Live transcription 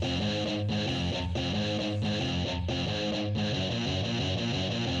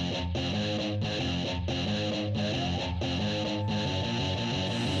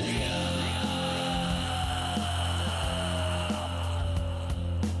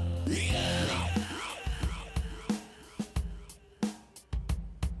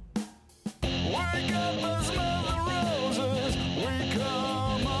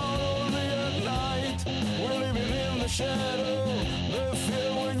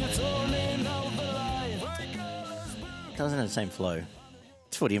Doesn't have the same flow.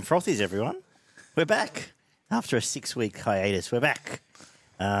 It's Footy and Frothies, everyone. We're back. After a 6-week hiatus, we're back.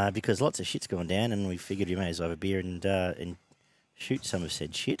 Because lots of shit's gone down, and we figured we may as well have a beer and shoot some of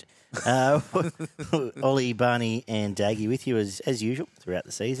said shit. Ollie, Barney and Daggy with you as usual throughout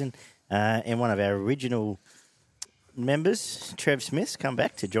the season. And one of our original members, Trev Smith's come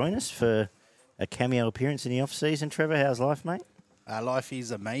back to join us for a cameo appearance in the off-season. Trevor, how's life, mate? Life is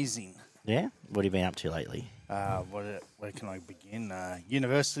amazing. Yeah? What have you been up to lately? Where can I begin?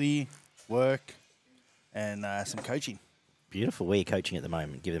 University, work, and some coaching. Beautiful. Where are you coaching at the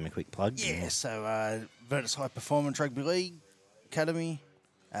moment? Give them a quick plug. Yeah, so Virtus High Performance Rugby League Academy.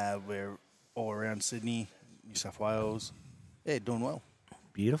 We're all around Sydney, New South Wales. Yeah, doing well.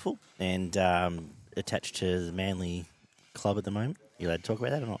 Beautiful. And attached to the Manly club at the moment. You allowed to talk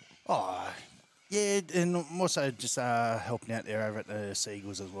about that or not? Oh, yeah, and I'm also just helping out there over at the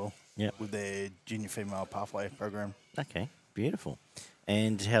Seagulls as well. Yep. With their junior female pathway program. Okay, beautiful.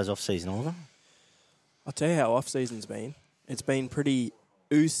 And how's off-season, Oliver? I'll tell you how off-season's been. It's been pretty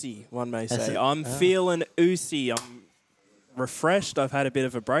oozy, one may say. I'm Oh. feeling oozy. I'm refreshed. I've had a bit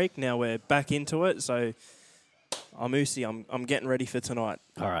of a break. Now we're back into it, so I'm oozy. I'm getting ready for tonight.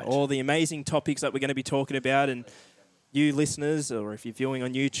 All right. All the amazing topics that we're going to be talking about, and you listeners, or if you're viewing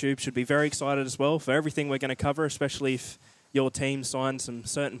on YouTube, should be very excited as well for everything we're going to cover, especially if your team signed some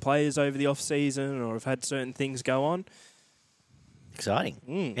certain players over the off-season or have had certain things go on.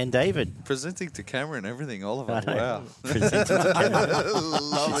 Exciting. And David. Presenting to camera and everything, Oliver. I know. Wow. Presenting to camera.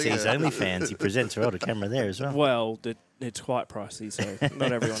 Loving Should see his it. OnlyFans. He presents well to camera there as well. Well, it's quite pricey, so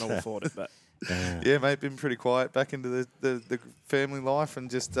not everyone will afford it, but... Yeah, mate, been pretty quiet back into the family life,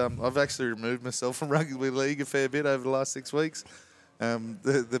 and just I've actually removed myself from rugby league a fair bit over the last 6 weeks.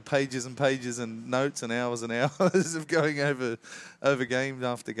 The pages and pages and notes and hours of going over game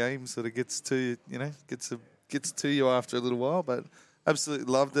after game sort of gets to you after a little while, but absolutely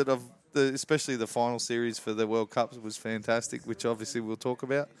loved it. Especially the final series for the World Cup was fantastic, which obviously we'll talk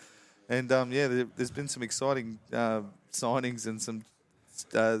about. And there's been some exciting signings, and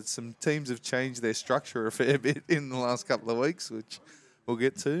some teams have changed their structure a fair bit in the last couple of weeks, which we'll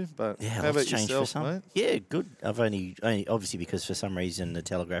get to. But Yeah, how lots about changed yourself, for some. mate? Yeah, good. I've only obviously because for some reason the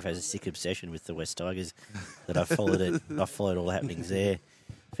Telegraph has a sick obsession with the West Tigers that I've followed it. I've followed all the happenings there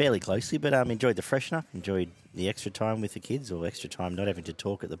fairly closely, but enjoyed the freshen up, enjoyed the extra time with the kids, or extra time not having to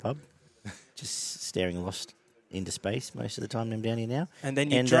talk at the pub, just staring lost into space most of the time. I'm down here now. And then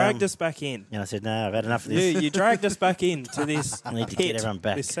you dragged us back in. And I said, no, I've had enough of this. You dragged us back into this I need to pit, get everyone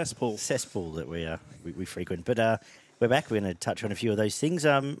back. this cesspool. That we frequent. But we're back. We're going to touch on a few of those things.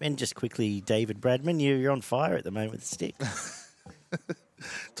 And just quickly, David Bradman, you're on fire at the moment with the stick.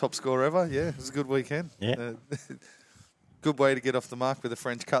 Top score ever. Yeah, it was a good weekend. Yeah. Good way to get off the mark with a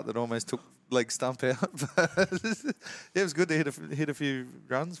French cut that almost took leg stump out. It was good to hit a few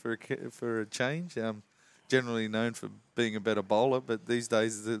runs for a change. Generally known for being a better bowler, but these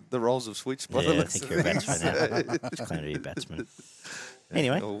days the roles have switched. By the I looks think of you're a things. batsman now. Just claim to be a batsman.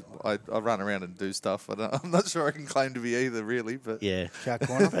 Anyway. Well, I run around and do stuff. I'm not sure I can claim to be either, really. But Yeah. Shark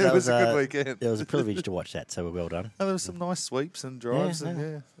Corner. But it was a good weekend. It was a privilege to watch that, so we're well done. And there was some nice sweeps and drives, Yeah, and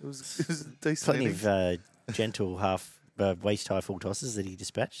it was a decent Plenty innings. of gentle waist-high full tosses that he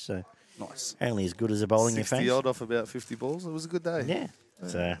dispatched, so Nice. only as good as a bowling your 60 face. odd off about 50 balls. It was a good day. Yeah.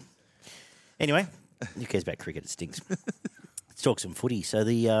 So, anyway, who cares about cricket? It stinks. Let's talk some footy. So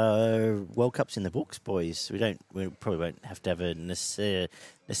the World Cup's in the books, boys. We probably won't have to have a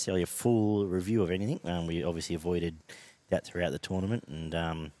necessarily a full review of anything. We obviously avoided that throughout the tournament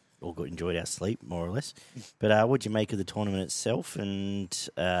and all enjoyed our sleep more or less. But what did you make of the tournament itself? And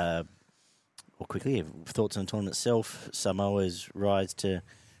quickly, thoughts on the tournament itself? Samoa's rise to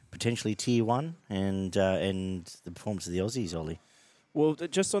potentially tier 1 and the performance of the Aussies, Ollie. Well,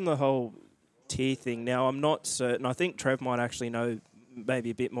 just on the whole tier thing, now I'm not certain. I think Trev might actually know maybe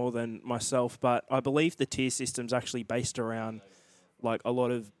a bit more than myself, but I believe the tier system's actually based around like a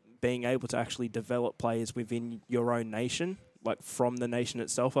lot of being able to actually develop players within your own nation, like from the nation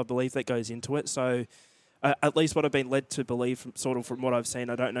itself. I believe that goes into it. So at least what I've been led to believe from what I've seen,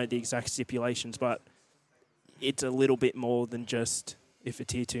 I don't know the exact stipulations, but it's a little bit more than just if a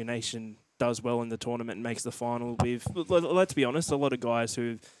tier 2 nation does well in the tournament and makes the final with, let's be honest, a lot of guys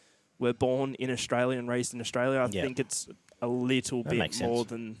who were born in Australia and raised in Australia. I think it's a little bit more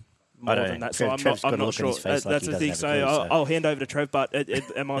than more don't than know. that. So Trev's got I'm a not look on sure. his face like That's he the thing. doesn't So have a clue, so. I'll hand over to Trev. But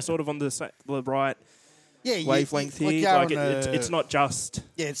am I sort of on the right wavelength here? you are Like it's not just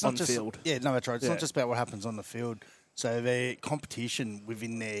it's on not the just field. Yeah, no, that's right. It's Yeah. not just about what happens on the field. So their competition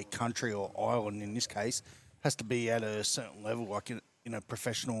within their country or island, in this case, has to be at a certain level, like in a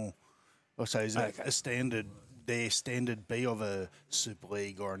professional. Or so is Okay. a standard. Their standard be of a Super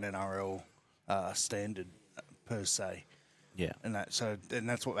League or an NRL standard per se. Yeah. And that's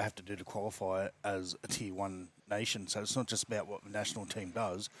what they have to do to qualify as a Tier 1 nation. So it's not just about what the national team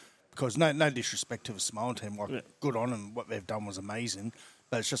does, because no disrespect to the Samoan team, good on them, what they've done was amazing,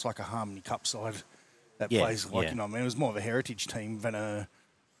 but it's just like a Harmony Cup side that plays like, it was more of a heritage team than a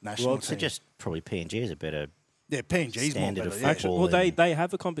national Well, team. to just probably PNG is a better. Yeah, PNG's more standard better. of Yeah. football. Well, then- they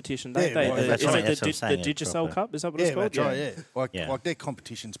have a competition, don't Yeah, they? well, The- that's is right, it that's what I'm the saying, it's Digicel proper. Cup? Is that what it's Yeah, called? that's right, yeah. Yeah. Like their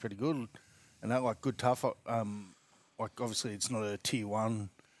competition's pretty good. And that, like, good, tough. Like, obviously, it's not a Tier 1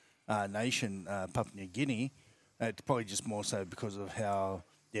 nation, Papua New Guinea. It's probably just more so because of how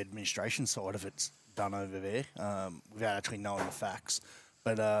the administration side of it's done over there, without actually knowing the facts.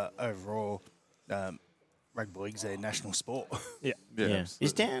 But overall, rugby league's their national sport. Yeah. Yeah. absolutely.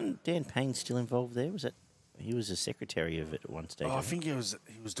 Is Dan Payne still involved there? Was it? He was a secretary of it at one stage. I wasn't think he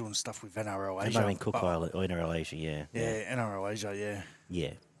was doing stuff with NRL he? It Asia. might have been Cook but- Island or NRL Asia. Yeah. Yeah, NRL Asia, yeah.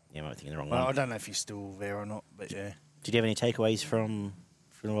 Yeah. Yeah, I might be thinking the wrong Well, I one. don't know if he's still there or not, but yeah. Did you have any takeaways from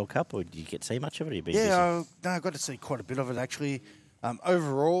the World Cup, or did you get to see much of it? Or you been Yeah, I got to see quite a bit of it actually.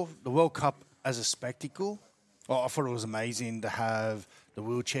 Overall, the World Cup as a spectacle, I thought it was amazing to have the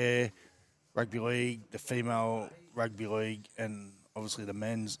wheelchair rugby league, the female rugby league, and obviously the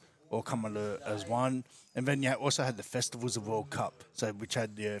men's all come under as one. And then you also had the festivals of World Cup, so which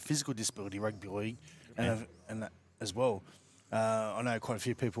had the physical disability rugby league and that as well. I know quite a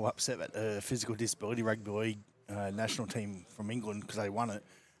few people upset that the physical disability rugby league national team from England, because they won it,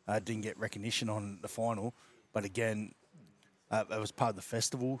 didn't get recognition on the final. But again, it was part of the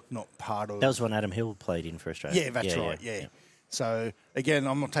festival, not part of... That was when Adam Hill played in for Australia. Yeah, that's right, yeah. So, again,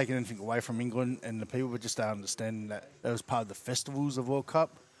 I'm not taking anything away from England and the people, but just understanding that was part of the festivals of World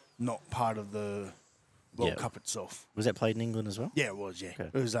Cup, not part of the World Cup itself. Was that played in England as well? Yeah, it was, yeah. Okay.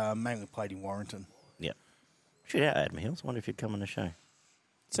 It was mainly played in Warrington. Yeah. Shoot out Adam Hills. I wonder if he'd come on the show.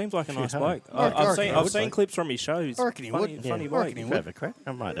 Seems like a nice Shoot, bloke. I reckon I've he would seen be. clips from his shows. I reckon he funny, would. Funny Yeah. I bloke. reckon he Could would. have a crack.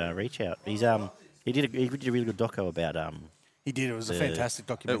 I might reach out. He's he did a really good doco about He did. It was a The- fantastic It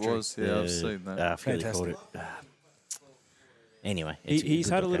documentary. was, yeah, I've seen that. I forget what they called it. Fantastic. Anyway, He's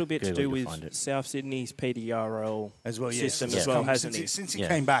good had a doco. little bit to Google, do you'll find with it. South Sydney's PDRL As well, yeah. system since as well, come- hasn't he? Since he Yeah.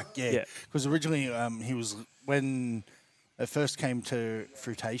 came back, yeah. Yeah. Because originally he was, when it first came to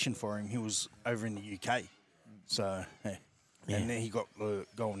fruition for him, he was over in the UK. So, yeah. Yeah. And then he got the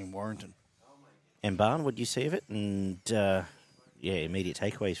goal in Warrington. And Barn, what did you see of it? And immediate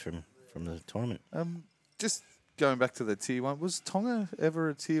takeaways from the tournament. Just going back to the Tier 1, was Tonga ever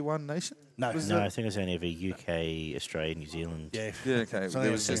a Tier 1 nation? No. Was No, that- I think it was only ever UK, Australia, New Zealand. Yeah. Yeah, okay. So There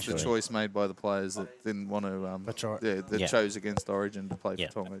they was were just a essentially- choice made by the players that didn't want to. That's right. Yeah, that Yeah. chose against Origin to play Yeah.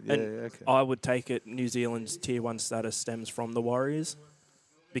 for Tonga. Yeah, And okay. I would take it New Zealand's Tier 1 status stems from the Warriors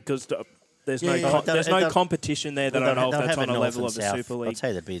because there's no Yeah, yeah. there's no They'll- competition there that I know if that's on a level of the Super I'd League.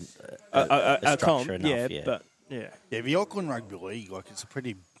 say there'd be A structure comp, enough. yeah, but yeah. Yeah, the Auckland Rugby League, like, it's a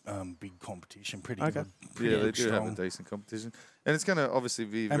pretty big competition, pretty Okay. good. Pretty Yeah, they good, do strong. have a decent competition. And it's going to obviously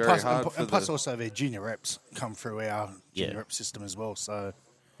be And very plus, hard and, for plus the... also their junior reps come through our junior Yeah. rep system as well. So,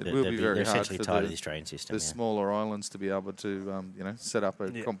 It they're will be very hard essentially for tied to the, the Australian system. the smaller islands to be able to, set up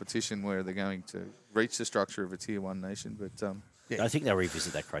a Yeah. competition where they're going to reach the structure of a Tier 1 nation. But, I think they'll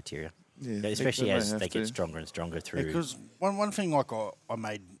revisit that criteria, yeah, I think especially they may as have they get to. stronger and stronger through. because one thing like I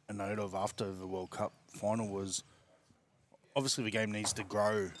made a note of after the World Cup final was obviously the game needs to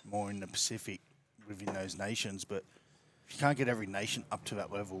grow more in the Pacific within those nations, but if you can't get every nation up to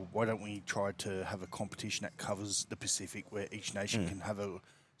that level, why don't we try to have a competition that covers the Pacific where each nation can have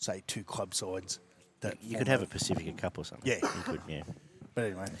say 2 club sides? That you form could have a Pacifica Cup or something. Yeah. You could, yeah. But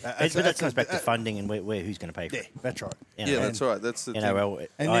anyway, But that comes back to funding and where who's going to pay for Yeah, it. that's right. You Yeah, know, that's right. That's the thing. NRL,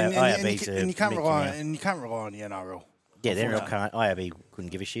 And IRB's you can't rely out. and you can't rely on the NRL. Yeah, the NRL Unfortunately. can't. IRB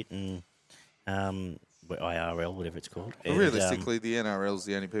couldn't give a shit, and IRL, whatever it's called. But And, realistically, the NRL's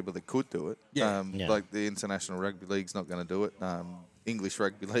the only people that could do it. Yeah. Yeah. Like the International Rugby League's not going to do it. English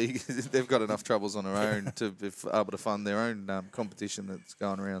Rugby League, they've got enough troubles on their own to be able to fund their own competition that's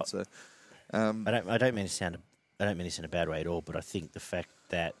going around. So, I don't mean to sound. I don't mean this in a bad way at all, but I think the fact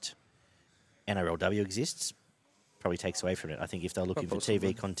that NRLW exists probably takes away from it. I think if they're looking for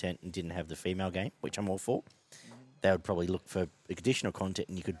possibly. TV content and didn't have the female game, which I'm all for, they would probably look for additional content,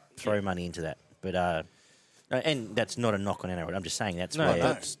 and you could throw money into that. But And that's not a knock on NRL. I'm just saying that's No, where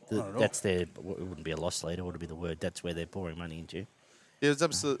that's not at all. that's their. It wouldn't be a loss leader. What would be the word? That's where they're pouring money into. Yeah, it was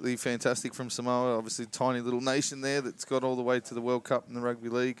absolutely fantastic from Samoa. Obviously, tiny little nation there that's got all the way to the World Cup in the rugby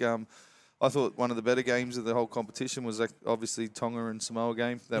league. I thought one of the better games of the whole competition was obviously Tonga and Samoa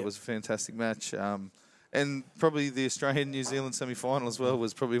game. That was a fantastic match. And probably the Australian-New Zealand semi-final as well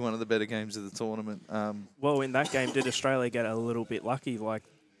was probably one of the better games of the tournament. Well, in that game, did Australia get a little bit lucky? Like,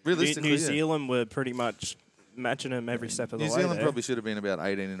 Realistically, New yeah. Zealand were pretty much matching them every step of the New way. Zealand there. probably should have been about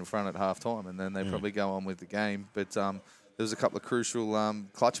 18 in front at half-time, and then they probably go on with the game. But there was a couple of crucial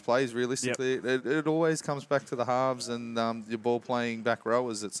clutch plays, realistically. It always comes back to the halves and your ball-playing back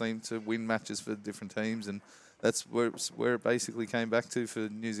rowers that seem to win matches for different teams, and that's where it basically came back to for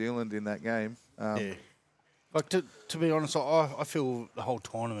New Zealand in that game. Yeah. Like, to be honest, I feel the whole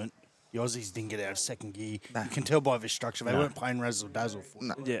tournament, the Aussies didn't get out of second gear. You can tell by the structure. They weren't playing razzle-dazzle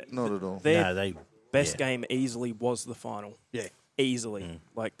football. No, Yeah. not at all. Their No, they best yeah. game easily was the final. Yeah. Easily.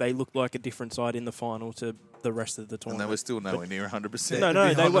 Like, they looked like a different side in the final to the rest of the And tournament. they were still nowhere near 100%. No, to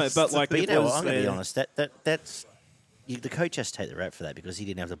be they weren't. honest. But, like, But you it know was what? I'm going to be their- honest. That's the coach has to take the rap for that because he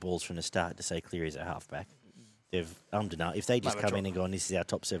didn't have the balls from the start to say Cleary's a halfback. They've enough. If they just come in and go, "This is our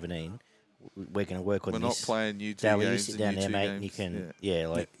top 17," we're going to work on We're this. not playing U2 Dally, games you sit and down there, U2 mate, and you games.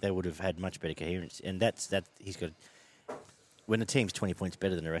 can, they would have had much better coherence. And that's he's got. When the team's 20 points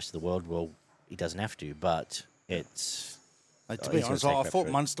better than the rest of the world, well, he doesn't have to, but it's. Like, to Oh, be he's gonna honest, take I crap thought for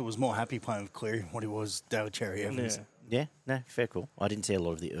it. Munster was more happy playing with Cleary than what he was Dale Cherry Evans. Yeah. Yeah, no, fair call. I didn't see a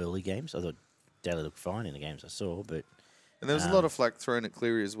lot of the early games. I thought Daly looked fine in the games I saw, but And there was a lot of flack thrown at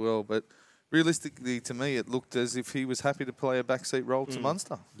Cleary as well, but realistically, to me, it looked as if he was happy to play a backseat role to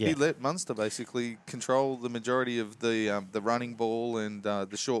Munster. Yeah. He let Munster basically control the majority of the running ball and the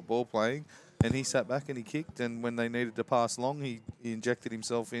short ball playing, and he sat back and he kicked. And when they needed to pass long, he injected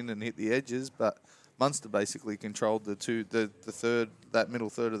himself in and hit the edges. But Munster basically controlled that middle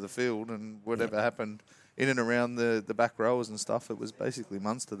third of the field, and whatever happened in and around the back rowers and stuff, it was basically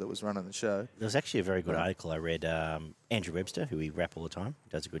Munster that was running the show. there was actually a very good article I read. Andrew Webster, who we rap all the time,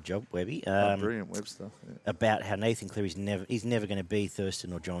 does a good job, Webby, Brilliant Webster. Yeah. about how Nathan Cleary's never going to be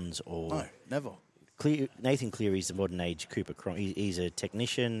Thurston or Johns or No, never. Nathan Cleary's the modern age Cooper Cronk. He's a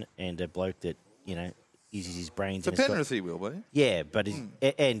technician and a bloke that uses his brains. For and has got- Penrith, he will be. yeah, but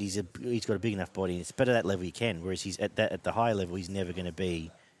he's got a big enough body. And it's better at that level he can. Whereas he's at the higher level, he's never going to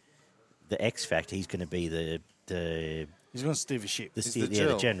be the X factor. He's going to be the He's going to steer the ship. the, He's steer, the yeah, the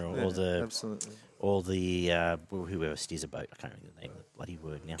gel. general Yeah, absolutely. or the whoever steers a boat. I can't remember the name of the bloody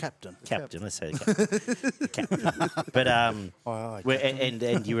word now. Captain. Captain. Let's say the captain. But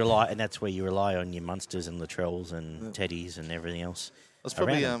and you rely, and that's where you rely on your Munsters and Latrells and Teddies and everything else. I was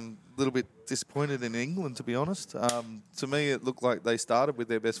probably a around little bit disappointed in England, to be honest. To me, it looked like they started with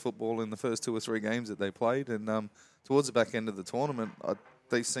their best football in the first 2 or 3 games that they played, and towards the back end of the tournament,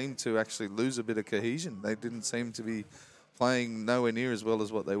 they seemed to actually lose a bit of cohesion. They didn't seem to be playing nowhere near as well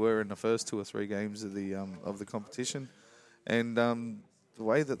as what they were in the first 2 or 3 games of the competition, and the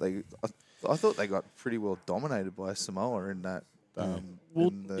way that I thought they got pretty well dominated by Samoa in that. Well,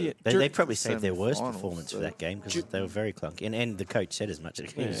 in the- yeah, They probably saved their worst semi-finals, performance for so- that game because they were very clunky. And the coach said as much.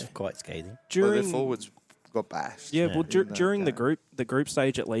 It was quite scathing. Well, during their forwards got bashed. Yeah, well, in that during the game. group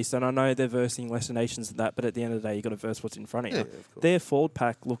stage at least, and I know they're versing lesser nations than that, but at the end of the day, you got to verse what's in front of you. Yeah, of course. Their forward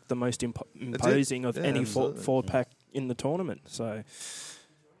pack looked the most imposing of Yeah, any absolutely. forward pack in the tournament. So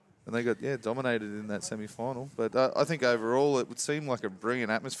And they got dominated in that semi-final. But I think overall it would seem like a brilliant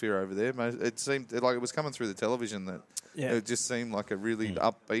atmosphere over there. It seemed like it was coming through the television that Yeah. it just seemed like a really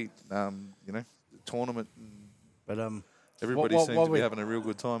upbeat, tournament. But Everybody While- seemed while to be we- having a real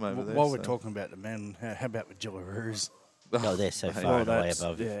good time over there. while we're so. talking about the men, how about the Jillaroos? Oh, they're so Hey. far and away that's-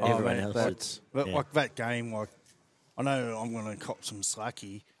 above yeah. everyone Oh, else. that- It's, But yeah. like that game, I know I'm going to cop some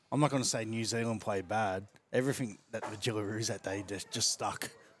slacky. I'm not going to say New Zealand played bad. Everything that the Jillaroos that day just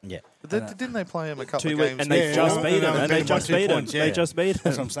stuck. yeah. But didn't they play him a couple 2 of weeks, games? and they Yeah, just yeah, beat yeah, them. yeah, And beat they them by just 2 beat them. points, They yeah. just beat That's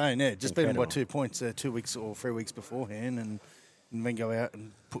what them. I'm saying. Yeah, just beat them by Incredible. 2 points 2 weeks or 3 weeks beforehand, and then go out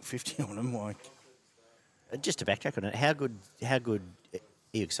and put 50 on them. Like, Just to backtrack on it, how good are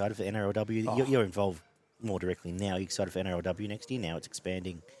you excited for NRLW? Oh. You're involved more directly now. Are you excited for NRLW next year? Now it's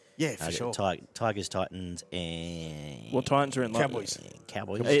expanding. yeah, for sure. Tigers, Titans, and Well, Titans are in London. Cowboys.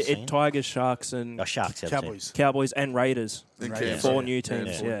 Cowboys. Tigers, Sharks, and Oh, Sharks. Cowboys. Cowboys and Raiders. And Raiders. Cairns, 4 yeah. new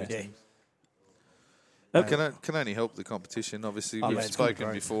teams. Yeah, Yeah. Yeah. Okay. Can only help the competition. Obviously, Oh, we've man, it's gonna be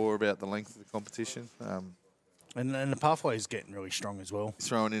spoken great. before about the length of the competition. And the pathway is getting really strong as well.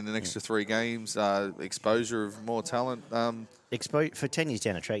 Throwing in an extra 3 games, exposure of more talent. For 10 years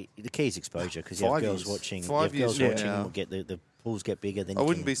down the track, the key is exposure because you have 5 girls years. watching. 5 you have girls years, watching yeah. will get the pools get bigger. Then I you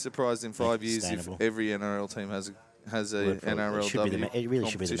wouldn't can be surprised in make 5 it years if sustainable. every NRL team has a Work for it. NRLW. It really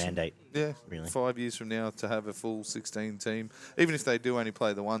should be the competition. mandate. Yeah, really. 5 years from now to have a full 16 team, even if they do only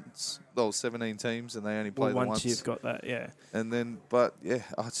play the once, 17 teams and they only play Well, the once you've got that, yeah. And then, but yeah,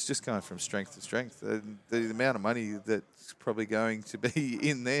 it's just going from strength to strength. And the amount of money that's probably going to be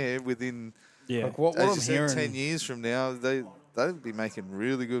in there within, Yeah. Like what as I'm you said, hearing, 10 years from now, they'll be making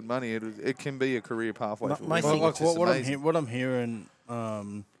really good money. It can be a career pathway for my women, thing- like which is what I'm amazing. hearing,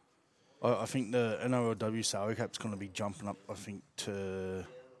 I think the NRLW salary cap's going to be jumping up. I think to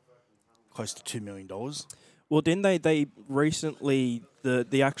close to $2 million. Well, didn't they recently,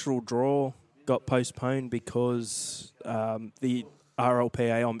 the actual draw got postponed because the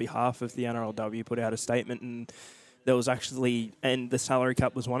RLPA on behalf of the NRLW put out a statement, and there was actually, and the salary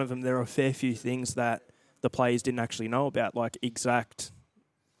cap was one of them. There are a fair few things that the players didn't actually know about, like exact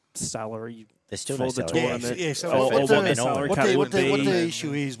salary There's still for no the salary. tournament. Yeah, so or what what the- the salary what cap the- would What be. the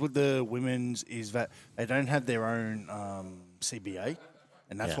issue is with the women's is that they don't have their own CBA,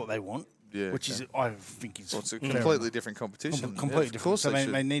 and that's Yeah. what they want. Yeah, which is I think is Well, it's a fair completely enough. different competition. completely Of different. course So they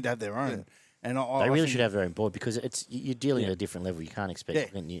they should. need to have their own. And I They really think- should have their own board because you're dealing at a different level. You can't expect Yeah.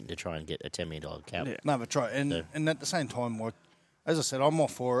 Clint Newton to try and get a $10 million cap. Yeah. No, but right, and So- and at the same time, like as I said, I'm all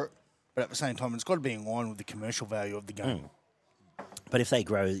for it, but at the same time, it's got to be in line with the commercial value of the game. But if they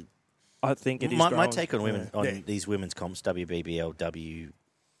grow, I think it is my growing. take on women Yeah. these women's comps, WBBL,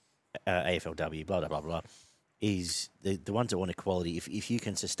 AFLW, blah blah blah blah, is the ones that want equality. If you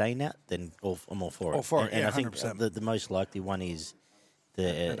can sustain that, then I'm all for it. All for it, and yeah, I think 100%. the most likely one is the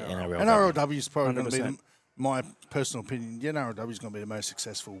NRL. NRLW is probably going to be, 100%. my personal opinion, the NRLW is going to be the most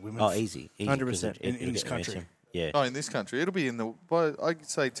successful women. Oh, easy, 100%. In this country. Yeah. Oh, in this country, it'll be in the. Well, I'd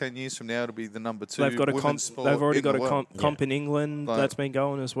say 10 years from now, it'll be the number 2. They've got a women's comp. sport They've already in got the a world. comp in England Like- that's been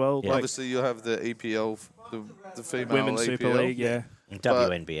going as well. Yeah. Like Obviously, you'll have the EPL, the female Women's EPL. Super League, yeah.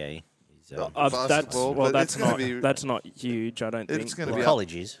 WNBA. Is, That's Basketball, well, but that's it's gonna not be- that's not huge. I don't It's think. gonna well, be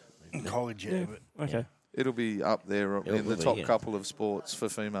colleges. In college, yeah. Yeah. But Okay. It'll be up there in the will be, top yeah. couple of sports for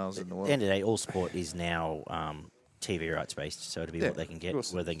females in the At world. the end of the day, all sport is now TV rights based, so it'll be Yeah, what they can of get,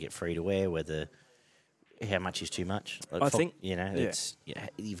 course. whether they can get free to wear, whether how much is too much. Like I think- yeah. It's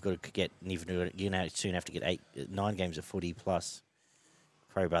you've got to get soon have to get 9 games of footy plus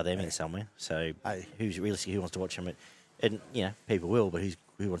crowbar them in somewhere. So Hey. who wants to watch them and people will, but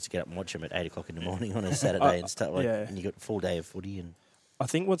who wants to get up and watch them at 8:00 in the morning on a Saturday and stuff like? yeah. And you got a full day of footy and I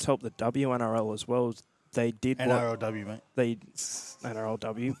think what's helped the WNRL as well is they did what NRLW, mate. they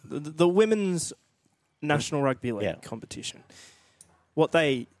NRLW the women's National Rugby League Yeah. competition. What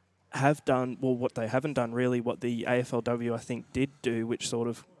they have done, well, what they haven't done really, what the AFLW I think did do, which sort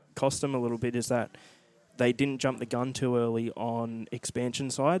of cost them a little bit, is that they didn't jump the gun too early on expansion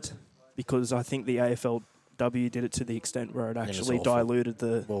sides, because I think the AFLW did it to the extent where it was actually awful. diluted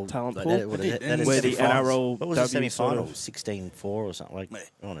the talent pool. that is where the semi-finals. What was the NRLW semi-final? sort of 16-4 or something like. Mate.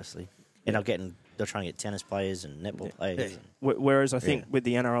 Honestly, and they're trying to get tennis players and netball players. Yeah. and- Whereas I think Yeah. with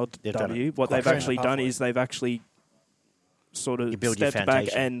the They've done NRLW, it what quite they've fair actually enough. done is they've actually sort You of build your stepped back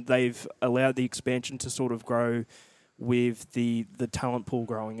foundation. and they've allowed the expansion to sort of grow with the talent pool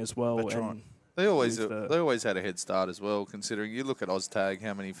growing as well. That's and right. They always with the- they always had a head start as well, considering you look at OzTag,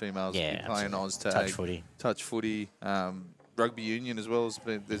 how many females Yeah, be playing OzTag, touch footy. touch footy, rugby union as well.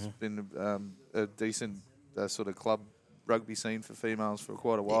 There's Mm-hmm. been a decent sort of club rugby scene for females for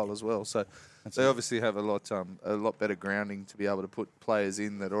quite a while as well. So they obviously have a lot better grounding to be able to put players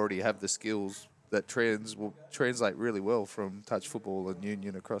in that already have the skills that will translate really well from touch football and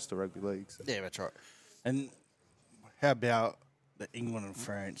union across to rugby leagues. So. Yeah, that's right. And how about the England and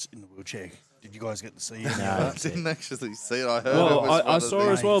France in the wheelchair? Did you guys get to see any of No. that? I didn't actually see it. I heard it Well, was I one of saw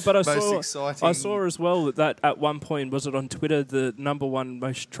the as well, but I most saw exciting. as well that at one point, was it on Twitter, the number one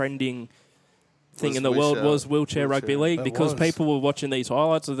most trending thing Was in the world wheelchair- was wheelchair rugby wheelchair. league, It because was. people were watching these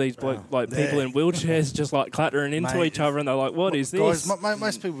highlights of these people Yeah. in wheelchairs just like clattering into Mate, each other, and they're like, "What is Guys, this?"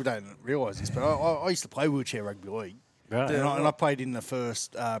 most people don't realise this, but I used to play wheelchair rugby league. Right. And I played in the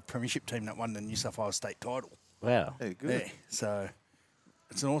first premiership team that won the New South Wales state title. Wow. Yeah, good. Yeah, so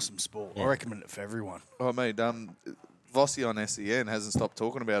it's an awesome sport. Yeah. I recommend it for everyone. Oh, mate, Vossi on SEN hasn't stopped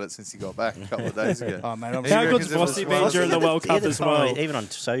talking about it since he got back a couple of days ago. Oh, mate, I'm He How reckons good's it was Vossi one been of during the World He had Cup the as time, well? even on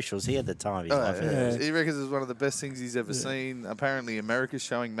socials, he had the time of his Oh, life. yeah. He reckons it's one of the best things he's ever seen. Apparently, America's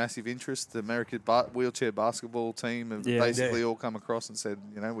showing massive interest. The American wheelchair basketball team have Yeah. basically all come across and said,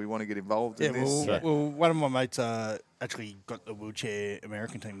 we want to get involved in this. Well, one of my mates actually got the wheelchair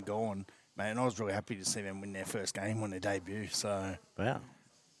American team going. Man, I was really happy to see them win their first game on their debut. So, Wow.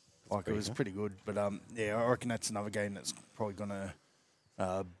 like, it was pretty good. But, yeah, I reckon that's another game that's probably going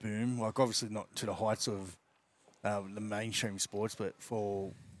to boom. Like, obviously not to the heights of the mainstream sports, but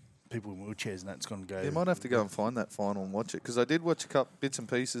for people in wheelchairs, and that's going to go. You might have to go and find that final and watch it, because I did watch a couple bits and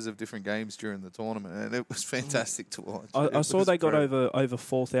pieces of different games during the tournament, and it was fantastic to watch. I saw was they got great. over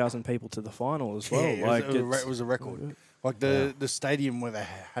 4,000 people to the final as well. Yeah, like it was a record. Like, the stadium where they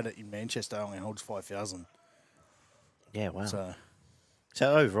had it in Manchester only holds 5,000. Yeah, wow. So,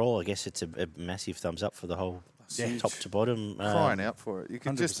 So overall, I guess it's a massive thumbs up for the whole Yeah. top to bottom. Crying out for it. You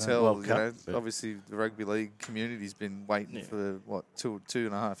can just 100% tell, World you know, Cup, but- obviously the rugby league community's been waiting for, what, two and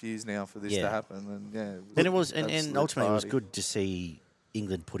a half years now for this to happen. And, yeah. And it was, and absolute ultimately, it was party. good to see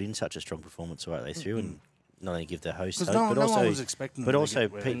England put in such a strong performance right the way through, and not only give the host hope, 'cause no but one also, was expecting but them to also,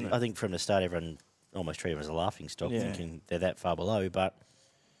 get where- I think from the start, everyone almost treated them as a laughing stock, Yeah. thinking they're that far below. But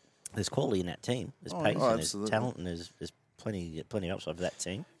there's quality in that team. There's pace, and there's absolutely. talent, and there's plenty of upside for that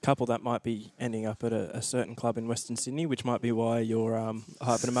team. couple that might be ending up at a certain club in Western Sydney, which might be why you're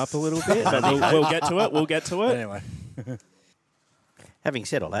hyping them up a little bit. But we'll get to it. We'll get to it. Anyway, Having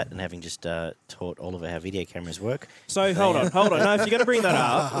said all that, and having just taught Oliver how video cameras work, So hold on. No, if you're going to bring that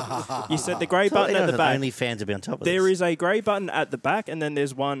up, you said the grey button at the back. Only fans will be on top of There this. is a grey button at the back, and then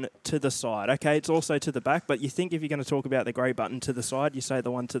there's one to the side. Okay, it's also to the back, but you think if you're going to talk about the grey button to the side, you say the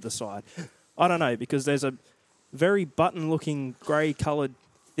one to the side. I don't know, because there's a very button-looking grey-coloured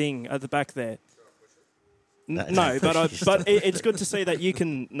thing at the back there. No, but it's good to see that you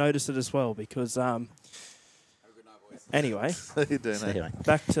can notice it as well, because anyway, How you doing, So eh? anyway.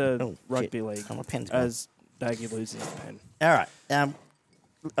 back to Oh, rugby shit. league Oh, my pen's gone. as Daggy loses the pen. All right.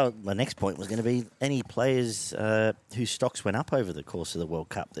 My next point was going to be any players whose stocks went up over the course of the World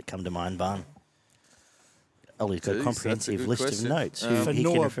Cup that come to mind, Barn. Ollie's got Jeez, a that's a comprehensive good list question. of notes. for he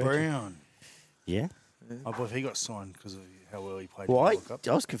can Noah refer to. Brown, Yeah. I believe he got signed because of how well he played Well, in I the World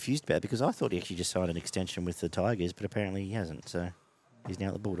Cup. was confused about it because I thought he actually just signed an extension with the Tigers, but apparently he hasn't. So he's now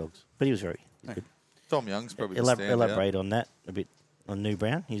at the Bulldogs. But he was very good. Tom Young's probably the standout. Elaborate on that a bit on New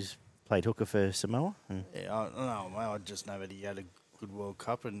Brown. He's played hooker for Samoa. And Yeah, I don't know. I just know that he had a good World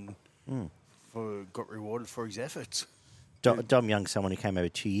Cup and got rewarded for his efforts. Dom Young's someone who came over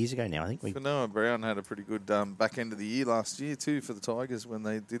 2 years ago now. I think we Noah Brown had a pretty good back end of the year last year too for the Tigers when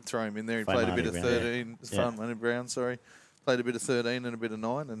they did throw him in there. He played a bit of Brown, yeah. 13. Yeah. Money Brown, sorry. Played a bit of 13 and a bit of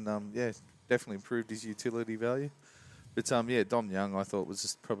 9, and definitely improved his utility value. But Dom Young I thought was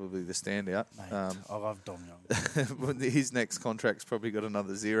just probably the standout. Mate, I love Dom Young. His next contract's probably got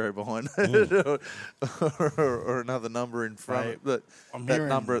another 0 behind it or another number in front. Right. But I'm that hearing-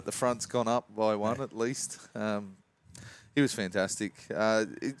 number at the front's gone up by 1 at least. He was fantastic.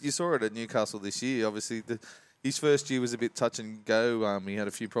 You saw it at Newcastle this year. Obviously, his first year was a bit touch and go. He had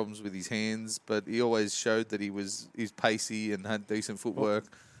a few problems with his hands, but he always showed that he's pacey and had decent footwork.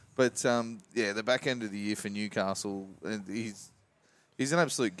 But the back end of the year for Newcastle, and he's an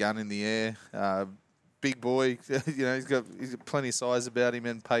absolute gun in the air. Big boy, he's got plenty of size about him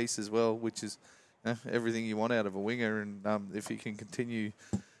and pace as well, which is everything you want out of a winger. And if he can continue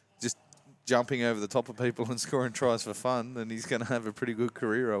just jumping over the top of people and scoring tries for fun, then he's going to have a pretty good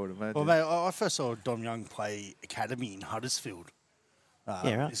career, I would imagine. Well, mate, I first saw Dom Young play academy in Huddersfield.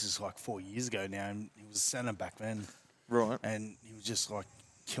 Yeah, right. This is like 4 years ago now, and he was a centre back then, Right. and he was just like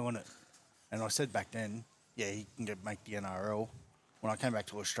killing it. And I said back then, he can make the NRL. When I came back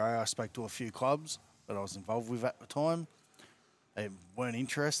to Australia, I spoke to a few clubs that I was involved with at the time. They weren't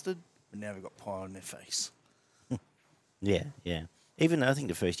interested, but now they've got pie on their face. Yeah. Even I think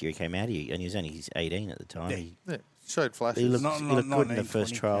the first year he came out, and he was only 18 at the time. Yeah. He Showed flashes. looked, Not- he not- looked not good in the 19, first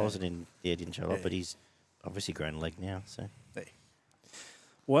 20, trials, yeah. and then didn't show up. Yeah. But he's obviously grown a leg now. So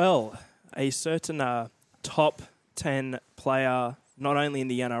Well, a certain top 10 player, not only in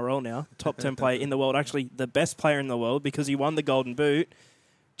the NRL now, top 10 player in the world, actually the best player in the world because he won the Golden Boot,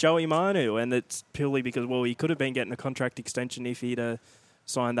 Joey Manu. And it's purely because, he could have been getting a contract extension if he'd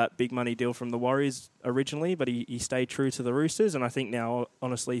signed that big money deal from the Warriors originally, but he stayed true to the Roosters. And I think now,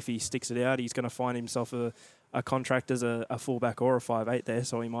 honestly, if he sticks it out, he's going to find himself a contract as a fullback or a 5'8" there,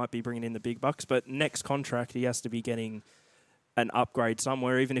 so he might be bringing in the big bucks. But next contract, he has to be getting an upgrade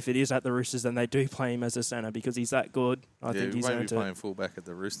somewhere, even if it is at the Roosters, then they do play him as a centre because he's that good. I think he he's won't be earned playing it. fullback at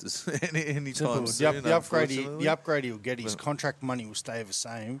the Roosters any Simple. time soon. The upgrade unfortunately. he'll get, his contract money will stay the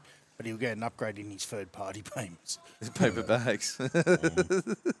same, but he'll get an upgrade in his third-party payments. Paper bags.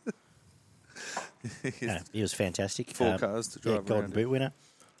 he was fantastic. 4 cars to drive Golden around Boot winner.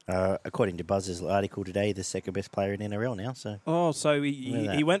 According to Buzz's article today, the second best player in NRL now. So So Look at he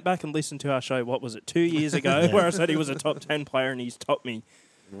that. went back and listened to our show, what was it, 2 years ago, where I said he was a top 10 player and he's topped me.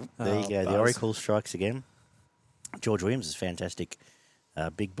 There you go. The Buzz. Oracle strikes again. George Williams is fantastic.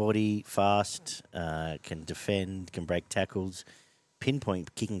 Big body, fast, can defend, can break tackles,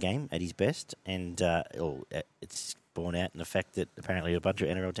 pinpoint kicking game at his best, and it's borne out in the fact that apparently a bunch of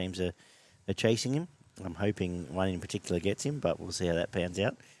NRL teams are chasing him. I'm hoping one in particular gets him, but we'll see how that pans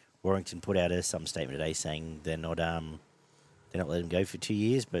out. Warrington put out some statement today saying they're not letting him go for 2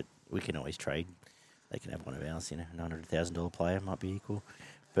 years, but we can always trade. They can have one of ours, $900,000 player might be equal.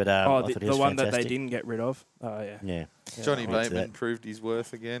 But I thought he the was one fantastic. that they didn't get rid of. Oh, yeah. Yeah. Johnny I'll get to Bateman that. proved his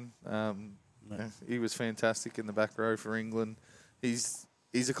worth again. He was fantastic in the back row for England. He's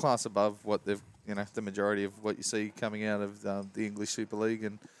a class above what they've, the majority of what you see coming out of the English Super League,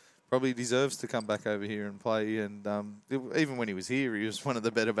 and probably deserves to come back over here and play. And even when he was here, he was one of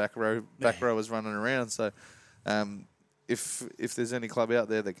the better back rowers running around. So if there's any club out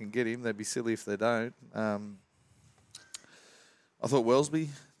there that can get him, they'd be silly if they don't. I thought Wellesby,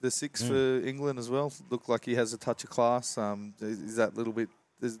 the 6 for England as well, looked like he has a touch of class. There's a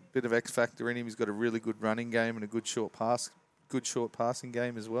bit of X factor in him. He's got a really good running game and a good short passing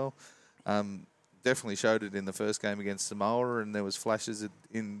game as well. Definitely showed it in the first game against Samoa, and there was flashes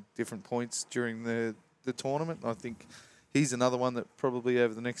in different points during the tournament. I think he's another one that probably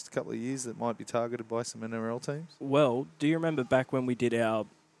over the next couple of years that might be targeted by some NRL teams. Well, do you remember back when we did our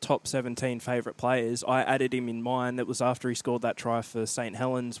top 17 favourite players? I added him in mine. That was after he scored that try for St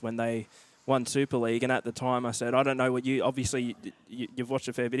Helens when they won Super League. And at the time I said, I don't know what you've watched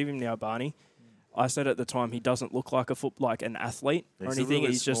a fair bit of him now, Barney. I said at the time he doesn't look like an athlete or He's anything.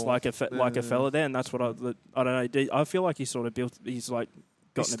 He's small. just like a fella there, and that's what I don't know. I feel like he's sort of built. He's like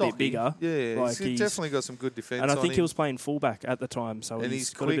gotten a bit bigger. Yeah, like he's definitely got some good defence. And I think on he him. was playing fullback at the time, so And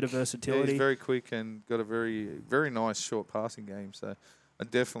he's got quick. a bit of versatility. Yeah, he's very quick and got a very, very nice short passing game. So I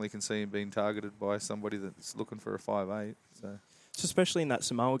definitely can see him being targeted by somebody that's looking for a 5'8". So It's especially in that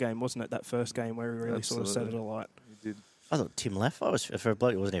Samoa game, wasn't it? That first game where he really sort of set it alight. he did. I thought Tim Laffer was, for a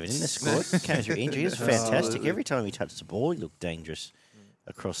bloke who wasn't even in the squad, came through injury. He was fantastic. Absolutely. Every time he touched the ball, he looked dangerous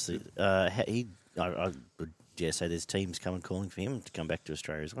across the... I would dare say there's teams coming calling for him to come back to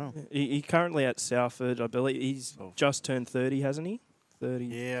Australia as well. He currently at Salford, I believe. He's just turned 30, hasn't he? 30.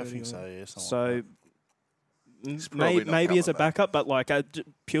 Yeah, I 30 think or- so. Yeah, something So like probably not maybe as a coming back. backup, but like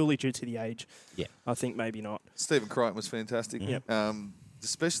purely due to the age. Yeah. I think maybe not. Stephen Crichton was fantastic. Yep.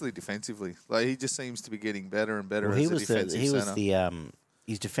 Especially defensively. Like he just seems to be getting better and better Well, as a defensive centre.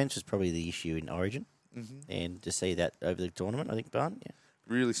 his defence was probably the issue in Origin, and to see that over the tournament, I think, Barn, yeah.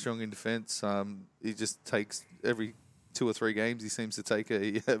 Really strong in defence. He just takes every 2 or 3 games. He seems to take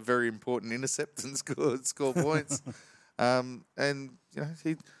a very important intercept and score points. And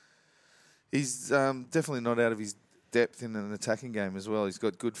he's definitely not out of his depth in an attacking game as well. He's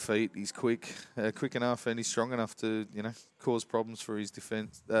got good feet. He's quick enough, and he's strong enough to cause problems for his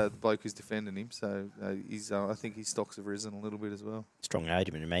defence. The bloke who's defending him. So I think his stocks have risen a little bit as well. Strong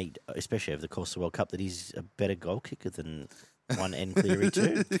argument made, especially over the course of the World Cup, that he's a better goal kicker than one and Cleary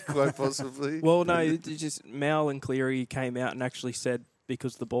too. Quite possibly. Well, no, it just Mal and Cleary came out and actually said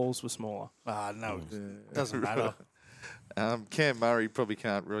because the balls were smaller. no, it doesn't matter. Cam Murray probably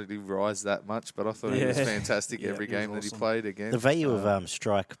can't really rise that much, but I thought he was Yeah. fantastic Yeah, every he was game that he awesome. played again. The value of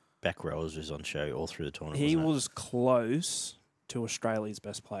strike back rows was on show all through the tournament. He wasn't it? was close to Australia's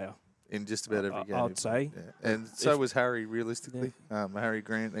best player. in just about every game. I'd say. Yeah. And so was Harry, realistically. Harry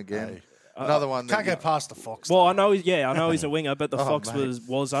Grant again. Hey. Another one that Can't go past the Fox. Well, though. I know he's a winger, but the Oh, Fox mate.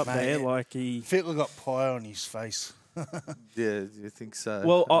 was up Mate, there. yeah. Like he. Fittler got pie on his face. Yeah, you think so?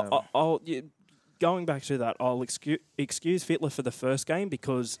 Well, I'll going back to that, I'll excuse Fittler for the first game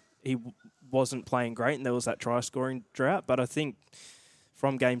because he wasn't playing great and there was that try scoring drought. But I think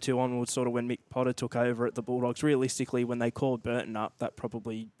from game 2 onwards, sort of when Mick Potter took over at the Bulldogs, realistically, when they called Burton up, that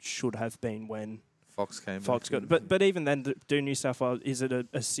probably should have been when Fox came. Fox back got. in. But even then, do New South Wales, is it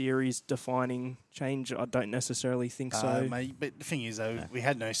a series defining change? I don't necessarily think so. Mate, but the thing is, though, we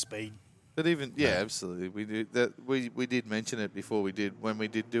had no speed. But even absolutely, we do that. We did mention it before when we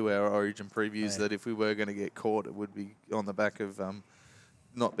did do our Origin previews that if we were going to get caught, it would be on the back of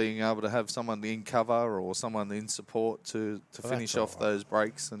not being able to have someone in cover or someone in support to finish off those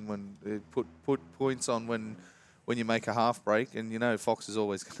breaks, and when put points on when you make a half break, and Fox is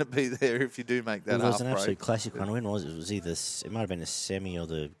always going to be there if you do make that Well, there half was an break. absolute classic one. When was it? It was either it might have been the semi or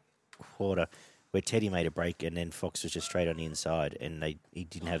the quarter where Teddy made a break and then Fox was just straight on the inside, and he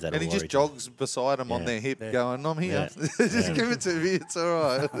didn't have that. And he all just Origin. jogs beside him on Yeah. their hip, Yeah. going, "I'm here. Yeah. just Yeah. give it to me. It's all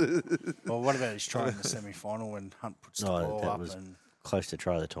right." Well, what about his try in the semi-final when Hunt puts the ball that up? was And close to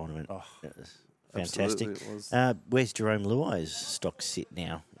try of the tournament. Oh. That was fantastic. Absolutely it was. Where's Jerome Luai's stock sit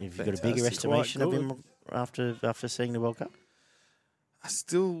now? Have you got a bigger Fantastic. estimation of Quite him after seeing the World Cup?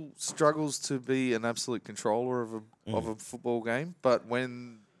 still struggles to be an absolute controller of a football game. But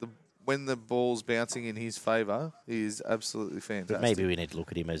when the ball's bouncing in his favour, he is absolutely fantastic. But maybe we need to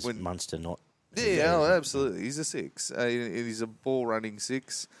look at him as Munster, not. Absolutely. He's a 6. He's a ball running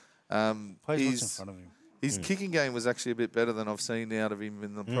 6. Plays what's in front of him. His kicking game was actually a bit better than I've seen out of him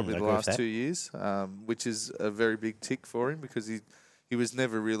in probably the last 2 years, which is a very big tick for him because he was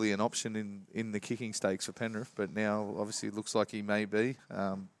never really an option in the kicking stakes for Penrith, but now obviously it looks like he may be.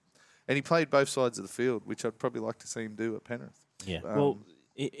 And he played both sides of the field, which I'd probably like to see him do at Penrith. Yeah. Well,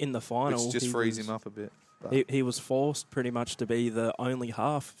 in the final, which just frees him up a bit. But He was forced pretty much to be the only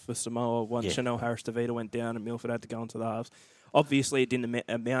half for Samoa once Chanel Harris-Tavita went down and Milford had to go into the halves. Obviously, it didn't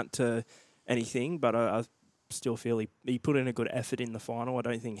amount to anything, but I still feel he put in a good effort in the final. I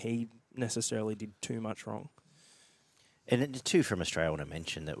don't think he necessarily did too much wrong. And the two from Australia I want to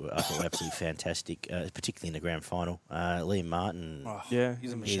mention that I thought were absolutely fantastic, particularly in the grand final. Liam Martin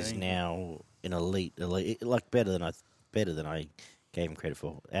He's a machine. is now an elite, like better than I gave him credit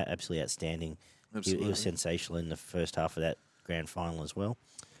for. Absolutely outstanding. He was sensational in the first half of that grand final as well.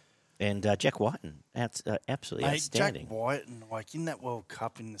 And Jack Whiten, absolutely outstanding. Jack Whiten, like in that World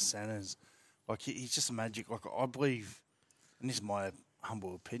Cup in the centres, like he's just magic. Like I believe, and this is my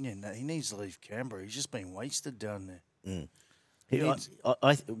humble opinion, that he needs to leave Canberra. He's just been wasted down there.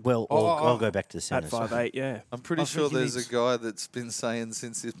 I'll go back to the At centres. 5'8", yeah. I'm pretty sure there's a guy that's been saying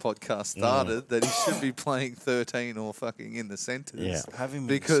since this podcast started that he should be playing 13 or fucking in the centres. Yeah. Have him in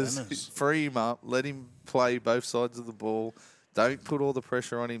Because the centres. free him up, let him play both sides of the ball. Don't put all the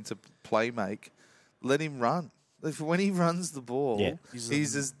pressure on him to play make. Let him run. When he runs the ball,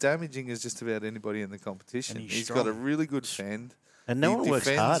 he's as damaging as just about anybody in the competition. And He's strong. got a really good fend. And no He one works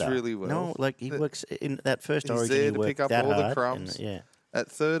defends harder. really well. No, like he works in that first He's Origin. there He to worked pick up that all the hard, crumbs. and, At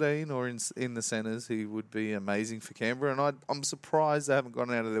 13 or in the centres, he would be amazing for Canberra. And I'm surprised they haven't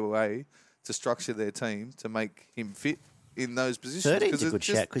gone out of their way to structure their team to make him fit in those positions. 13's a good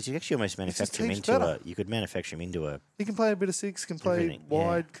shout because you actually almost manufacture him team's into better. you could manufacture him into a He can play a bit of 6, can play Everything,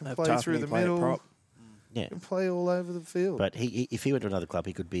 wide, can Have play tough through and the he play at middle, prop. can play all over the field. But if he went to another club,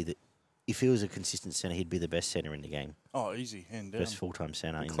 he could be if he was a consistent centre, he'd be the best centre in the game, Oh, easy, hand down. best full-time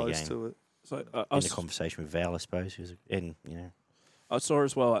centre in the close game. to it. So In the conversation with Val, I suppose, I saw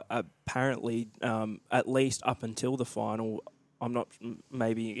as well, apparently, at least up until the final, I'm not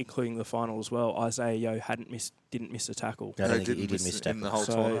maybe including the final as well, Isaiah Yeo didn't miss a tackle. I don't They think he didn't did miss miss it in the tackles.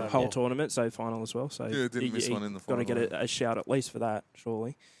 whole So tournament. whole tournament, so final as well. So Yeah, didn't miss one in the Got to final. get a shout at least for that,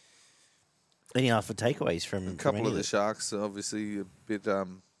 surely. Any other takeaways from A couple any of the Sharks, are obviously a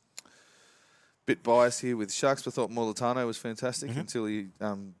bit biased here with Sharks, but I thought Molitano was fantastic until he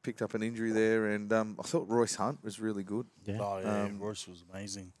picked up an injury there, and I thought Royce Hunt was really good. Yeah. Oh, yeah, Royce was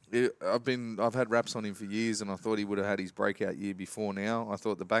amazing. I've had raps on him for years, and I thought he would have had his breakout year before now. I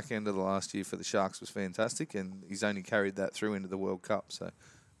thought the back end of the last year for the Sharks was fantastic, and he's only carried that through into the World Cup. So,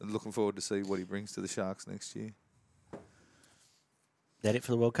 I'm looking forward to see what he brings to the Sharks next year. That it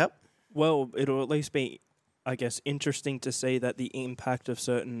for the World Cup? Well, it'll at least be, I guess, interesting to see that the impact of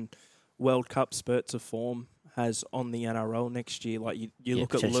certain World Cup spurts of form has on the NRL next year. Like you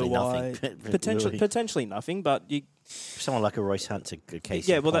look at potentially Luai, nothing. potentially nothing, but you. Someone like a Royce Hunt's a good case.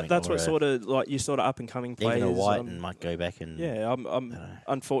 Yeah, in well, point, that's or what sort of like your sort of up and coming players. even a Whiten might go back and Yeah, I'm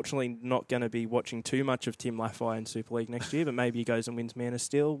unfortunately not going to be watching too much of Tim Laffey in Super League next year, but maybe he goes and wins Man of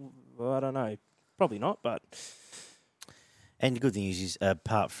Steel. Well, I don't know. Probably not, but And the good thing is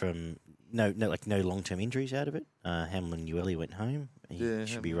apart from no long-term injuries out of it, Hamlin Ueli went home. He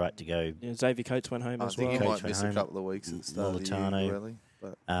should be right to go. yeah, Xavier Coates went home I as think well. he Coates might miss went a home. couple of weeks at the start of the year, Molitano. really.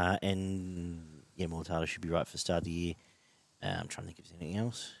 But Molitano should be right for the start of the year. I'm trying to think if there's anything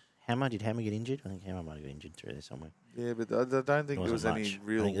else. Did Hammer get injured? I think Hammer might have got injured through there somewhere. yeah, but I don't think It there was wasn't any much.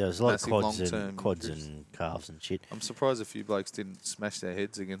 real I think there was a lot of massive quads long-term injuries. and calves and shit. I'm surprised a few blokes didn't smash their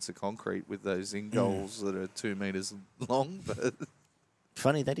heads against the concrete with those in goals that are 2 metres long. But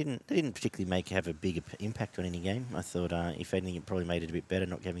Funny, they didn't particularly have a big impact on any game. I thought, if anything, it probably made it a bit better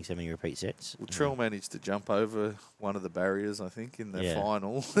not having so many repeat sets. Trell managed to jump over one of the barriers, I think, in the Yeah.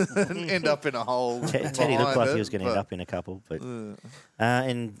 final and end up in a hole. Teddy looked like he was going to end but- up in a couple, but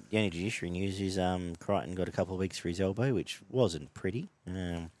and the only judiciary news is Crichton got a couple of weeks for his elbow, which wasn't pretty.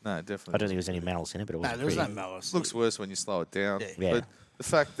 No, definitely. I don't think there was any malice in it, but it No, wasn't there was no pretty. malice. Looks worse when you slow it down. Yeah. But the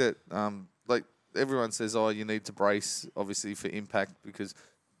fact that, like, everyone says, you need to brace, obviously, for impact because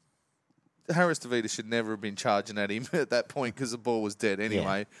Harris DeVita should never have been charging at him at that point because the ball was dead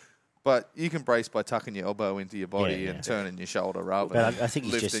anyway. But you can brace by tucking your elbow into your body and turning your shoulder rather But than I think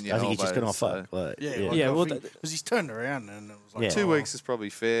he's lifting just. your I think he's just gone elbows, off. so- Like, Yeah, yeah. like, Yeah, well, because he's turned around and it was like Yeah. 2 weeks is probably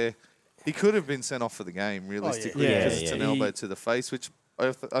fair. He could have been sent off for the game, realistically, Yeah, because it's yeah. an elbow to the face, which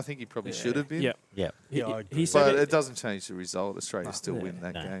I think he probably should have been. Yeah. Yeah. Yeah, I agree. He said But it doesn't change the result. Australia still win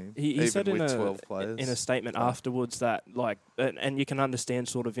that No. game, He even said with 12 players. in a statement afterwards that, like, and you can understand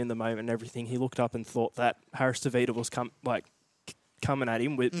sort of in the moment and everything, he looked up and thought that Harris Tavita was coming at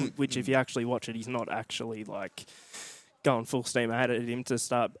him, which if you actually watch it, he's not actually, like, going full steam ahead at him to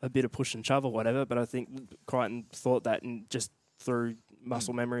start a bit of push and shove or whatever. But I think Crichton thought that, and just through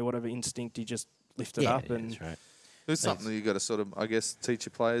muscle memory, whatever instinct, he just lifted up. And that's right. It's something that you got to sort of, I guess, teach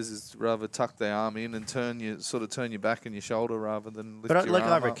your players is rather tuck their arm in and turn your back and your shoulder rather than lift But your arm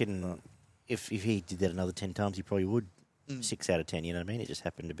I up. reckon if he did that another 10 times, he probably would. 6 out of 10, you know what I mean? It just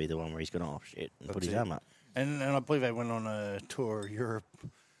happened to be the one where he's gone, oh, shit, and put his arm up. And I believe they went on a tour of Europe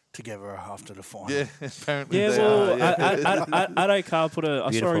together after the final. Yeah, apparently yeah, they well, are. Yeah. Ado Carr I saw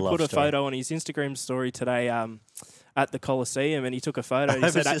Beautiful he love put a story. photo on his Instagram story today at the Coliseum, and he took a photo. He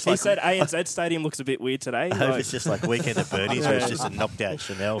hope said, it's just like- ANZ Stadium looks a bit weird today. I hope Like, it's just like Weekend at Bernie's where it's just a knocked out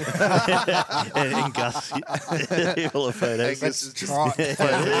Chanel and Gus. All the photos. Angus is just Try.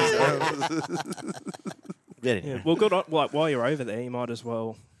 Yeah, yeah, well, good. Like, while you're over there, you might as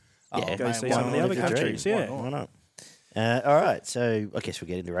well Yeah, go mate, see why some of the not? other Good dream. countries. Why Yeah. not? Why not? All right, so I guess we'll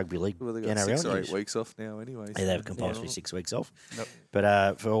get into rugby league. Well, they've got NRL 6 or 8 news. weeks off now anyway. Yeah, they have compulsory 6 weeks off.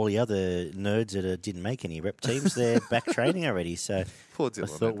 But for all the other nerds that didn't make any rep teams, they're back training already. So Poor I Dylan.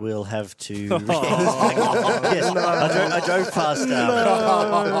 thought we'll have to. Oh. Yes, I drove past.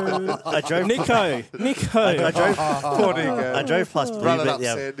 I drove. Nico. I drove past Running Bluebet up the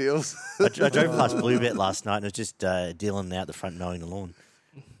other. sand deals. I drove past Bluebet last night and it was just Dylan out the front mowing the lawn,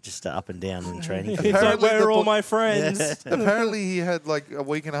 just up and down in training. He's like, Apparently where the are all book- my friends? Apparently he had like a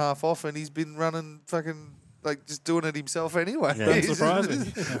week and a half off and he's been running fucking like just doing it himself anyway. Yeah. That's surprising.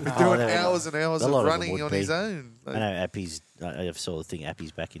 Been Oh, doing there- hours and hours a of lot of them running would on be. his own. I know Appy's. I saw the thing.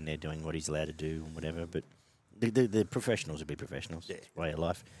 Appy's back in there doing what he's allowed to do and whatever. But the professionals will be professionals. It's way of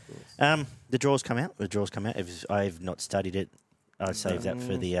life. The draws come out. If I've not studied it, I saved that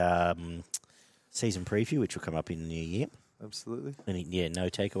for the season preview, which will come up in the new year. Absolutely. And yeah, no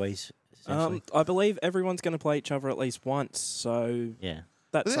takeaways. Essentially. I believe everyone's going to play each other at least once, so Yeah.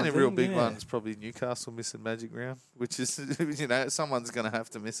 that's The only something, real big yeah. one's probably Newcastle missing Magic Round, which is, someone's going to have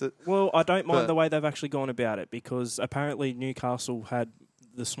to miss it. Well, I don't mind But- the way they've actually gone about it because apparently Newcastle had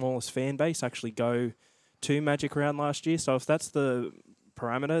the smallest fan base actually go to Magic Round last year. So if that's the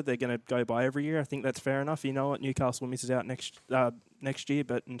parameter they're going to go by every year, I think that's fair enough. You know what? Newcastle misses out next year,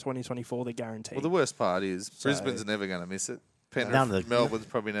 but in 2024 they're guaranteed. Well, the worst part is So- Brisbane's never going to miss it. None of Penrith, the- Melbourne's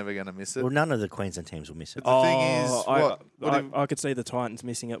probably never going to miss it. Well, none of the Queensland teams will miss it. But the thing is, I could see the Titans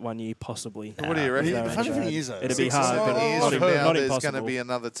missing it one year, possibly. What do you reckon? If The they funny were thing injured. is, though, It'd be 6 or hard, 7 but years not, from im- now, not there's impossible. going to be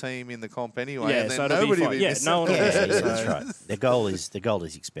another team in the comp anyway, Yeah, and so then it'll be nobody fine. will be Yeah, missing no one it. will Yeah, miss it, yeah, so- that's right. The goal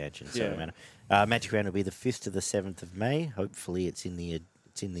is expansion. So Yeah. Magic Round will be the 5th to the 7th of May. Hopefully, it's in the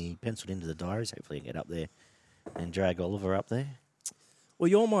penciled into the diaries. Hopefully, I can get up there and drag Oliver up there. Well,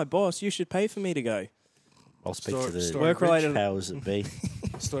 you're my boss. You should pay for me to go. I'll speak Story- to the Story Work-related- powers that be.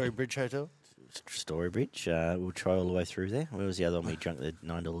 Story Bridge Hotel. Storybridge. We'll try all the way through there. Where was the other one we drunk the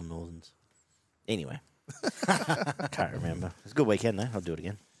 $9 Northerns? Anyway, can't remember. It was a good weekend though. I'll do it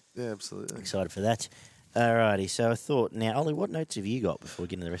again. Yeah, absolutely. Excited for that. Alrighty, so I thought, now, Ollie, what notes have you got before we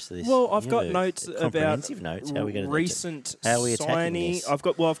get into the rest of this? Well, I've You got have notes about comprehensive notes. How are we going to recent how are we attacking signing. this? I've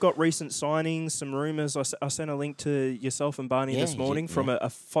got recent signings, some rumours. I sent a link to yourself and Barney Yeah, this you morning did, from yeah. a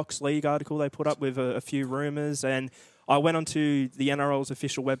Fox League article they put up with a few rumours, and I went onto the NRL's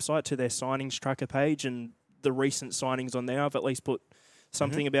official website to their signings tracker page, and the recent signings on there. I've at least put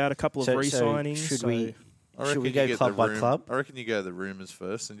something about a couple of So re-signings. should we? I Should reckon we you go get club the by room- club? I reckon you go the rumours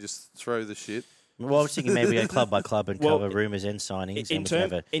first and just throw the shit. Well, I was thinking maybe go club by club and Well, cover rumours and signings, in and we can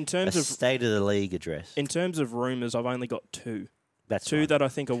have in a terms of state of the league address. in terms of rumours, I've only got two. That's Two fine. that I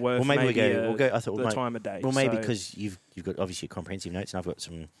think are worth. Well, maybe we go. uh, We'll go. I thought the we time of day. Well, maybe So- because you've got obviously comprehensive notes, and I've got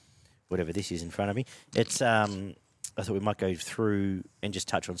some whatever this is in front of me. It's I thought we might go through and just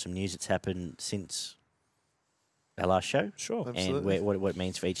touch on some news that's happened since our last show, Sure. and Absolutely. what it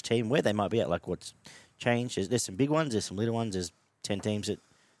means for each team, where they might be at, like what's changed. There's some big ones, there's some little ones. There's 10 teams that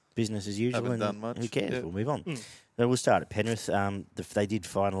business as usual, Haven't and done much. who cares? Yeah. We'll move on. So we'll start at Penrith. They did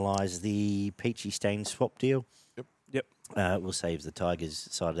finalise the Peachy Stain swap deal. Yep. We'll save the Tigers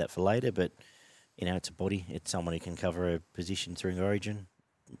side of that for later, but it's a body. It's someone who can cover a position through Origin,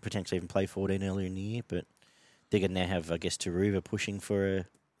 potentially even play 14 earlier in the year. But they're going to now have, I guess, Taruva pushing for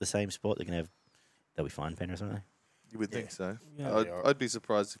the same spot. They'll be fine, Penrith, won't they? You would think so. Yeah. I'd be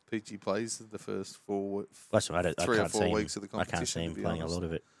surprised if PG plays the first That's right. I 3 or can't 4 see him. weeks of the I can't see competition, him to be playing honest. a lot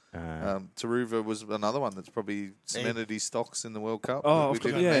of it. Taruva was another one that's probably cemented his stocks in the World Cup. Oh, that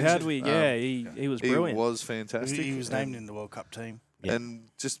we didn't yeah. How mention. do we? Yeah, he was brilliant. He was fantastic. He was named in the World Cup team. Yeah. And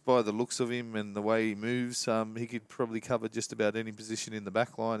just by the looks of him and the way he moves, he could probably cover just about any position in the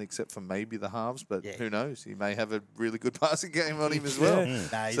back line except for maybe the halves. But who knows? He may have a really good passing game on him as well.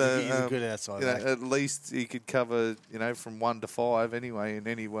 Nah, he's So, a good outside You know, back. at least he could cover, from 1 to 5 anyway in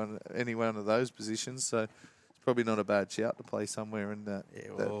any one of those positions. So it's probably not a bad shout to play somewhere in that,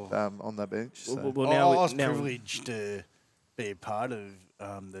 on the bench. So. Now I was now- privileged to be a part of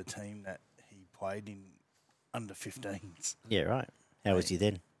the team that he played in under 15s. Yeah, right. How was he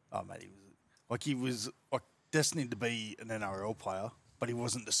then? Oh, mate, he was destined to be an NRL player, but he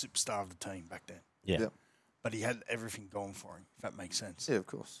wasn't the superstar of the team back then. Yeah. Yep. But he had everything going for him, if that makes sense. Yeah, of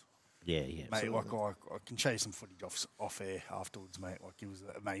course. Yeah. Mate, I can show you some footage off air afterwards, mate. He was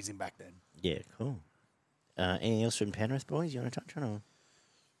amazing back then. Yeah, cool. Anything else from Penrith, boys? You want to touch on? Or?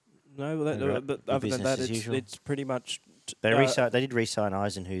 No, Right. but other than Business that, as usual. it's pretty much. They did re-sign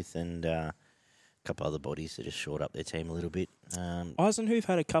Eisenhuth and a couple other bodies that just shored up their team a little bit. Eisenhuth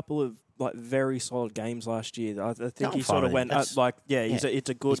had a couple of very solid games last year. I think I'm he fine sort of with went him. it's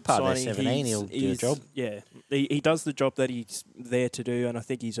a good He's part of their signing. 17, he'll do a job. Yeah, he does the job that he's there to do, and I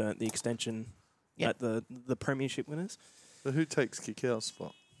think he's earned the extension Yeah. at the premiership winners. So who takes Kickout's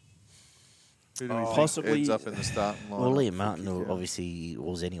spot? Who do we think Possibly- ends up in the starting line? Well, Liam Martin obviously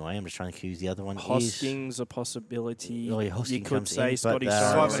was anyway. I'm just trying to accuse the other one. Hosking's a possibility. Oh, yeah, Hosking you could comes say in, Scotty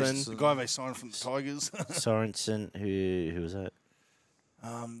but, Sorensen. The guy they signed from the Tigers. Sorensen, who was that?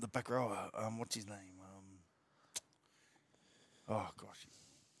 The back rower. What's his name? Oh, gosh.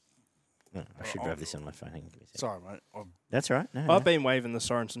 No, I should grab this on my phone. Hang on, give me a second. Sorry, mate. That's all right. No, I've been waving the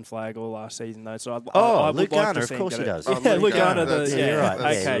Sorensen flag all last season, though. So Oh, I would Luke like Garner, to of see him course get he it. does. Yeah, Luke Luke Garner, Garner. that's- yeah, you're right.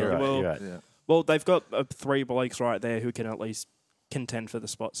 Okay, Yeah, you're right. well, You're right. Yeah. well, they've got 3 blokes right there who can at least contend for the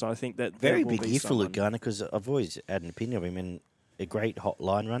spot. So I think that there Very will big be year for Luke someone. Garner because I've always had an opinion of him and a great hot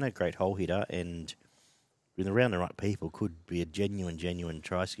line runner, great hole hitter, and with around the right people could be a genuine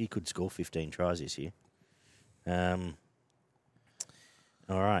try. He could score 15 tries this year.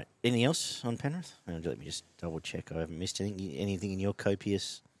 All right. Anything else on Penrith? Let me just double check. I haven't missed anything. Anything in your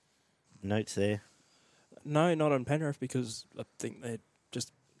copious notes there? No, not on Penrith because I think they're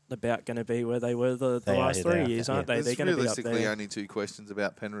just about going to be where they were the They are last who 3 they are. years, aren't they? There's They're going to be up realistically there. only 2 questions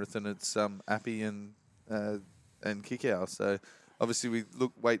about Penrith, and it's Appy and Kickout. So obviously we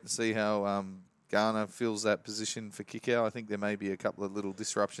wait and see how Garner fills that position for Kickout. I think there may be a couple of little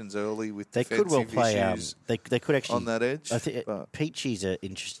disruptions early with They could well defensive play. issues They could actually on that edge. I think but Peachy's an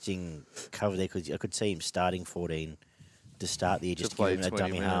interesting cover there because I could see him starting 14 to start the year, to just to play give him a 20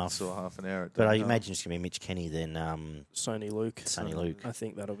 dummy minutes half. or half an hour. At But I dummy half. imagine it's going to be Mitch Kenny then. Sonny Luke. Sonny Luke. I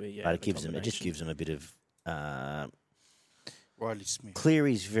think that'll be. Yeah, but the it just combination. gives them a bit of. Riley Smith.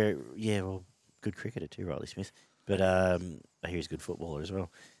 Cleary's good cricketer too, Riley Smith. But I hear he's a good footballer as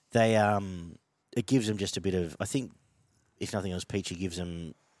well. They it gives them just a bit of. I think if nothing else, Peachy gives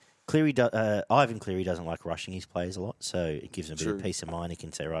them. Ivan Cleary doesn't like rushing his players a lot, so it gives them a bit of True. peace of mind. He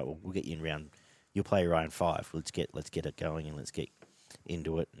can say, right, well, we'll get you in round. You'll play round 5. Let's get it going and let's get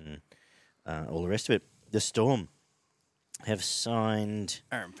into it and all the rest of it. The Storm have signed.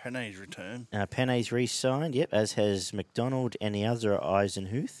 Aaron Penne's return. Penne's re-signed, yep, as has McDonald and the other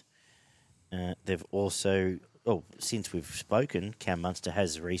Eisenhuth. They've also, since we've spoken, Cam Munster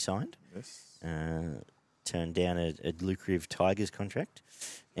has re-signed. Yes. Turned down a lucrative Tigers contract.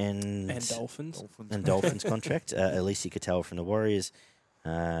 And Dolphins. And Dolphins contract. Elise Cattell from the Warriors.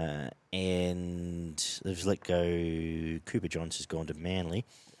 And they've let go. Cooper Johnson's gone to Manly.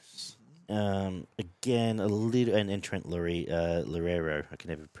 Again, a little, and Trent Loureiro, I can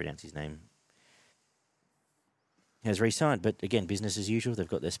never pronounce his name, has re-signed. But again, business as usual. They've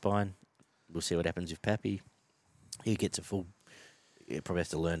got their spine. We'll see what happens with Pappy. He gets a full. He probably has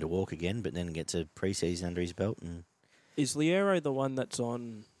to learn to walk again, but then gets a pre-season under his belt. And Is Liero the one that's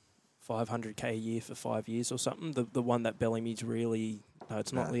on $500K a year for 5 years or something? The one that Bellamy's really... No,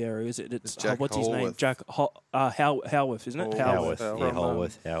 it's not No. Liero, is it? It's Jack what's his name? Holworth. Jack Howarth, isn't it?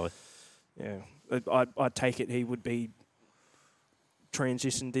 Howarth. Howarth. Yeah. I'd take it he would be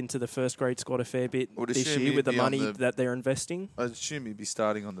transitioned into the first grade squad a fair bit Would this assume year he'd with the be on money the- that they're investing. I assume he'd be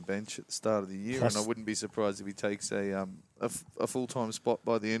starting on the bench at the start of the year, Plus- and I wouldn't be surprised if he takes a full-time spot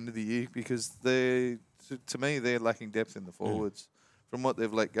by the end of the year because to me they're lacking depth in the forwards. From what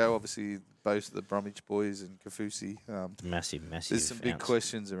they've let go, obviously both of the Bromwich boys and Kafusi. Massive. There's some big outs.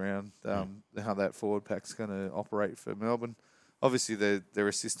 questions around how that forward pack's going to operate for Melbourne. obviously they're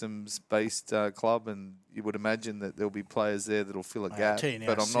a systems-based club, and you would imagine that there'll be players there that'll fill a gap. tell you now,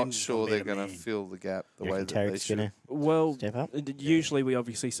 But I'm not Sims sure will they're be the going to man. fill the gap the You way reckon that they Tarek's should. gonna Well, step up? usually we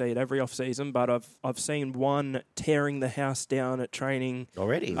obviously see it every off season, but I've seen one tearing the house down at training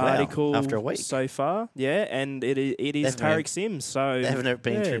Already? Wow. article After a week. so far. Yeah, and it is They haven't Tarek Sims. So They haven't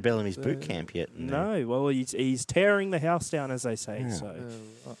been yeah, through Bellamy's boot camp yet. and No, well he's tearing the house down, as they say. Yeah.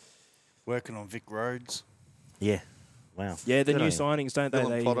 So Working on Vic Roads. Yeah. Wow. yeah, the Good new on you. signings, don't they?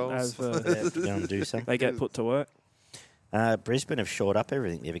 Filling They potholes. have, Go and do something. they get put to work. Brisbane have shored up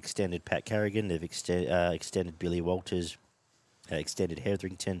everything. They've extended Pat Carrigan. They've extended Billy Walters. Extended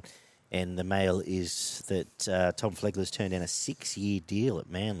Hetherington. And the mail is that Tom Flegler's turned down a 6-year deal at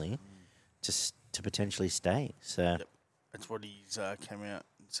Manly to potentially stay. So That's what he's came out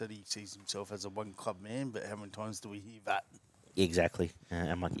and said. He sees himself as a one-club man, but how many times do we hear that? exactly.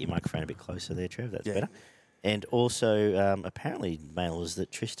 I might get your microphone a bit closer there, Trev. That's Yeah. better. And also, apparently, mail was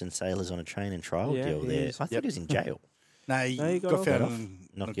that Tristan Saylor's on a train and trial Yeah, deal he there. is. I thought he was in jail. No, No, he he got got off. found Got off?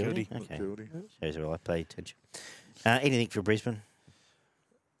 not guilty? guilty. Okay. Guilty. Shows where I pay attention. Anything for Brisbane?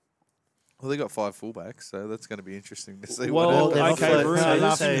 Well, they got 5 fullbacks, so that's going to be interesting to see. Well, what they've happens. okay, offloaded-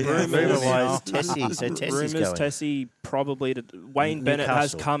 rumours- so rumours- rumour-wise, Tessie. So Tessie's Rumours going. Tessie probably Wayne Bennett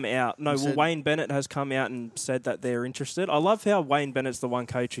has Newcastle. come out. No, He well, said- Wayne Bennett has come out and said that they're interested. I love how Wayne Bennett's the one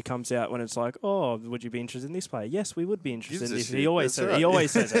coach who comes out when it's like, "Oh, would you be interested in this player?" Yes, we would be interested Gives in a this. shit. He always That's says, right. he always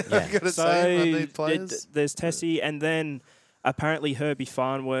says it. Yeah. I gotta So say, I need players. there's Tessie, and then apparently Herbie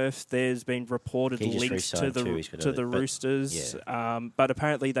Farnworth. There's been reported He just links to re-signed the too, he's got to the but- Roosters, but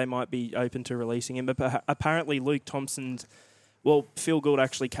apparently they might be open to releasing him. But apparently Luke Thompson's. Well, Phil Gould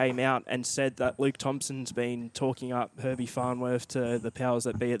actually came out and said that Luke Thompson's been talking up Herbie Farnworth to the powers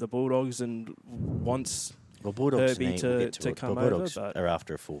that be at the Bulldogs and wants, Well, Bulldogs Herbie need- we'll to get to it. come Well, Bulldogs over, but- are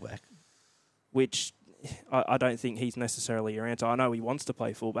after a fullback. which I don't think he's necessarily your answer. I know he wants to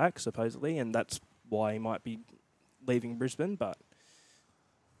play fullback, supposedly, and that's why he might be leaving Brisbane, but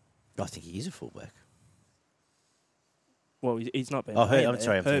I think he is a fullback. well, he's not been. Oh, playing I'm there.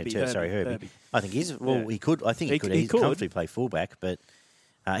 sorry, I'm thinking Herbie, sorry, Herbie. I think he's well. Yeah. He could. I think he He could. c- he He could. comfortably play fullback, but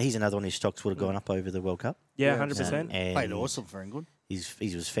he's another one whose stocks would have gone up over the World Cup. Yeah, Yeah, 100%. And Played awesome for England. he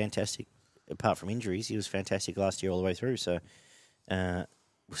was fantastic. Apart from injuries, he was fantastic last year all the way through. So we'll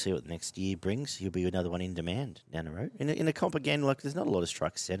see what the next year brings. He'll be another one in demand down the road. In the comp again, like there's not a lot of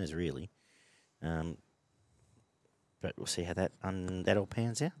strike centres really, but we'll see how that all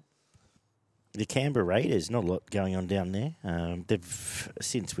pans out. The Canberra Raiders, not a lot going on down there. They've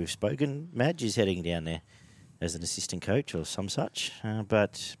since we've spoken, Madge is heading down there as an assistant coach or some such,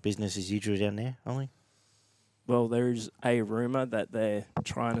 but business as usual down there, Ollie. Well, there is a rumour that they're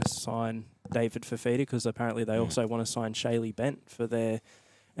trying to sign David Fafita because apparently they also want to sign Shaylee Bent for their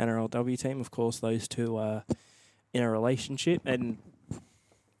NRLW team. Of course, those two are in a relationship, and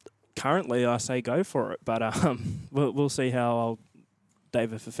currently I say go for it. But we'll see how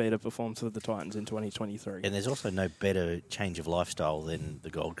David Fafita performs with the Titans in 2023. And there's also no better change of lifestyle than the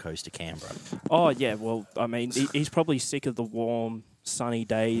Gold Coast to Canberra. Oh, yeah, well, I mean, he's probably sick of the warm, sunny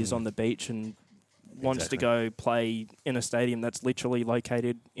days on the beach and wants to Exactly. go play in a stadium that's literally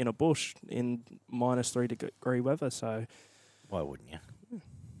located in a bush in -3 degree weather. So, Why wouldn't you?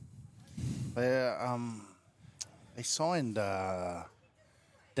 They signed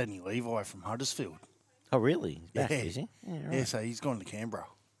Danny Levi from Huddersfield. Oh, really? He's back, Yeah. is he? Yeah, right. Yeah, so he's gone to Canberra.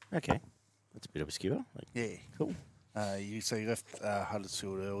 Okay. That's a bit obscure. Like, Yeah. cool. So he left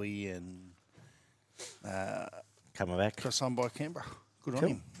Huddersfield early and Coming back. got signed by Canberra. Good Cool. on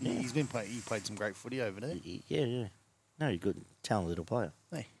him. Yeah, he's been he played some great footy over there. Yeah, yeah. No, he's a good, talented little player.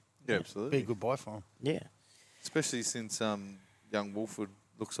 Hey, Yeah, be absolutely. a good buy for him. Yeah. Especially since young Wolford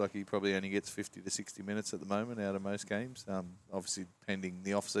looks like he probably only gets 50 to 60 minutes at the moment out of most games. Obviously, pending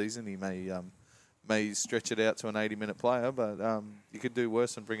the off season, he may stretch it out to an 80-minute player, but you could do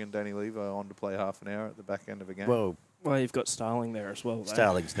worse than bringing Danny Levi on to play half an hour at the back end of a game. Well, you've got Starling there as well. Though.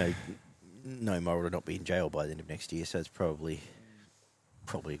 Starling's no moral to not be in jail by the end of next year, so it's probably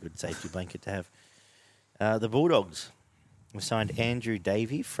a good safety blanket to have. The Bulldogs have signed Andrew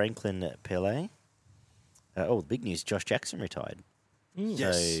Davey, Franklin Pele. The big news, Josh Jackson retired.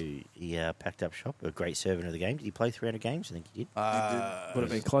 Yes. So he packed up shop. A great servant of the game. Did he play 300 games? I think he did. Would have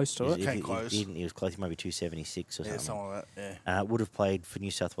been close to it. Came He close. didn't. He was close. Maybe 276 or Yeah, something. something like that. Yeah. Would have played for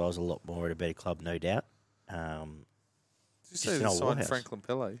New South Wales a lot more at a better club, no doubt. Did you just say an they old signed Waterhouse. Franklin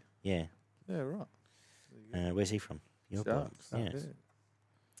Pele? Yeah. Yeah, right. Where's he from? Your club. Sharks. Yes.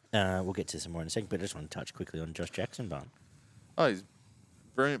 Yeah. We'll get to some more in a second, but I just want to touch quickly on Josh Jackson, Barn. Oh, he's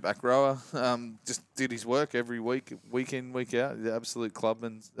brilliant back rower. Just did his work every week in, week out. The absolute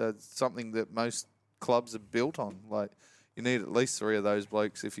clubman. Something that most clubs are built on. Like, you need at least 3 of those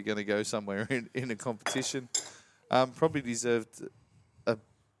blokes if you're going to go somewhere in a competition. Probably deserved a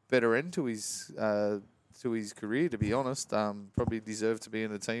better end to his career, to be honest. Probably deserved to be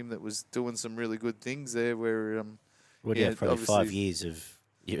in a team that was doing some really good things there. Where probably 5 years of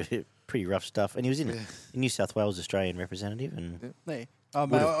pretty rough stuff, and he was in New South Wales Australian representative, and would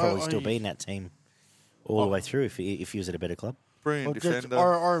have probably still been that team all the way through if he was at a better club. Brilliant defender.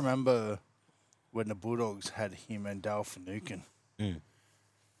 I remember when the Bulldogs had him and Dale Finucane,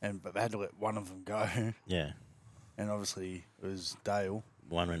 but they had to let one of them go. Yeah, and obviously it was Dale.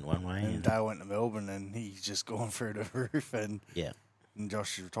 One went one way, and Dale went to Melbourne, and he's just gone through the roof. And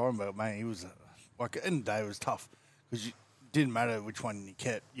Josh is retiring, but mate, he was like, in the day, it was tough because you didn't matter which one you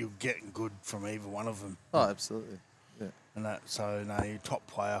kept, you were getting good from either one of them. Oh, absolutely. Yeah. And you're top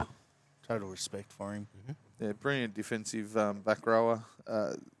player. Total respect for him. Mm-hmm. Yeah, brilliant defensive back rower.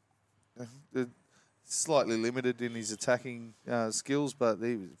 Slightly limited in his attacking skills, but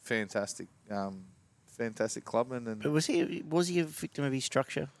he was fantastic. Fantastic clubman. And but was he a victim of his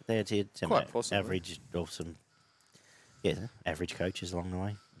structure? They had some quite possibly average or some average coaches along the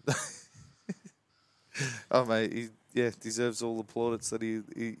way. Oh mate, he deserves all the plaudits that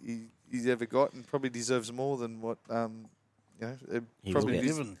he's ever got, and probably deserves more than what probably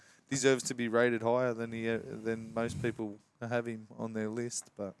deserves to be rated higher than most people have him on their list.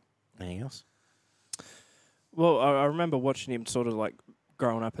 But anything else? Well, I remember watching him sort of like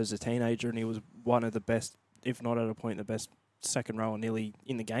growing up as a teenager, and he was one of the best, if not at a point, the best second rower nearly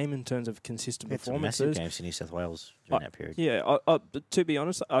in the game in terms of consistent performances. Some massive games in New South Wales during that period. Yeah, to be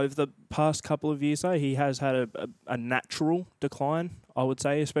honest, over the past couple of years, though, he has had a natural decline, I would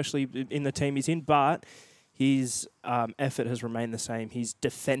say, especially in the team he's in, but his effort has remained the same. His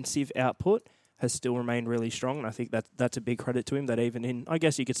defensive output has still remained really strong, and I think that's a big credit to him, that even in, I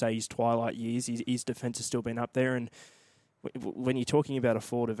guess you could say, his twilight years, his defence has still been up there. And when you're talking about a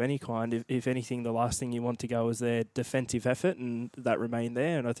forward of any kind, if anything, the last thing you want to go is their defensive effort, and that remained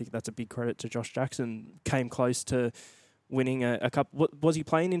there. And I think that's a big credit to Josh Jackson. Came close to winning a cup. Was he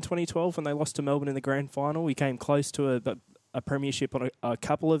playing in 2012 when they lost to Melbourne in the grand final? He came close to a premiership on a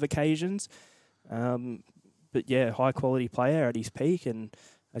couple of occasions. But yeah, high quality player at his peak, and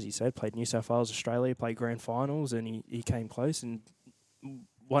as you said, played New South Wales, Australia, played grand finals, and he came close, and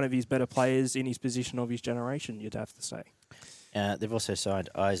one of his better players in his position of his generation, you'd have to say. They've also signed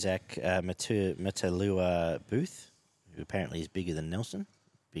Isaac Matalua Booth, who apparently is bigger than Nelson,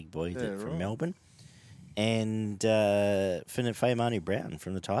 big boy from Melbourne. And Fayamanu Brown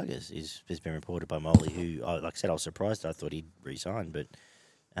from the Tigers has been reported by Molly, who, like I said, I was surprised. I thought he'd resign, but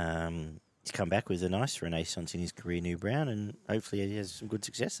he's come back with a nice renaissance in his career, New Brown, and hopefully he has some good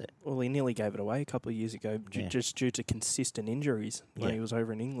success there. Well, he nearly gave it away a couple of years ago, just due to consistent injuries when he was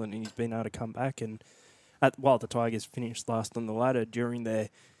over in England, and he's been able to come back. And while the Tigers finished last on the ladder, during their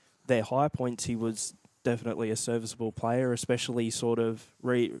high points, he was definitely a serviceable player, especially sort of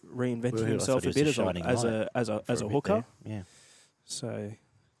reinventing himself a bit as a hooker. Yeah. So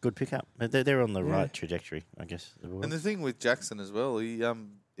good pickup. They're on the right trajectory, I guess. And the thing with Jackson as well, he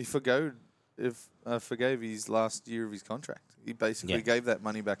forgave his last year of his contract. He basically gave that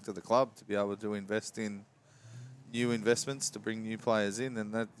money back to the club to be able to invest in new investments to bring new players in,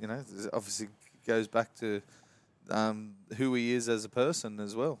 and that obviously goes back to who he is as a person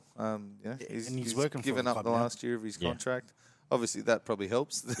as well. He's working given up the last year of his contract. Obviously, that probably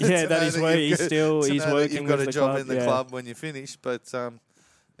helps. Yeah, that is where he's working. You've got with a job club, in the club when you finish, but the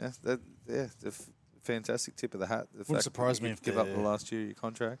fantastic tip of the hat. Wouldn't surprise me if give up the last year of your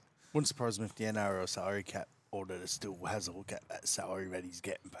contract. Wouldn't surprise me if the NRL salary cap auditor still has a look at that salary that he's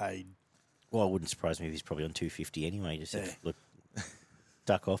getting paid. Well, it wouldn't surprise me if he's probably on 250 anyway. Just look,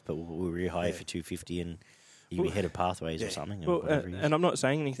 duck off, but we'll rehire you for 250 and you'll be head of pathways or something. Well, and I'm not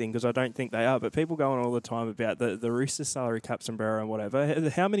saying anything because I don't think they are, but people go on all the time about the Roosters salary cap sombrero and whatever.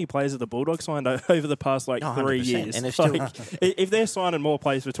 How many players have the Bulldogs signed over the past 3 years? And if they're signing more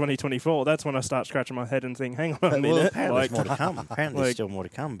players for 2024, that's when I start scratching my head and think, hang on a minute. Well, apparently there's more to come. Apparently there's still more to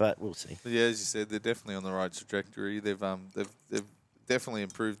come, but we'll see. But yeah, as you said, they're definitely on the right trajectory. They've definitely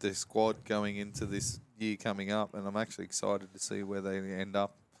improved their squad going into this year coming up, and I'm actually excited to see where they end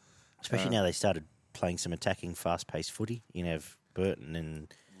up. Especially now they started playing some attacking, fast-paced footy. You can have Burton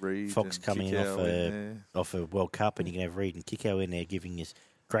and Reed Fox and coming off a World Cup, and you can have Reed and Kikau in there giving us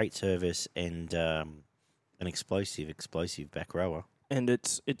great service and an explosive back rower. And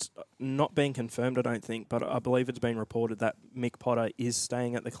it's not been confirmed, I don't think, but I believe it's been reported that Mick Potter is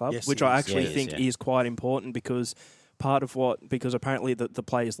staying at the club, which I actually think is quite important because part of what, because apparently the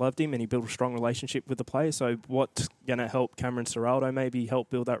players loved him and he built a strong relationship with the players. So what's going to help Cameron Ciraldo maybe help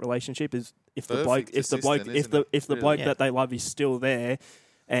build that relationship is if the bloke that they love is still there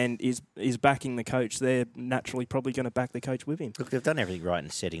and is backing the coach, they're naturally probably going to back the coach with him. Look, they've done everything right in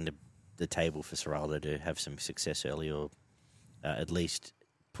setting the table for Ciraldo to have some success early, or at least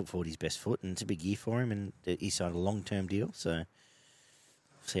put forward his best foot. And it's a big year for him, and he signed a long-term deal. So,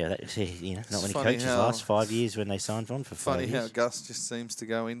 not many coaches last 5 years when they signed on for 5 years. Funny how Gus just seems to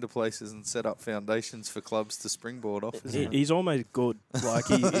go into places and set up foundations for clubs to springboard off. He's almost good. Like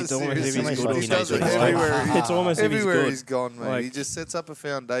it's almost if he's good. He does it It's almost everywhere if he's gone, mate. Like, he just sets up a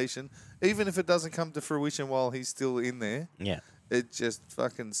foundation, even if it doesn't come to fruition while he's still in there. Yeah. It just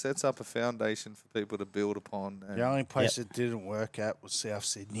fucking sets up a foundation for people to build upon. The only place it didn't work at was South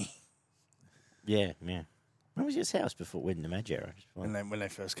Sydney. Yeah. When was his house before when the Magi? When they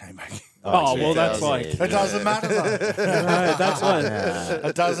first came back. That's like It doesn't matter, though. no, that's like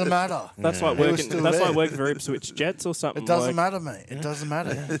It doesn't matter. that's like He was working. still That's there. like working for Ipswich Jets or something. It doesn't like, matter, mate. It doesn't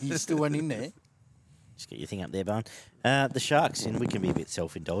matter. He still went in there. Just get your thing up there, Barn. The Sharks, and we can be a bit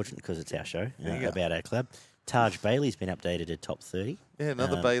self-indulgent because it's our show about our club. Taj Bailey's been updated to top 30. Yeah,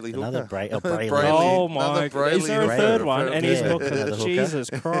 another Bailey hooker. Another Brayley. Oh Another my! Brayley Is there a hooker. third one? And he's Yeah, looking. another hooker. Jesus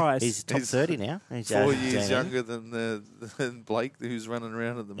Christ! He's top 30 now. He's 4 years down younger than Blake, who's running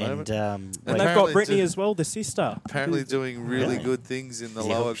around at the moment. And and they've apparently got Brittany do- as well, the sister. Apparently doing really Really? good things in the Is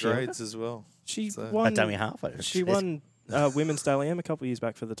he a lower hook shooter? grades as well. She So- won. dummy half. She won Women's Daily M a couple of years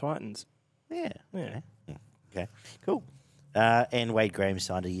back for the Titans. Yeah. Yeah. Okay. Cool. And Wade Graham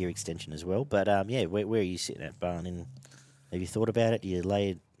signed a year extension as well. But where are you sitting at, Barn? And have you thought about it? Do you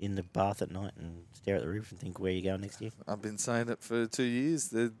lay in the bath at night and stare at the roof and think where you're going next year? I've been saying it for 2 years.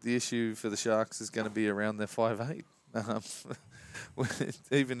 The issue for the Sharks is going to be around their 5'8".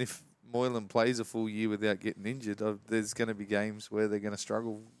 Even if Moylan plays a full year without getting injured, there's going to be games where they're going to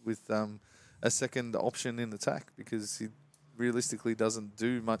struggle with a second option in attack because he realistically doesn't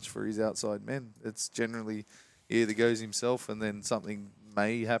do much for his outside men. It's generally he either goes himself and then something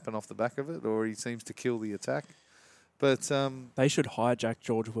may happen off the back of it, or he seems to kill the attack. But They should hijack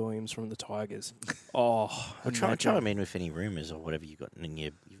George Williams from the Tigers. Oh, Well, try imagine. them in with any rumours or whatever you've got in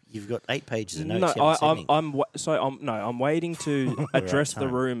your. You've got 8 pages of No, notes. you haven't said anything. I'm waiting to address the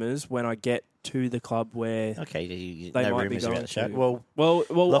time. rumours when I get to the club where Okay, they no might be rumours going about the Sharks. to. Well, well,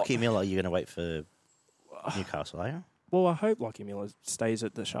 Lockie Miller, you're going to wait for Newcastle, are you? well, I hope Lockie Miller stays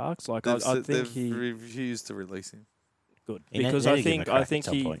at the Sharks. Like I think they've he refused to release him. good He because need I to give him a think crack I at think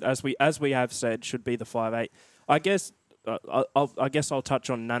some he point. as we have said should be the 5'8". I guess. I guess I'll touch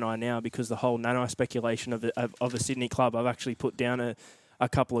on Nanai now because the whole Nanai speculation of a Sydney club. I've actually put down a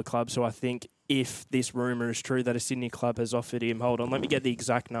couple of clubs who I think, if this rumour is true that a Sydney club has offered him, hold on, let me get the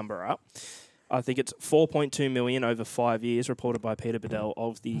exact number up. I think it's $4.2 million over 5 years, reported by Peter Bedell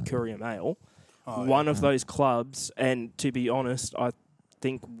of the Courier Mail. One of those clubs, and to be honest, I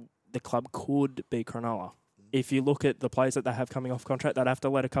think the club could be Cronulla. If you look at the players that they have coming off contract, they'd have to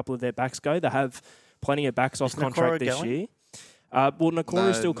let a couple of their backs go. They have plenty of backs off Is contract Nakora this going? year.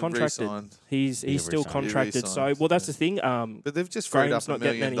 Nakora's still No, contracted. re-signed. He's still re-signed. contracted. So, Re-signed, well, that's yeah. the thing. But they've just freed Graham's up $1 not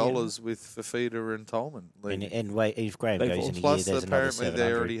getting million any in. with Fafita and Tolman. And wait, if Graham They've goes all- in a year, Plus, there's another apparently they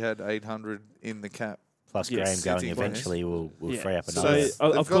 700. already had 800 in the cap. Plus Yes, Graham going sitting eventually will Yeah. free up So, another. they've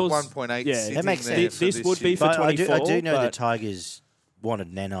of got course, 1.8 yeah, sitting that makes there sense. for This would be year. for But I do 24, know the but- Tigers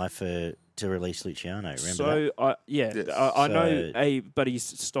wanted Nanai to release Luciano. Remember that? So, Yes. I know, So- but his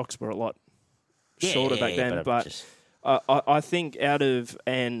stocks were a lot Yeah, shorter back then. I'm But just- I think out of,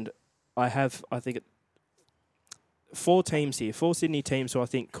 and I think 4 teams here, 4 Sydney teams who I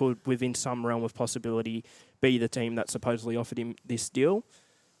think could, within some realm of possibility, be the team that supposedly offered him this deal.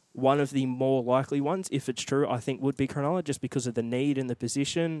 One of the more likely ones, if it's true, I think would be Cronulla, just because of the need and the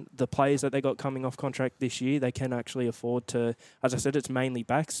position. The players that they got coming off contract this year, they can actually afford to, as I said, it's mainly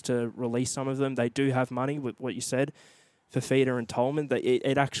backs, to release some of them. They do have money, with what you said, for Feeder and Tolman.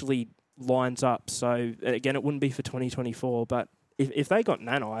 It actually lines up. So, again, it wouldn't be for 2024, but if they got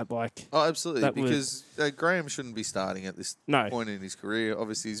Nanai, like... Oh, absolutely, That would- because Graham shouldn't be starting at this No. point in his career.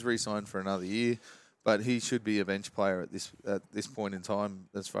 Obviously, he's re-signed for another year, but he should be a bench player at this point in time,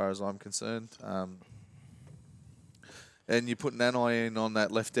 as far as I'm concerned. And you put Nanai in on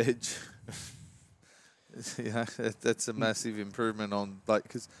that left edge. That's a massive improvement on, like,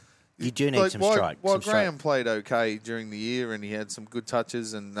 because You do need some strike. While some strike. Graham played okay during the year and he had some good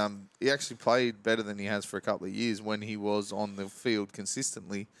touches, and he actually played better than he has for a couple of years when he was on the field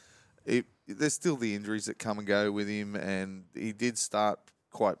consistently. There's still the injuries that come and go with him, and he did start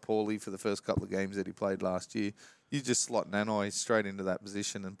quite poorly for the first couple of games that he played last year. you just slot Nanai straight into that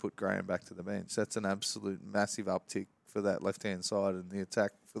position and put Graham back to the bench. That's an absolute massive uptick for that left-hand side and the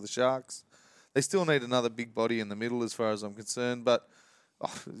attack for the Sharks. They still need another big body in the middle as far as I'm concerned, but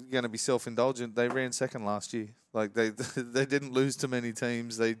you're going to be self-indulgent. They ran second last year. Like they didn't lose to many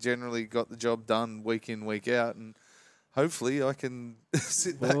teams. They generally got the job done week in, week out, and hopefully I can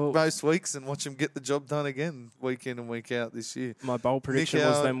sit back most weeks and watch them get the job done again week in and week out this year. My bold prediction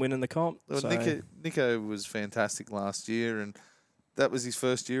was them winning the comp. Well, So. Nico was fantastic last year, and that was his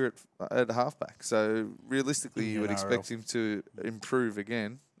first year at halfback. So realistically, you would expect him to improve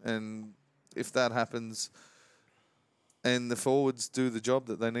again. And if that happens and the forwards do the job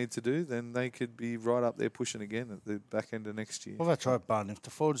that they need to do, then they could be right up there pushing again at the back end of next year. Well, that's right, Bun. If the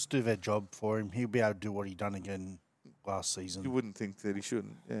forwards do their job for him, he'll be able to do what he done again last season. You wouldn't think that he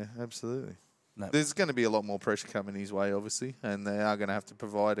shouldn't. Yeah, absolutely. No. There's going to be a lot more pressure coming his way, obviously, and they are going to have to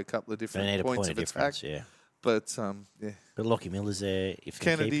provide a couple of They different need a points point of of attack. difference, yeah. But, yeah. But Lockie Miller's there. If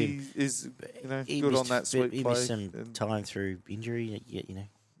they keep Kennedy him. is, He good missed- on that sweep He play. missed some and- time through injury,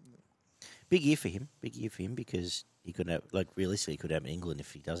 Big year for him. Big year for him because he could have, realistically, he could have England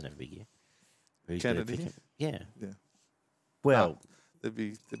if he doesn't have a big year. Who's gonna Kennedy? pick him? Yeah. Yeah. Well, There'd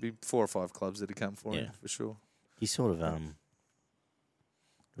be 4 or 5 clubs that'd come for him, Yeah. for sure. he's sort of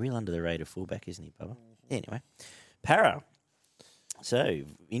real under the radar fullback, isn't he, Bubba? Anyway, Para. So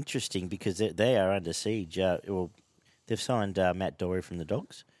interesting because they are under siege. They've signed Matt Dory from the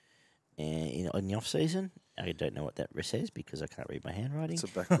Dogs in the off season. I don't know what that says because I can't read my handwriting. It's a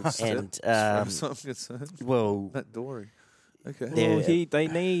backwards step, And, as far as I'm concerned. Well, Matt Dory. Okay. Yeah. Well, they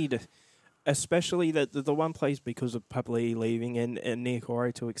need, especially the one plays because of Papali leaving and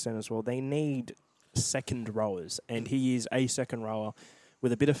Niokore to extent as well. They need second rowers, and he is a second rower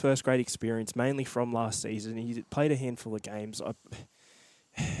with a bit of first grade experience, mainly from last season. He played a handful of games.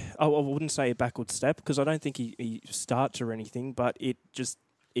 I wouldn't say a backward step because I don't think he starts or anything, but it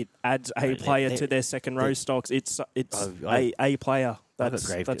adds a player to their second row stocks. It's a player. That's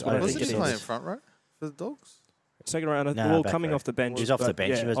what I Was think he it just playing is. front row for the Dogs? Second round, No, coming back row. off the bench. He was off the but,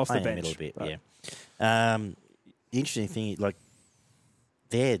 bench. yeah, He was off playing the a bench, little bit, but- yeah. The interesting thing,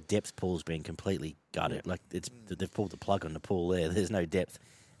 their depth pool's been completely gutted. They've pulled the plug on the pool there. There's no depth.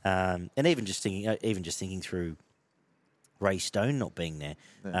 And even just thinking through Ray Stone not being there,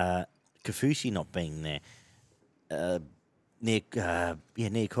 Kafusi not being there,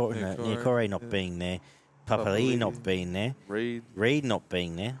 Niokore not being there, Papali not being there, Reed not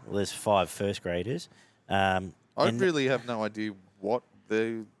being there. Well, there's 5 first graders. I really have no idea what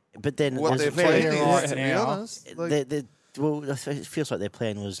they're But then what there's their very- plan is, right to be now. honest. well, it feels like their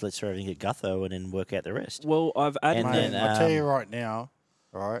plan was let's throw everything at Gutho and then work out the rest. Well, I've added. And Mate, then, I tell you right now,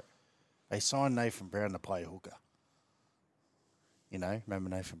 right? They signed Nathan Brown to play hooker. Remember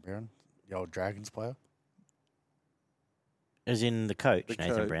Nathan Brown, the old Dragons player? As in the coach, The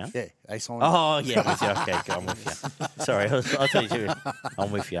Nathan coach. Brown. Yeah, they signed. Oh, yeah, I'm with you. Okay, I'm with you. Sorry, I thought you were.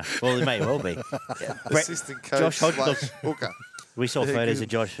 I'm with you. Well, it may well be. Yeah. assistant coach Josh Hodgson. slash hooker. We saw Yeah, photos good. of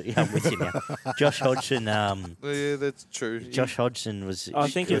Josh. Yeah, I'm with you now. Josh Hodgson. Yeah, that's true. Josh Hodgson was. I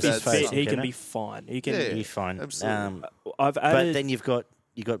think good if he's at fit, some he can corner. be fine. He can. Yeah. He's fine. absolutely. I've But added. then you've got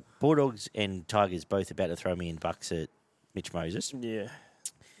Bulldogs and Tigers both about to throw me in bucks at Mitch Moses. yeah.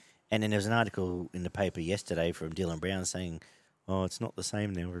 And then there was an article in the paper yesterday from Dylan Brown saying, "Oh, it's not the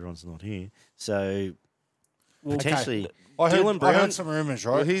same now. Everyone's not here." So Well, potentially, I Dylan I Brown- heard some rumours,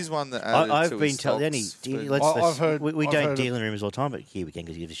 right? Well, he's one that added I've to been his told. stocks I've heard- We I've don't heard deal in rumours all the time, but here we can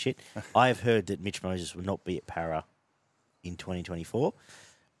because he gives a shit. I've heard that Mitch Moses will not be at Para in 2024.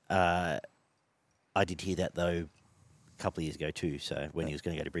 I did hear that though a couple of years ago too. So when he was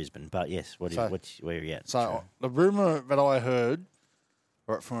going to go to Brisbane, but yes, where are you at? So the rumour that I heard,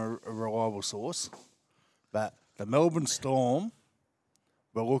 right from a reliable source, that the Melbourne Storm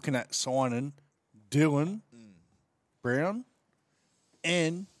were looking at signing Dylan Brown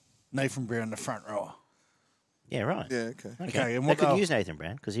and Nathan Brown, the front rower. Yeah, right. Yeah, okay. Okay, and They what could they'll- use Nathan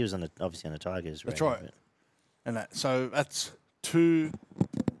Brown because he was obviously on the Tigers. That's radar, right. And that's 2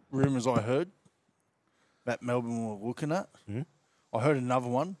 rumours I heard that Melbourne were looking at. Mhm. I heard another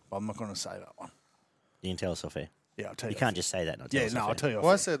one, but I'm not going to say that one. You can tell us off air. Yeah, I'll tell you. You can't just say that. Not tell Yeah, us no, off I'll air. tell you. Well, I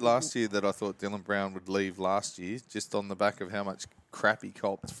off air. said last year that I thought Dylan Brown would leave last year just on the back of how much crap he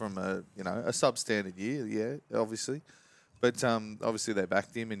copped from a substandard year, yeah, obviously. But obviously they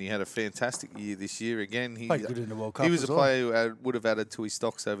backed him and he had a fantastic year this year. Again, he Played good in the World Cup He was as a well. player who would have added to his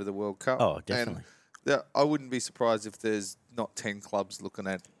stocks over the World Cup. Oh, definitely. And I wouldn't be surprised if there's not 10 clubs looking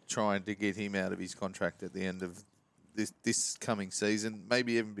at trying to get him out of his contract at the end of this coming season,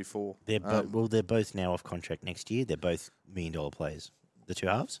 maybe even before. They're both now off contract next year. They're both $1 million players, the 2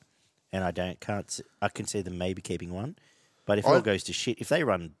 halves, and I can see them maybe keeping one. But if all goes to shit, if they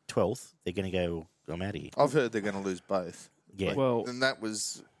run 12th, they're going to go, I'm out of here. I've heard they're going to lose both. Yeah. Well, And that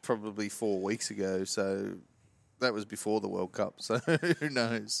was probably 4 weeks ago, so that was before the World Cup, so who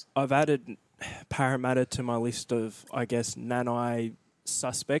knows? I've added Parramatta to my list of, I guess, Nanai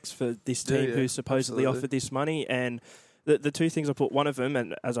suspects for this team who supposedly absolutely. offered this money. And the two things I put, one of them,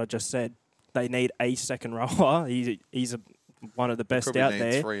 and as I just said, they need a second rower. He's one of the best Probably out need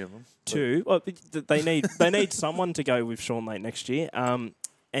there. 3 of them. Two, well, they need someone to go with Sean Late next year.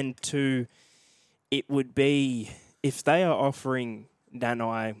 And two, it would be if they are offering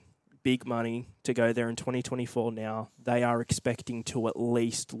Nanai big money to go there in 2024 now, they are expecting to at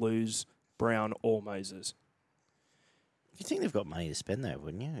least lose Brown or Moses. You think they've got money to spend though,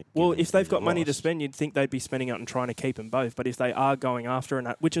 wouldn't you? Well, Given if they've who got they money to lost. spend, you'd think they'd be spending it and trying to keep them both. But if they are going after,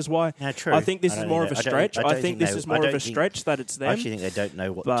 which is why No, true. I think this I is don't more think of a they- stretch. I don't I think this they- is I more of don't a think- stretch that it's them. I actually think they don't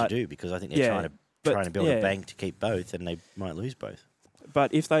know what But- to do because I think they're yeah, trying to build yeah. a bank to keep both, and they might lose both.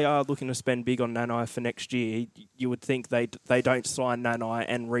 But if they are looking to spend big on Nanai for next year, you would think they don't sign Nanai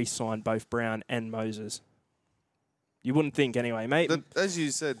and re-sign both Brown and Moses. You wouldn't think anyway, mate. As you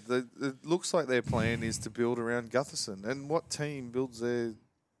said, it looks like their plan is to build around Gutherson. And what team builds the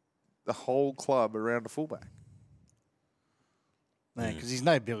whole club around a fullback? Man, because he's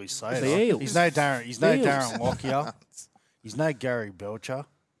no Billy Slater. The Eels. He's no Darren. He's The no Eels. Darren Lockyer. He's no Gary Belcher.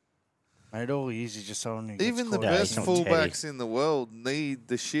 Mate, all he is just someone who gets Even the caught No, out. best he's not fullbacks in the world need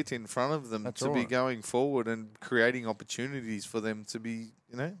the shit in front of them That's to be right. going forward and creating opportunities for them to be,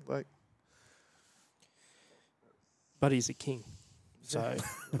 like... But he's a king. So,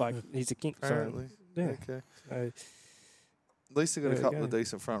 he's a king. Apparently. So, yeah. Okay. So, At least they've got There a we couple go. of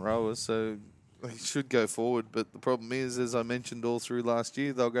decent front rowers, so they should go forward. But the problem is, as I mentioned all through last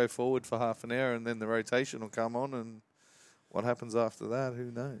year, they'll go forward for half an hour and then the rotation will come on, and what happens after that,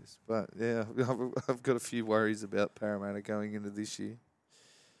 who knows? But, yeah, I've got a few worries about Parramatta going into this year.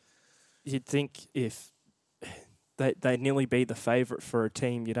 you'd think if they'd nearly be the favourite for a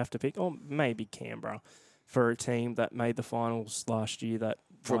team you'd have to pick, or maybe Canberra, for a team that made the finals last year that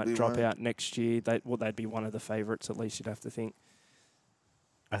Probably might drop won't. out next year. They'd be one of the favourites at least, you'd have to think.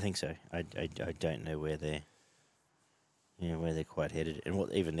 I think so. I don't know where they're quite headed, and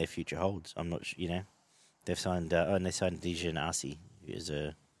what even their future holds. I'm not sure. They've signed and they signed Dijon Arce, who is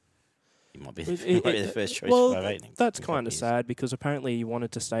he might be the first choice. Well, for 5'8" that's in a couple kind of years. sad because apparently he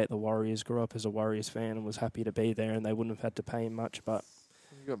wanted to stay at the Warriors, grew up as a Warriors fan, and was happy to be there, and they wouldn't have had to pay him much. But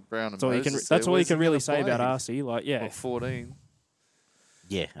You've got Brown and that's all you can. Moses That's there. all you Where's can he really gonna say about play? Arce. Like, yeah, What, 14?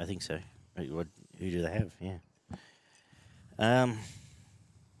 Yeah, I think so. Who do they have? Yeah.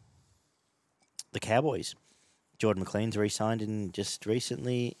 The Cowboys. Jordan McLean's re-signed in just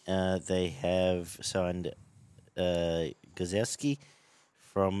recently. They have signed Gazowski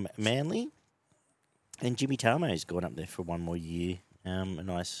from Manly. And Jimmy Tamo's gone up there for one more year. A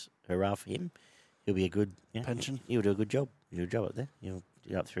nice hurrah for him. He'll be a good Pension. He'll do a good job. He'll do a job up there. He'll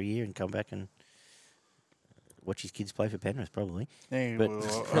do up for a year and come back and watch his kids play for Penrith, probably. Yeah, But-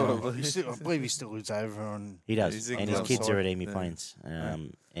 I believe he still lives over on. He does. He's in And his Glen kids Side. are at Emu Yeah. Plains.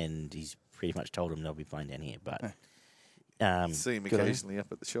 And he's pretty much told them they'll be playing down here. But See him good on him. occasionally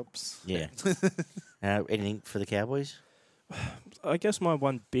up at the shops. Yeah. Anything for the Cowboys? I guess my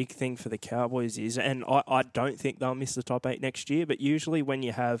one big thing for the Cowboys is, and I don't think they'll miss the top 8 next year, but usually when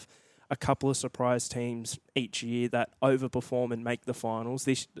you have a couple of surprise teams each year that overperform and make the finals,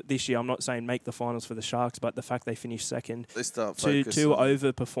 this year I'm not saying make the finals for the Sharks, but the fact they finished second, They start two focusing.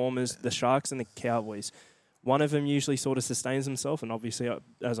 overperformers, the Sharks and the Cowboys. One of them usually sort of sustains themselves, and obviously,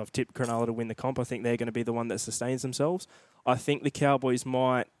 as I've tipped Cronulla to win the comp, I think they're going to be the one that sustains themselves. I think the Cowboys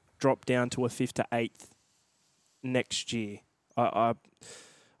might drop down to a 5th to 8th next year.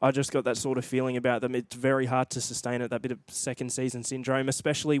 I just got that sort of feeling about them. It's very hard to sustain it, that bit of second season syndrome,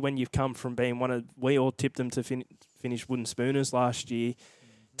 especially when you've come from being we all tipped them to finish Wooden Spooners last year.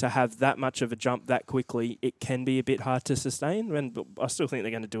 To have that much of a jump that quickly, it can be a bit hard to sustain. But I still think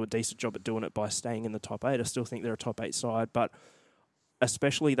they're going to do a decent job at doing it by staying in the top 8. I still think they're a top 8 side, but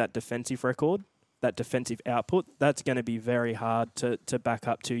especially that defensive record, that defensive output, that's going to be very hard to back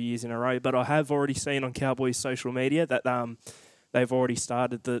up 2 years in a row. But I have already seen on Cowboys social media that they've already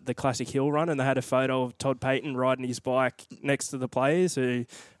started the classic hill run, and they had a photo of Todd Payton riding his bike next to the players, who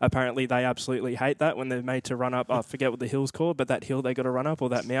apparently they absolutely hate that when they're made to run up. I forget what the hill's called, but that hill they got to run up, or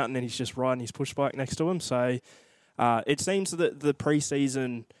that mountain, and he's just riding his push bike next to him. So it seems that the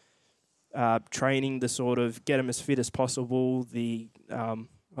pre-season training, the sort of get them as fit as possible,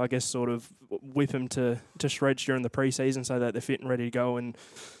 I guess sort of whip them to shreds during the pre-season so that they're fit and ready to go and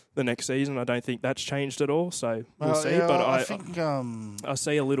the next season. I don't think that's changed at all, so we'll see. Yeah, But I think I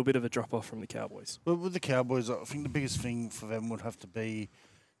see a little bit of a drop-off from the Cowboys. but with the Cowboys, I think the biggest thing for them would have to be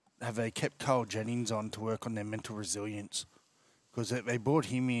have they kept Carl Jennings on to work on their mental resilience, because they brought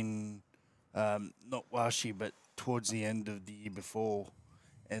him in not last year but towards the end of the year before,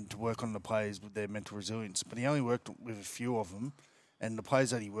 and to work on the players with their mental resilience. But he only worked with a few of them, and the players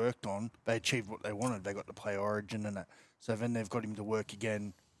that he worked on, they achieved what they wanted. They got to play Origin and that. So then they've got him to work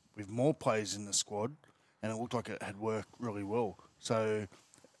again with more players in the squad, and it looked like it had worked really well. So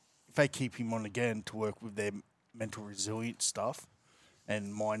if they keep him on again to work with their mental resilience stuff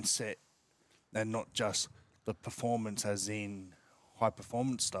and mindset, and not just the performance as in high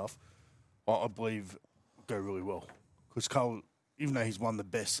performance stuff, I believe will go really well. Because Carl, even though he's one of the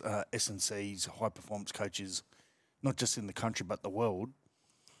best S&C's high performance coaches, not just in the country but the world,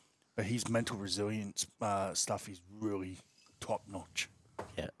 but his mental resilience stuff is really top notch.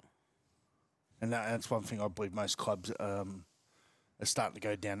 Yeah. And that's one thing I believe most clubs are starting to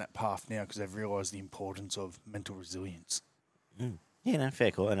go down that path now, because they've realised the importance of mental resilience. Yeah, no, fair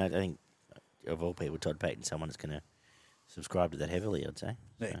call. And I think, of all people, Todd Payton's someone that's going to subscribe to that heavily, I'd say.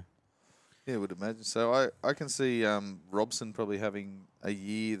 Yeah. So, Yeah, I would imagine. So I can see Robson probably having a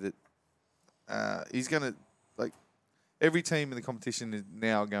year that he's going to, like, every team in the competition is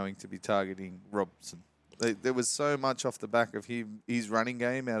now going to be targeting Robson. There was so much off the back of his running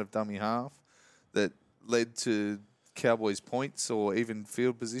game out of dummy half that led to Cowboys points or even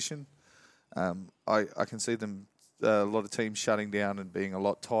field position. I can see them, a lot of teams shutting down and being a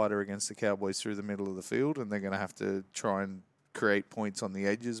lot tighter against the Cowboys through the middle of the field, and they're going to have to try and create points on the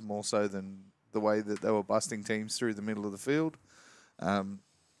edges more so than the way that they were busting teams through the middle of the field. Don't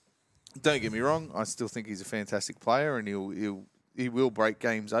get me wrong, I still think he's a fantastic player, and he will break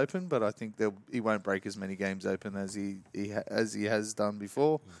games open, but I think he won't break as many games open as he has done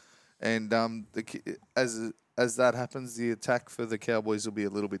before. And as that happens, the attack for the Cowboys will be a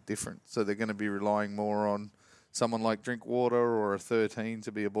little bit different. So they're going to be relying more on someone like Drinkwater or a 13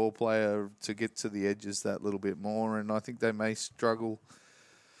 to be a ball player to get to the edges that little bit more. And I think they may struggle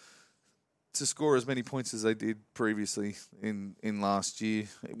to score as many points as they did previously in last year,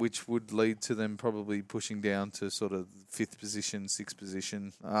 which would lead to them probably pushing down to sort of 5th position, 6th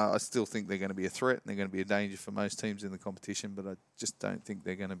position. I still think they're going to be a threat and they're going to be a danger for most teams in the competition, but I just don't think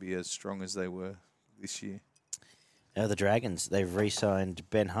they're going to be as strong as they were this year. the Dragons, they've re-signed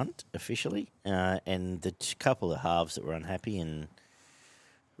Ben Hunt officially, and the couple of halves that were unhappy and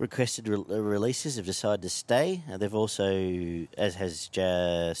requested releases have decided to stay. They've also, as has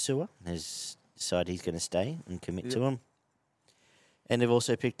Jasua, has decided he's going to stay and commit to him. And they've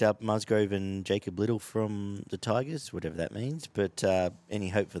also picked up Musgrove and Jacob Little from the Tigers, whatever that means. But any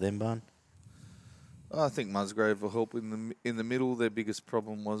hope for them, Barn? I think Musgrove will help in the middle. Their biggest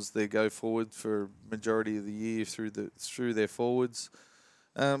problem was their go forward for majority of the year through their forwards.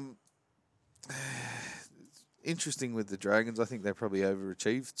 Interesting with the Dragons. I think they probably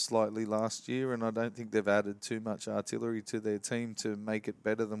overachieved slightly last year, and I don't think they've added too much artillery to their team to make it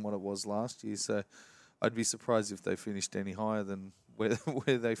better than what it was last year. So I'd be surprised if they finished any higher than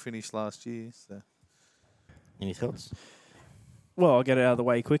where they finished last year. So, Any thoughts? Well, I'll get it out of the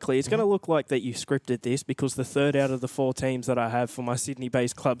way quickly. It's going to look like that you scripted this, because the third out of the 4 teams that I have for my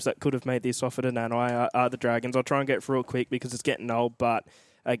Sydney-based clubs that could have made this offer to Nanai are the Dragons. I'll try and get through it quick because it's getting old, but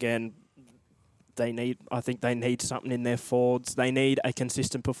again, I think they need something in their forwards. They need a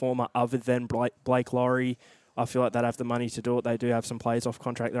consistent performer other than Blake Laurie. I feel like they'd have the money to do it. They do have some players off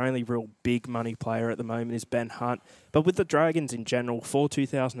contract. Their only real big money player at the moment is Ben Hunt. But with the Dragons in general, for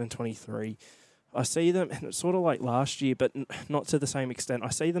 2023, I see them, and it's sort of like last year, but not to the same extent. I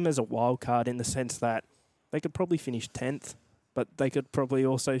see them as a wild card in the sense that they could probably finish 10th, but they could probably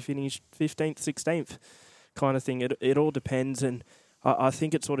also finish 15th, 16th kind of thing. It all depends, and I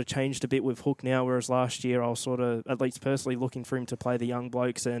think it sort of changed a bit with Hook now, whereas last year I was sort of, at least personally, looking for him to play the young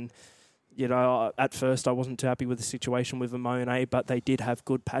blokes. And, you know, at first I wasn't too happy with the situation with Amone, but they did have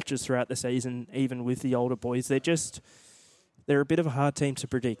good patches throughout the season, even with the older boys. They're a bit of a hard team to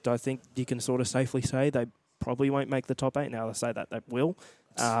predict. I think you can sort of safely say they probably won't make the top 8. Now, they say that they will,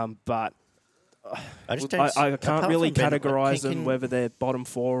 but I can't really categorise them whether they're bottom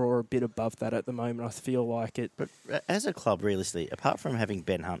 4 or a bit above that at the moment. I feel like it. But as a club, realistically, apart from having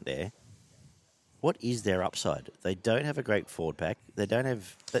Ben Hunt there, what is their upside? They don't have a great forward pack. They don't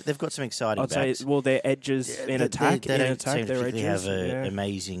have. They've got some exciting backs. Say, well, their edges in attack. They don't seem to their particularly edges. have an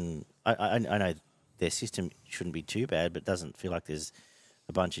amazing. I know their system shouldn't be too bad, but it doesn't feel like there's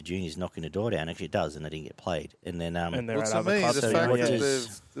a bunch of juniors knocking the door down. Actually, it does, and they didn't get played. And then, they're at to other me,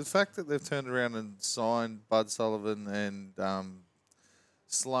 clubs. the fact that they've turned around and signed Bud Sullivan and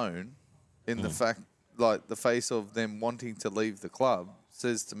Sloan in the fact, like the face of them wanting to leave the club,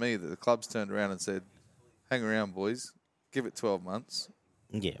 says to me that the club's turned around and said, "Hang around, boys. Give it 12 months.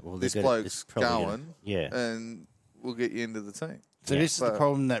 Yeah, well, This they've bloke's probably going, yeah. and we'll get you into the team." So Yeah. this is the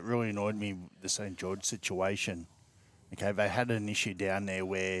problem that really annoyed me with the St. George situation. Okay, they had an issue down there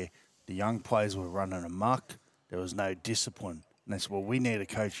where the young players were running amok. There was no discipline. And they said, well, we need a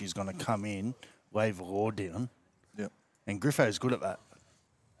coach who's going to come in, lay the law down. Yep. And Griffo's good at that.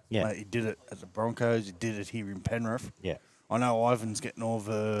 Yeah. Mate, he did it at the Broncos. He did it here in Penrith. Yeah. I know Ivan's getting all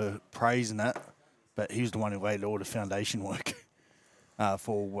the praise and that, but he was the one who laid all the foundation work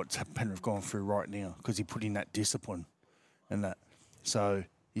for what's Penrith going through right now because he put in that discipline and that. So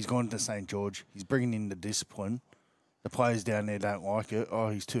he's gone to St. George. He's bringing in the discipline. The players down there don't like it. Oh,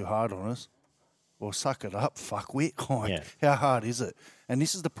 he's too hard on us. Well, suck it up, fuckwit. Like, how hard is it? And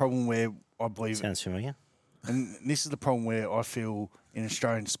this is the problem where I believe... Sounds familiar. And this is the problem where I feel in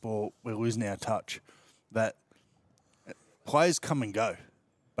Australian sport we're losing our touch. That players come and go,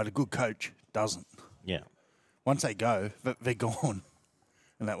 but a good coach doesn't. Yeah. Once they go, they're gone.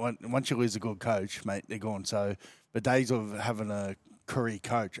 And that once you lose a good coach, mate, they're gone. So the days of having a career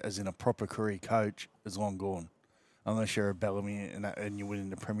coach, as in a proper career coach, is long gone. Unless you're a Bellamy and you're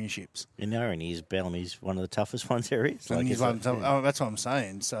winning the premierships. And the irony is Bellamy's one of the toughest ones there is. Like, That's what I'm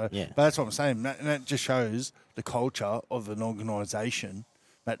saying. So, Yeah. But that's what I'm saying. And that just shows the culture of an organisation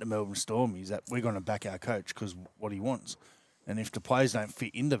at the Melbourne Storm is that we're going to back our coach because what he wants. And if the players don't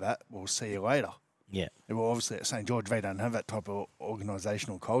fit into that, we'll see you later. Yeah. Well, obviously at St. George, they don't have that type of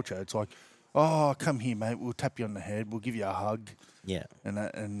organisational culture. It's like, oh, come here, mate. We'll tap you on the head. We'll give you a hug. Yeah.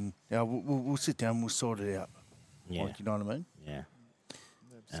 And we'll sit down. We'll sort it out. Yeah. Like, you know what I mean? Yeah.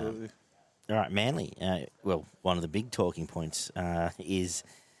 Absolutely. All right, Manly. Well, one of the big talking points is,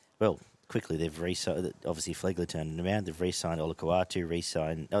 well, quickly they've re-signed. Obviously, Flegler turned them around. They've re-signed Olakau'atu.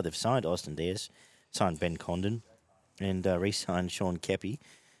 They've signed Austin Diaz, signed Ben Condon, and re-signed Sean Keppie.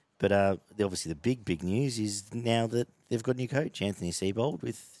 But obviously, the big news is now that they've got a new coach, Anthony Seibold,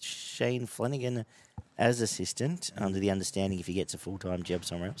 with Shane Flanagan as assistant, under the understanding if he gets a full-time job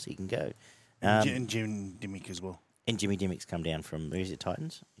somewhere else, he can go. And Jim Dimmick as well. And Jimmy Dimmick's come down from, is it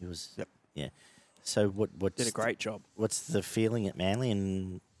Titans? He was. Yep. Yeah. So what's Did a great job. What's the feeling at Manly,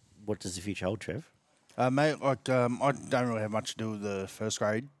 and what does the future hold, Trev? Mate, I don't really have much to do with the first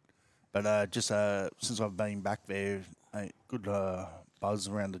grade, but just since I've been back there, good buzz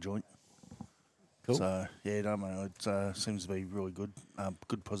around the joint. Cool. So, yeah, no, mate, it seems to be really good.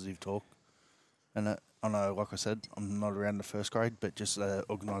 Good positive talk. And I know, like I said, I'm not around the first grade, but just the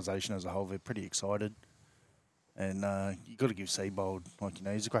organisation as a whole, they're pretty excited. And you got to give Seibold,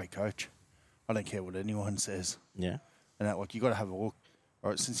 he's a great coach. I don't care what anyone says. Yeah. And that, you got to have a look. All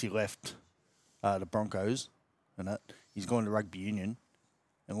right, since he left the Broncos, and that he's gone to rugby union,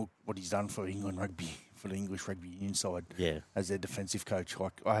 and look what he's done for England rugby, for the English rugby union side. Yeah. As their defensive coach,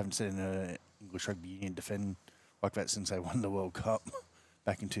 I haven't seen an English rugby union defend like that since they won the World Cup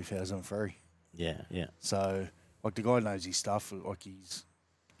back in 2003. Yeah. Yeah. So, the guy knows his stuff.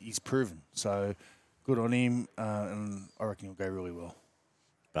 He's proven. So, good on him, and I reckon he'll go really well.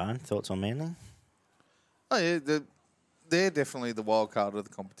 Barn, thoughts on Manly? Oh, yeah, they're definitely the wild card of the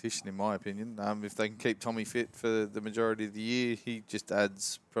competition, in my opinion. If they can keep Tommy fit for the majority of the year, he just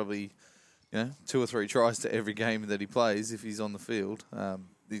adds probably 2 or 3 tries to every game that he plays if he's on the field.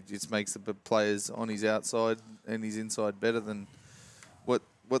 It just makes the players on his outside and his inside better than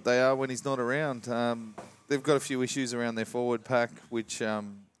what they are when he's not around. They've got a few issues around their forward pack, which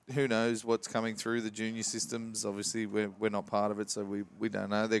who knows what's coming through the junior systems. Obviously, we're not part of it, so we don't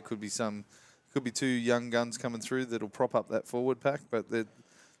know. There could be 2 young guns coming through that'll prop up that forward pack, but they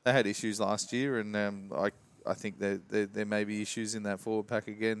had issues last year, and I think there may be issues in that forward pack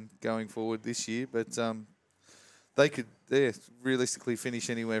again going forward this year. But they could realistically finish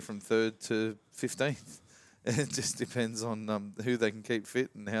anywhere from 3rd to 15th. It just depends on who they can keep fit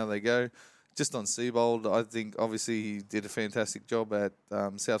and how they go. Just on Seibold, I think obviously he did a fantastic job at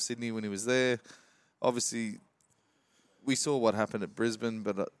South Sydney when he was there. Obviously, we saw what happened at Brisbane,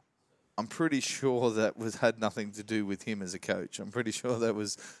 but I'm pretty sure that had nothing to do with him as a coach. I'm pretty sure that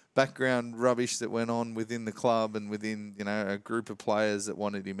was background rubbish that went on within the club and within a group of players that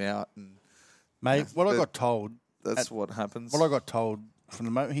wanted him out. And Mate, I got told... That's what happens. What I got told, from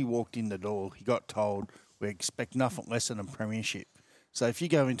the moment he walked in the door, he got told, we expect nothing less than a premiership. So if you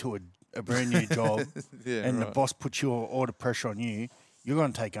go into a brand new job the boss puts all the pressure on you, you're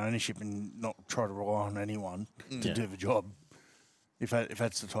going to take ownership and not try to rely on anyone to do the job. If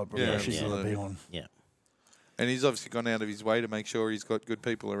that's the type of pressure you're going to be on. Yeah. And he's obviously gone out of his way to make sure he's got good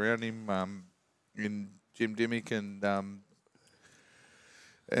people around him in Jim Dimmick and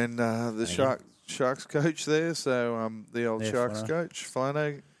and the Sharks coach there. So the old Yeah, Sharks Fano. coach,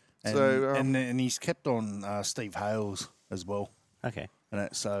 Fino. And, So and he's kept on Steve Hales as well. Okay.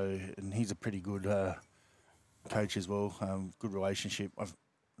 And he's a pretty good coach as well. Good relationship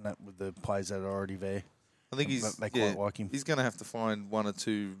with the players that are already there. I think They quite like him. He's going to have to find one or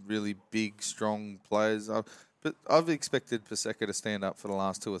two really big, strong players. But I've expected Paseka to stand up for the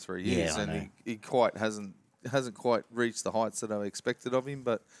last 2 or 3 years, Yeah, I know. and he quite hasn't quite reached the heights that I expected of him.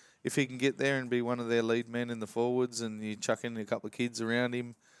 But if he can get there and be one of their lead men in the forwards, and you chuck in a couple of kids around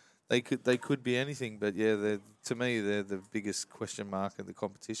him, they could be anything. But yeah, to me, they're the biggest question mark of the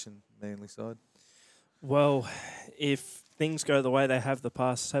competition, Manly side. Well, if things go the way they have the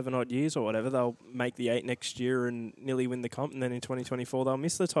past 7 odd years or whatever, they'll make the 8 next year and nearly win the comp, and then in 2024 they'll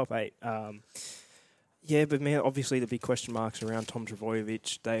miss the top 8. Yeah, but man, obviously the big question marks around Tom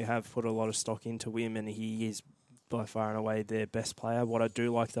Trbojevic. They have put a lot of stock into him, and he is by far and away their best player. What I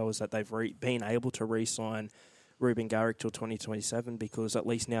do like, though, is that they've been able to re-sign Ruben Garrick till 2027, because at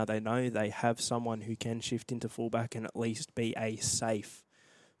least now they know they have someone who can shift into fullback and at least be a safe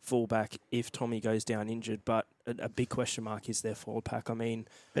fullback if Tommy goes down injured. But a big question mark is their forward pack. I mean,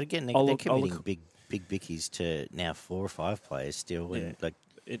 But again, they're committing big bickies to now 4 or 5 players still. Yeah. And like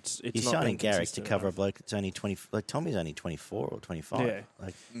it's you're not signing been Garrick to consistent cover a enough. bloke that's only 20. Like Tommy's only 24 or 25. Yeah.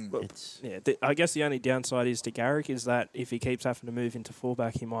 Like Well, it's Yeah, I guess the only downside is to Garrick is that if he keeps having to move into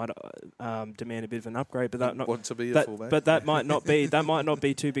fullback, he might demand a bit of an upgrade. But that not Want to be a that, fullback. but that might not be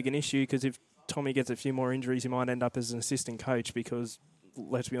too big an issue, because if Tommy gets a few more injuries, he might end up as an assistant coach, because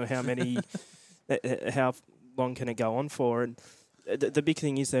let's be honest, how long can it go on for? And the big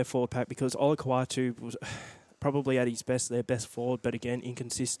thing is their forward pack, because Olakwatu was probably at his best, their best forward, but again,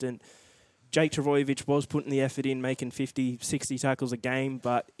 inconsistent. Jake Trbojevic was putting the effort in, making 50, 60 tackles a game,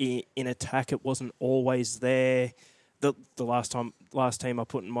 but in attack it wasn't always there. The last team I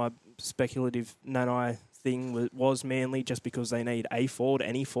put in my speculative Nanai thing was Manly, just because they need a forward,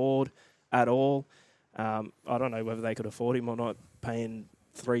 any forward at all. I don't know whether they could afford him or not, paying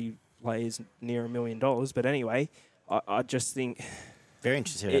 3 players near $1 million. But anyway, I just think very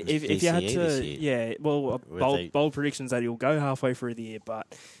interesting. if you had DCE to, this year. bold predictions that he'll go halfway through the year, but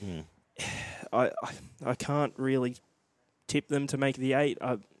Mm. I can't really tip them to make the 8.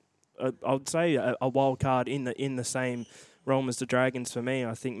 I would say a wild card in the same realm as the Dragons for me.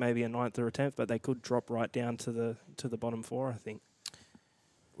 I think maybe a 9th or a 10th, but they could drop right down to the bottom 4. I think.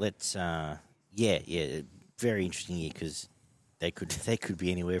 Let's very interesting year, because they could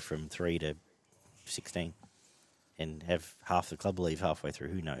be anywhere from 3 to 16, and have half the club leave halfway through.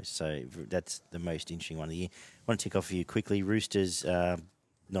 Who knows? So that's the most interesting one of the year. I want to tick off a few quickly. Roosters.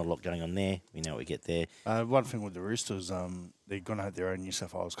 Not a lot going on there. We know what we get there. One thing with the Roosters, they're going to have their own New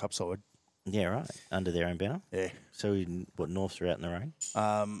South Wales Cup side. Yeah, right. Under their own banner. Yeah. So, Norths are out in their own?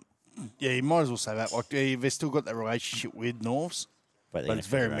 Yeah, you might as well say that. Like, they've still got that relationship with Norths, But but it's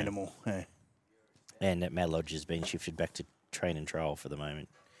very minimal. Yeah. And that Matt Lodge has been shifted back to train and trial for the moment.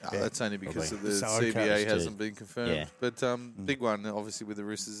 That's only because Probably. of the So okay. CBA hasn't been confirmed. Yeah. But big one, obviously, with the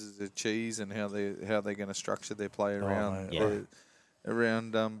Roosters is the Cheese, and how they're going to structure their play around mate. Yeah.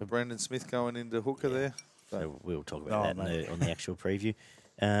 around Brandon Smith going into hooker there. So we'll talk about that mate. on the actual preview.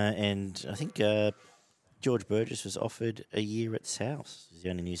 And I think George Burgess was offered a year at South. Is the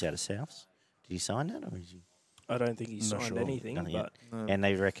only news out of South? Did he sign that, or did he? I don't think he's Not signed sure. anything, Nothing but yet. And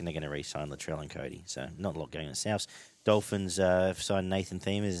they reckon they're going to re-sign Latrell and Cody. So not a lot going on at South. Dolphins have signed Nathan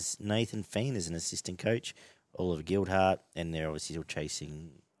Feen as an assistant coach, Oliver Gildart, and they're obviously still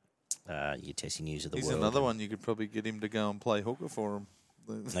chasing your Tessie News of the He's world. another one you could probably get him to go and play hooker for him.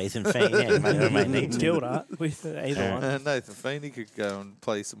 Nathan Feen, yeah, may need to. Gildart with either one. Nathan Feeney could go and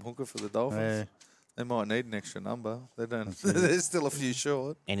play some hooker for the Dolphins. Yeah. They might need an extra number. They don't. They're still a few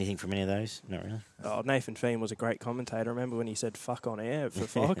short. Anything from any of those? Not really. Oh, Nathan Feen was a great commentator. Remember when he said "fuck" on air for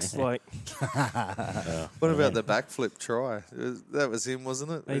Fox? Like, What about the backflip try? That was him,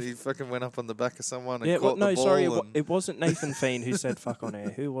 wasn't it? Nathan- He fucking went up on the back of someone and yeah, caught no, the ball. sorry, and it wasn't Nathan Feen who said "fuck" on air.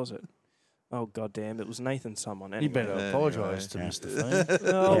 Who was it? Oh goddamn! It was Nathan someone. You Anyway. better Anyway. apologise to Yeah. Mr. Feen.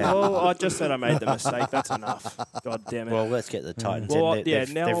 Oh, Yeah. well, I just said I made the mistake. That's enough. God damn it. Well, let's get the Titans. Well, in. yeah,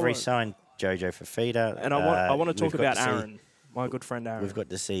 They've, now they've I want- re-signed Jojo Fafita. and I want to talk we've got about to see- Aaron, my good friend Aaron. We've got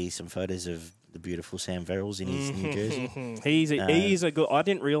to see some photos of the beautiful Sam Verrills in his new jersey. He's a good. I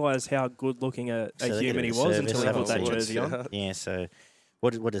didn't realise how good looking a So they human get he a was service until he level put that award. jersey on. Yeah, so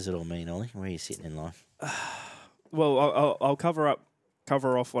what does it all mean, Ollie? Where are you sitting in life? Well, I'll cover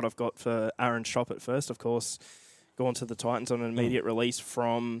off what I've got for Aaron Shoppett first, of course. Gone to the Titans on an immediate release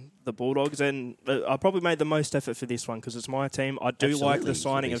from the Bulldogs, and I probably made the most effort for this one because it's my team. I do like the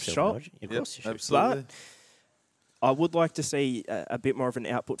signing of Shop. Of course you should. absolutely. I would like to see a bit more of an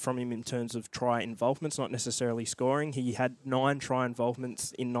output from him in terms of try involvements, not necessarily scoring. He had 9 try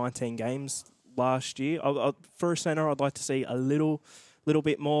involvements in 19 games last year. For a centre, I'd like to see a little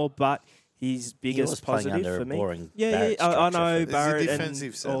bit more, but his biggest positive for me. I know Barrett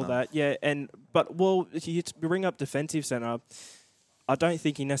and all that. Yeah, but you bring up defensive centre. I don't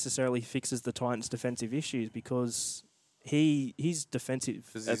think he necessarily fixes the Titans' defensive issues because his defensive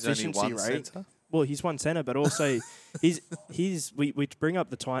efficiency rate. Centre? Well, he's one centre, but also we bring up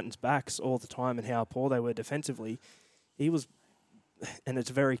the Titans' backs all the time and how poor they were defensively. He was, and it's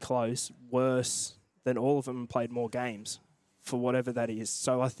very close, worse than all of them played more games for whatever that is.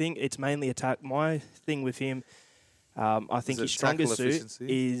 So I think it's mainly attack. My thing with him, I think his strongest suit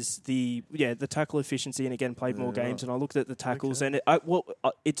is the tackle efficiency, and again played more games. And I looked at the tackles, and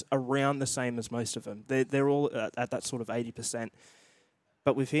it's around the same as most of them. They're all at that sort of 80%.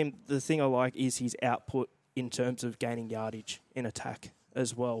 But with him, the thing I like is his output in terms of gaining yardage in attack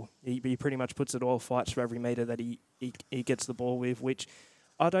as well. He pretty much puts it all, fights for every metre that he gets the ball with, which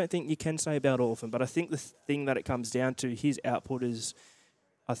I don't think you can say about all of them. But I think the thing that it comes down to, his output is,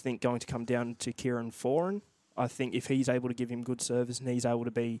 I think, going to come down to Kieran Foran. I think if he's able to give him good service and he's able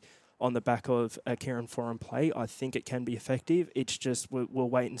to be on the back of a Kieran Foran play, I think it can be effective. It's just we'll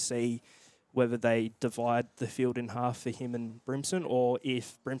wait and see whether they divide the field in half for him and Brimson, or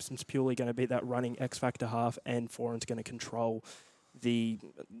if Brimson's purely going to be that running X-factor half and Foran's going to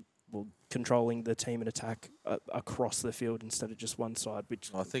controlling the team in attack across the field instead of just one side, which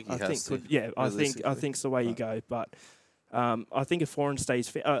I think he has to. Yeah, I think it's the way you go. But I think if Foran stays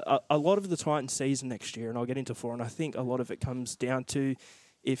fit, a lot of the Titans season next year, and I'll get into Foran, I think a lot of it comes down to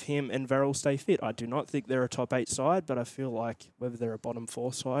if him and Verrill stay fit. I do not think they're a top 8 side, but I feel like whether they're a bottom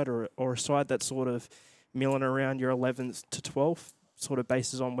 4 side or a side that's sort of milling around your 11th to 12th, sort of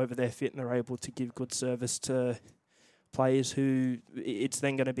bases on whether they're fit and they're able to give good service to players who it's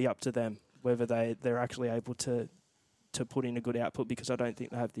then going to be up to them whether they're actually able to put in a good output, because I don't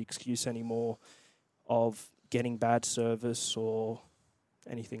think they have the excuse anymore of getting bad service or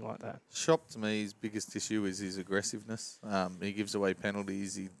anything like that. Shop, to me, his biggest issue is his aggressiveness. He gives away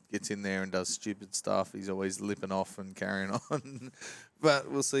penalties. He gets in there and does stupid stuff. He's always lipping off and carrying on. But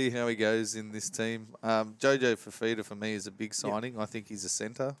we'll see how he goes in this team. Jojo Fafita, for me, is a big signing. Yep. I think he's a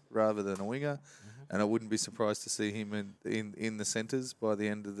centre rather than a winger. Mm-hmm. And I wouldn't be surprised to see him in the centres by the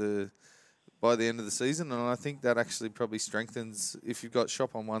end of the season. And I think that actually probably strengthens, if you've got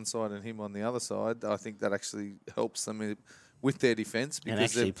Shop on one side and him on the other side, I think that actually helps them with their defence,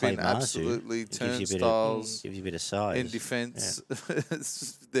 because they've been absolutely turnstiles. Gives you a bit of size in defence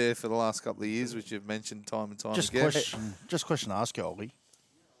there for the last couple of years, which you've mentioned time and time again. Question to ask you, Ollie.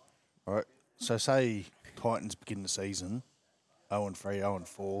 All right, so say Titans begin the season 0-3,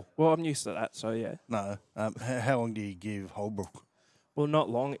 0-4. Well, I'm used to that, so yeah. No, how long do you give Holbrook? Well, not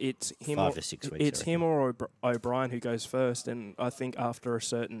long. It's him 5 to 6 weeks. It's him or O'Brien who goes first, and I think after a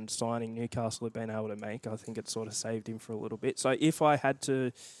certain signing Newcastle have been able to make, I think it sort of saved him for a little bit. So if I had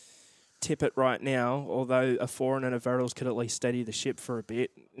to tip it right now, although a Foran and a Verrills could at least steady the ship for a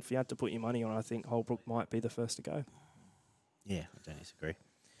bit, if you had to put your money on, I think Holbrook might be the first to go. Yeah, I don't disagree.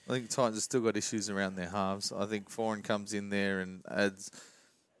 I think the Titans have still got issues around their halves. I think Foran comes in there and adds.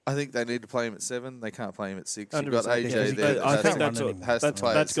 I think they need to play him at 7. They can't play him at 6. You've got AJ there. I think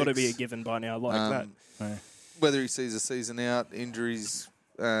that's got to be a given by now, that. Yeah. Whether he sees a season out, injuries,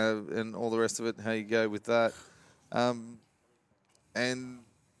 and all the rest of it, how you go with that. And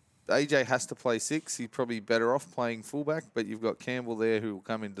AJ has to play 6. He's probably better off playing fullback, but you've got Campbell there who will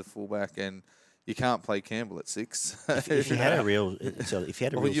come into fullback, and you can't play Campbell at 6. If you had a real,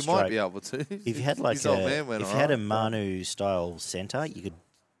 you might be able to. If you had had a Manu style centre, you could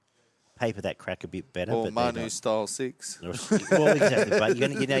paper that crack a bit better. Or Manu style 6. Well, exactly. But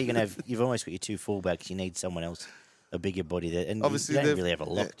you've almost got your 2 fullbacks. You need someone else, a bigger body there, and obviously you don't really have a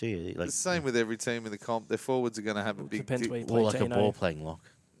lock, do you? The same with every team in the comp. Their forwards are going to have a big, like a ball playing lock.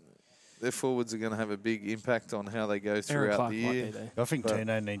 Their forwards are going to have a big impact on how they go throughout the year. I think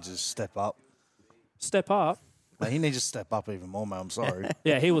Tino needs to step up. Step up? He needs to step up even more, mate. I'm sorry.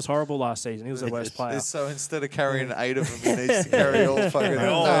 Yeah, he was horrible last season. He was the worst player. So instead of carrying 8 of them, he needs to carry all fucking.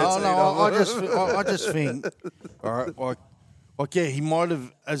 I just think, all right, like yeah, he might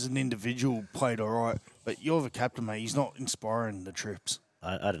have as an individual played all right, but you're the captain, mate. He's not inspiring the trips.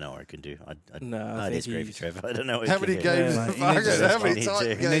 I don't know what I can do. No, I I think disagree with Trevor. I don't know what How he many can do. games? Yeah, mate, Fuck he needs it, to- how many he needs tight to-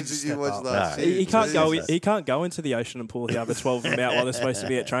 he needs games to did you step watch up. last No, year? He can't go. Jesus. He can't go into the ocean and pull the other 12 of them out while they're supposed to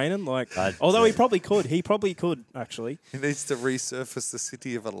be at training. Like, I'd although he say- probably could. He probably could actually. He needs to resurface the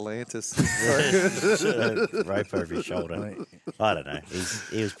city of Atlantis. rope over his shoulder. I don't know.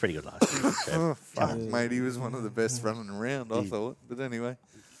 He was pretty good last year. So, Oh, fuck, mate. He was one of the best running around, I thought. But anyway,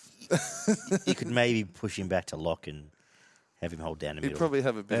 you could maybe push him back to lock and have him hold down the he'd middle. probably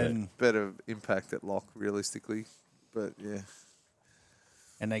have a And- better impact at lock, realistically. But yeah.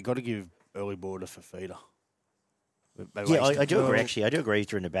 And they got to give early border for feeder. They Yeah, wasted- I do agree. Actually, I do agree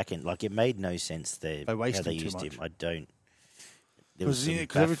during the back end. Like it made no sense there They how wasted they too used much. him. I don't. There was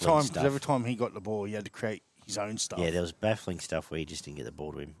Because some every baffling time, stuff. every time he got the ball, he had to create his own stuff. Yeah, there was baffling stuff where he just didn't get the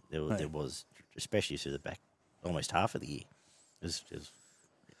ball to him. There was, especially through the back, almost half of the year. It was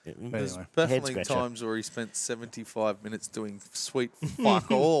There's Anyway. baffling Head-scratcher. times where he spent 75 minutes doing sweet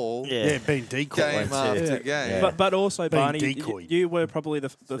fuck all Yeah. Yeah, being decoyed. game too. after Yeah. game. But also, Being Barney, decoyed. you were probably the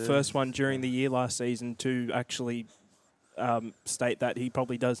first one during the year last season to actually state that he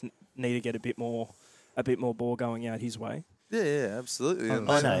probably does need to get a bit more ball going out his way. Yeah, absolutely.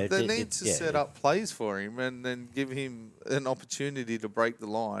 And I they, know, they it- need it- to yeah, set yeah. up plays for him and then give him an opportunity to break the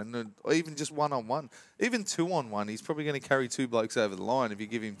line, or even just one-on-one. Even two-on-one, he's probably going to carry two blokes over the line if you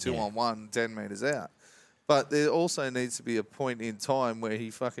give him two-on-one, 10 metres out. But there also needs to be a point in time where he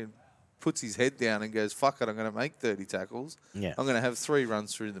fucking puts his head down and goes, fuck it, I'm going to make 30 tackles. Yeah. I'm going to have 3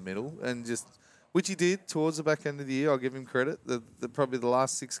 runs through the middle and just... Which he did towards the back end of the year. I'll give him credit. Probably the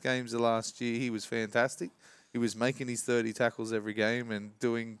last 6 games of last year, he was fantastic. He was making his 30 tackles every game and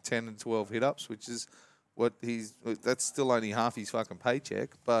doing 10 and 12 hit-ups, which is what that's still only half his fucking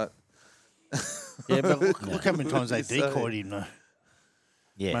paycheck. But Yeah, but look how many times they So- decoyed him, though.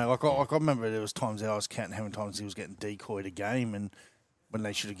 yeah. Mate, like I remember there was times that I was counting how many times he was getting decoyed a game, and when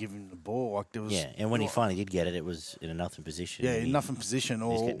they should have given him the ball, like there was And when he finally did get it, it was in a nothing position. yeah, and he- nothing position,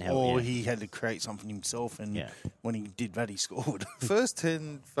 or getting help, yeah. he had to create something himself, and Yeah. when he did that, he scored. first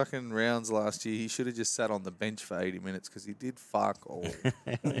 10 fucking rounds last year, he should have just sat on the bench for 80 minutes because he did fuck all.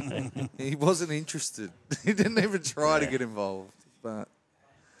 He wasn't interested. He didn't even try to get involved. But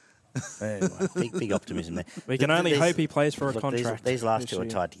Anyway, big optimism there. We can only hope he plays for a Look, contract. These last this two are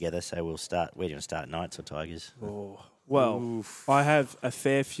year. tied together, so we'll start. We're going to start Knights or Tigers. Oh. Well, I have a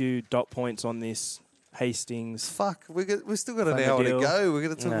fair few dot points on this Hastings. fuck, we still got an Funny hour deal. to go. We're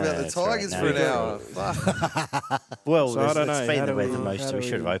going to talk No, about the that's right. Tigers No, for an we hour. got Fuck. Well, So I don't it's know. been How the do way we- the most, how so we do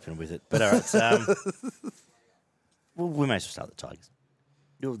should have we- opened with it. But all right, well, we may as well start the Tigers.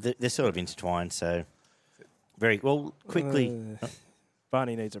 They're sort of intertwined, so very well. Quickly,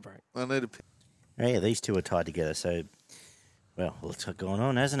 Barney needs a break. I need a pick. oh, yeah, these two are tied together. So, well, what's going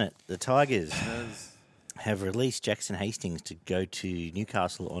on, hasn't it? The Tigers have released Jackson Hastings to go to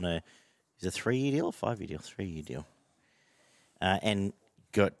Newcastle on a 3-year deal or 5-year deal? 3-year deal. And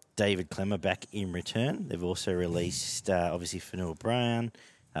got David Clemmer back in return. They've also released, obviously, Fanua Brown,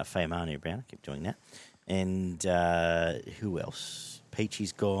 Faimanu Brown, I keep doing that. And who else?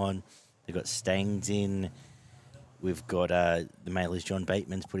 Peachy's gone. They've got Stangs in. We've got the Mailers, John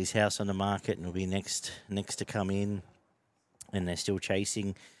Bateman's put his house on the market and will be next to come in. And they're still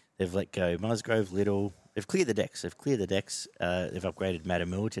chasing. They've let go Musgrove, Little. They've cleared the decks. They've upgraded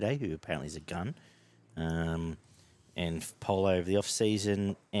Matamua today, who apparently is a gun. And Polo over the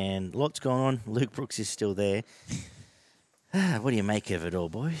off-season. And lots going on. Luke Brooks is still there. What do you make of it all,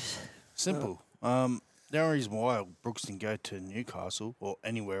 boys? simple. The only reason why Brooks didn't go to Newcastle or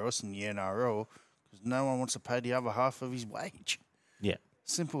anywhere else in the NRL because no one wants to pay the other half of his wage. Yeah.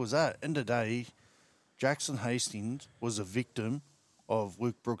 Simple as that. End of the day, Jackson Hastings was a victim of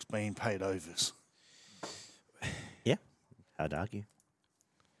Luke Brooks being paid overs. Yeah. Hard to argue.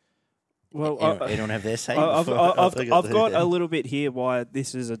 Well, Anyone have their say? I've before- got a little bit here why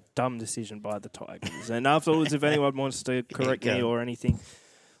this is a dumb decision by the Tigers. And afterwards, if anyone wants to correct me go. or anything.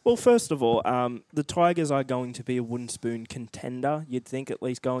 Well, first of all, the Tigers are going to be a wooden spoon contender, you'd think, at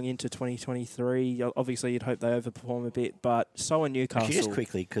least going into 2023. Obviously, you'd hope they overperform a bit, but so are Newcastle. Actually, just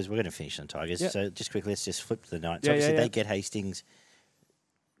quickly, because we're going to finish on Tigers. Yeah. So just quickly, let's just flip to the Knights. Yeah, Obviously, yeah. they get Hastings.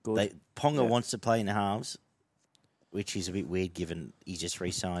 Good. Ponga Yeah. wants to play in the halves, which is a bit weird given he's just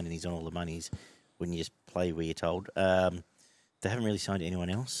re-signed and he's on all the monies. Wouldn't you just play where you're told? They haven't really signed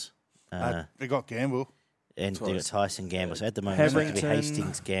anyone else. They got Gamble. And they've got Tyson Gamble. So at the moment, it's going to be Hetherington.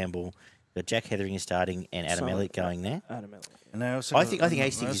 Hastings, Gamble. We've got Jack Hetherington starting and Adam Some- Elliott going there. Adam Elliott. And they also I got- think they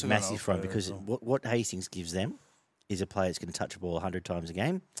Hastings also is got massive an for him Alfredo because as well. what Hastings gives them is a player that's going to touch a ball 100 times a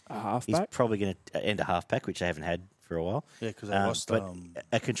game. A He's halfback. probably going to end a halfback, which they haven't had for a while. Yeah, because they lost but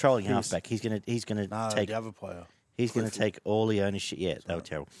a controlling He's- halfback. He's going to take the other player. He's going to take all the ownership. Yeah, they were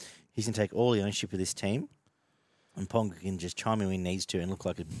terrible. He's going to take all the ownership of this team, and Ponga can just chime in when he needs to and look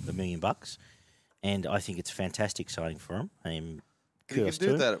like $1 million. And I think it's a fantastic signing for him. He Kudos can to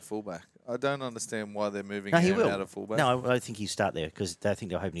do him. that at fullback. I don't understand why they're moving No, he him will. out of fullback. No, I think he'll start there because I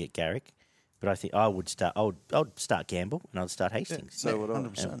think they're hoping to get Garrick. But I think I would start. I would start Gamble and I'd start Hastings. So would I.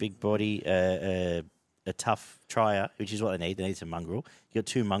 100%. A big body, a tough trier, which is what they need. They need some mongrel. You got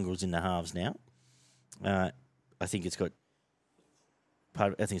 2 mongrels in the halves now. I think it's got. I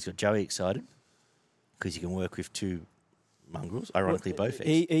think it's got Joey excited because you can work with 2 mongrels. Ironically, both.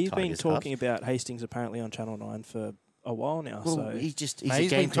 He's been Tigers talking halves. about Hastings apparently on Channel 9 for a while now. Well, So he's Mate, a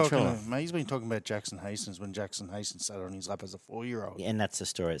game controller. He's been talking about Jackson Hastings when Jackson Hastings sat on his lap as a 4-year-old. Yeah, and that's the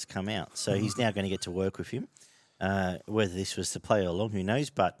story that's come out. So he's now going to get to work with him. Whether this was to play along, who knows?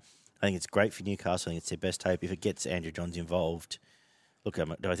 But I think it's great for Newcastle. I think it's their best hope. If it gets Andrew Johns involved, look, do I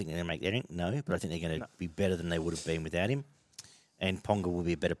think they're going to make the rank? No, but I think they're going to be better than they would have been without him. And Ponga will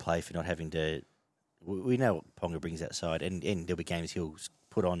be a better play for not having to. We know what Ponga brings outside, and there'll be games he'll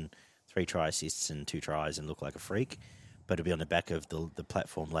put on 3 try assists and 2 tries and look like a freak. But it'll be on the back of the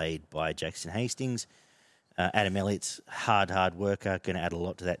platform laid by Jackson Hastings. Adam Elliott's hard worker, going to add a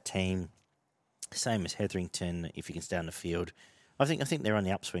lot to that team. Same as Hetherington, if he can stay on the field. I think they're on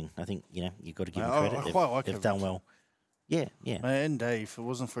the upswing. I think you've got to give them credit. I quite like They've done Hetherington. well. Yeah. And Dave, if it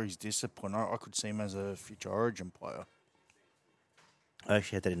wasn't for his discipline, I could see him as a future Origin player. I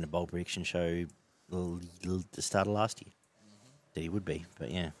actually had that in the bowl prediction show the start of last year. That he would be,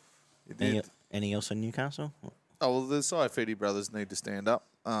 but yeah. He did. Anything else on Newcastle? Oh, well, the Saifidi brothers need to stand up.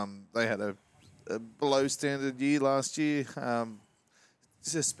 They had a below-standard year last year,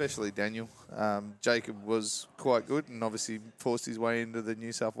 especially Daniel. Jacob was quite good and obviously forced his way into the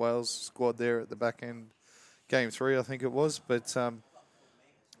New South Wales squad there at the back end. Game 3, I think it was. But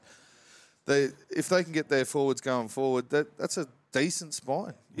if they can get their forwards going forward, that's a decent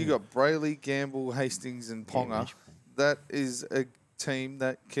spine. You got Brayley, Gamble, Hastings and Ponga. That is a team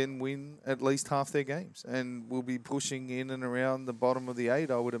that can win at least half their games and will be pushing in and around the bottom of the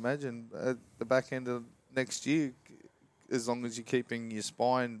 8, I would imagine, at the back end of next year, as long as you're keeping your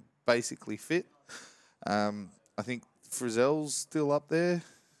spine basically fit. I think Frizzell's still up there.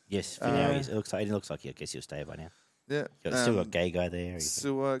 Yes, for now it looks like I guess he'll stay by now. Yeah. Still got Gay Guy there.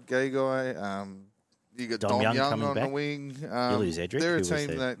 Still Gay Guy. You got Dom Dom Young Young coming on the back. wing. You lose Edric, They're who a was team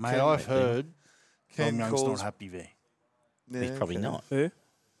there. that Mate, I've heard can Dom Young's cause... not happy there. Yeah, He's probably okay. not. who?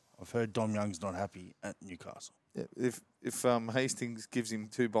 I've heard Dom Young's not happy at Newcastle. Yeah, if Hastings gives him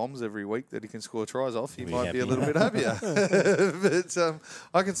 2 bombs every week that he can score tries off, he He'll be might be a happy. little bit happier. But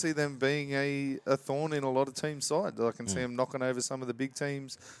I can see them being a thorn in a lot of teams' side. I can see them knocking over some of the big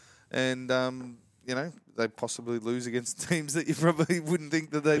teams, and they possibly lose against teams that you probably wouldn't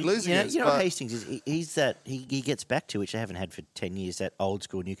think that they'd lose against. You know what but Hastings is? He's that he gets back to, which they haven't had for 10 years, that old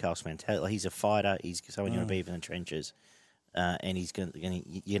school Newcastle mentality. Like, he's a fighter. He's someone you want to be in the trenches. And you're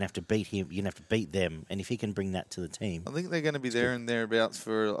gonna have to beat him. You're gonna have to beat them. And if he can bring that to the team, I think they're going to be there and thereabouts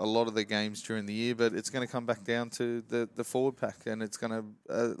for a lot of the games during the year, but it's going to come back down to the forward pack, and it's going to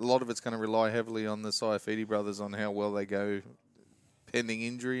a lot of it's going to rely heavily on the Saifidi brothers on how well they go, pending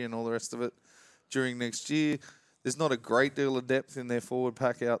injury and all the rest of it during next year. There's not a great deal of depth in their forward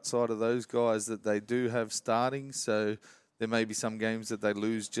pack outside of those guys that they do have starting, so there may be some games that they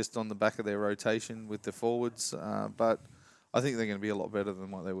lose just on the back of their rotation with the forwards, but I think they're going to be a lot better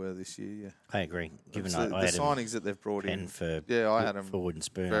than what they were this year. Yeah, I agree. Given So I the had him signings that they've brought in, for I had them for Wooden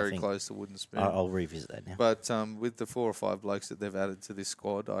Spoon. I very think. close to Wooden Spoon. I'll revisit that now. But with the 4 or 5 blokes that they've added to this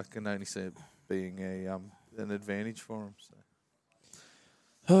squad, I can only see it being an advantage for them. So.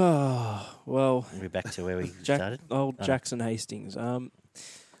 Well, We're back to where we started. Jackson Hastings.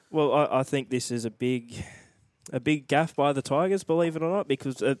 Well, I think this is a big gaffe by the Tigers, believe it or not,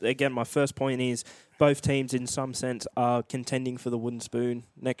 because, again, my first point is both teams, in some sense, are contending for the Wooden Spoon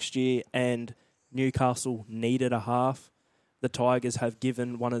next year, and Newcastle needed a half. The Tigers have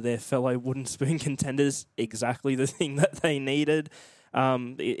given one of their fellow Wooden Spoon contenders exactly the thing that they needed.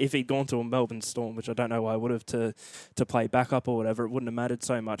 If he'd gone to a Melbourne Storm, which I don't know why I would have to play backup or whatever, it wouldn't have mattered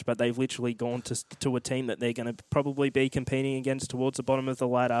so much. But they've literally gone to a team that they're going to probably be competing against towards the bottom of the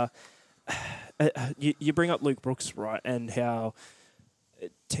ladder. You bring up Luke Brooks, right, and how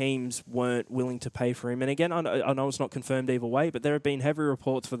teams weren't willing to pay for him. And again, I know it's not confirmed either way, but there have been heavy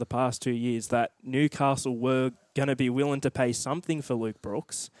reports for the past 2 years that Newcastle were going to be willing to pay something for Luke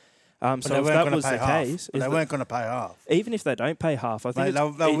Brooks. So if that was the case, they weren't going to pay half. even if they don't pay half, I think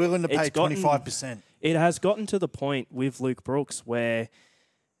They're willing to pay it's gotten- 25%. It has gotten to the point with Luke Brooks where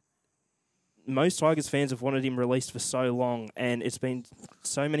most Tigers fans have wanted him released for so long, and it's been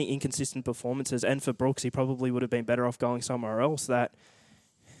so many inconsistent performances. And for Brooks, he probably would have been better off going somewhere else. That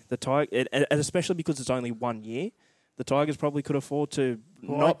the and especially because it's only 1 year, the Tigers probably could afford to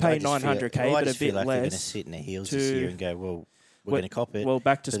not pay $900K, but a bit like less. They're going to sit in their heels this year and go, well, we're going to cop it. Well,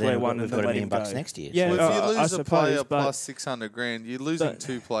 back to but square then one, we've and got then $1 let million him bucks go. next year. Yeah, so. Well, if you I lose a suppose, player but- plus $600,000, you're losing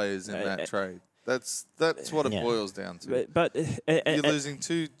two players in that trade. That's what it boils down to. But You're losing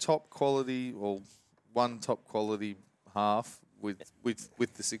two top quality, or one top quality half with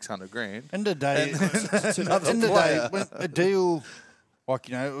the $600,000. End of the day, when a deal, like,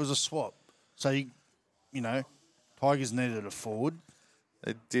 you know, it was a swap. So, you know, Tigers needed a forward.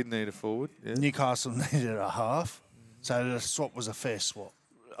 They did need a forward. Yeah. Newcastle needed a half. So the swap was a fair swap.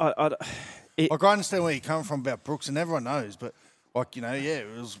 I understand where you come from about Brooks, and everyone knows, but, like, you know, yeah,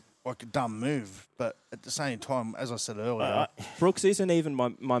 it was like a dumb move. But at the same time, as I said earlier... Brooks isn't even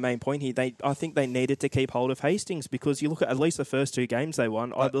my main point here. I think they needed to keep hold of Hastings, because you look at least the first two games they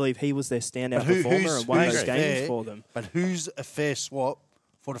won, I believe he was their standout performer and won those games for them. But who's a fair swap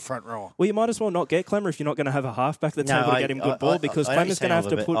for the front row? Well, you might as well not get Clemmer if you're not going to have a halfback that's able to get him good ball, because Clemmer's going to have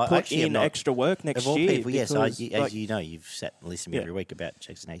to put in extra work next year. People, yes, as you know, you've sat and listened to me every week about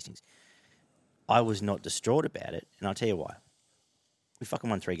Jackson Hastings. I was not distraught about it, and I'll tell you why. We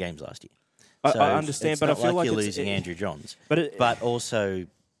fucking won 3 games last year. So I understand, but I feel like you're losing Andrew Johns. But also,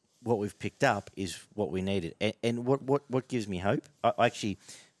 what we've picked up is what we needed. And what gives me hope? Actually,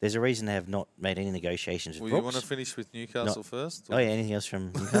 there's a reason they have not made any negotiations with Brooks. You want to finish with Newcastle first? Or? Oh, yeah, anything else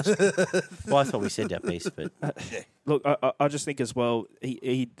from Newcastle? Well, I thought we said that piece, but... Look, I just think as well,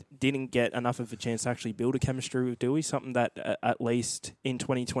 he didn't get enough of a chance to actually build a chemistry with Dewey, something that at least in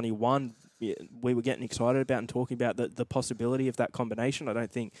 2021 we were getting excited about and talking about the possibility of that combination. I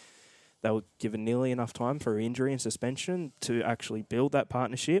don't think they were given nearly enough time for injury and suspension to actually build that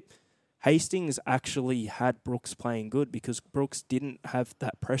partnership. Hastings actually had Brooks playing good, because Brooks didn't have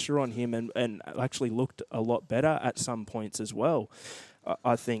that pressure on him and actually looked a lot better at some points as well,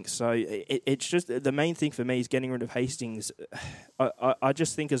 I think. So it's just the main thing for me is getting rid of Hastings. I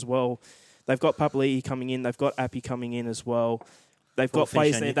just think as well, they've got Papali'i coming in, they've got Appy coming in as well. They've got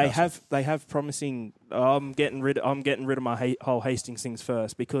players there. They have promising. I'm getting rid of my whole Hastings things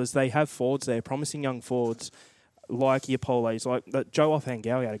first, because they have forwards there, promising young forwards like Iapoles, like Joe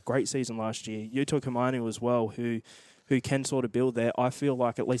Ofangawi had a great season last year. Yuto Kamanu as well, who can sort of build there. I feel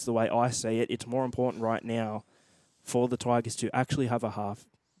like, at least the way I see it, it's more important right now for the Tigers to actually have a half,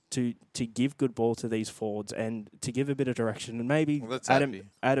 to give good ball to these forwards and to give a bit of direction. And maybe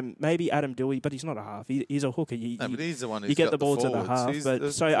Adam Dewey, but he's not a half. He's a hooker. But he's the one who's you get got the ball the to the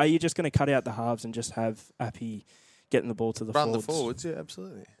half. So are you just going to cut out the halves and just have Appy getting the ball to the forwards? Run the forwards, yeah,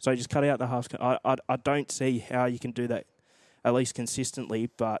 absolutely. So just cut out the halves. I don't see how you can do that, at least consistently,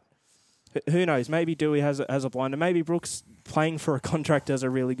 but who knows? Maybe Dewey has a blinder. Maybe Brooks playing for a contract has a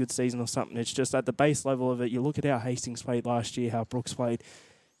really good season or something. It's just at the base level of it, you look at how Hastings played last year, how Brooks played.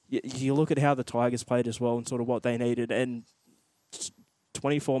 You look at how the Tigers played as well and sort of what they needed. And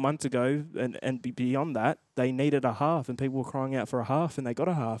 24 months ago and beyond that, they needed a half, and people were crying out for a half, and they got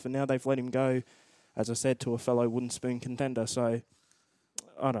a half, and now they've let him go, as I said, to a fellow wooden spoon contender. So,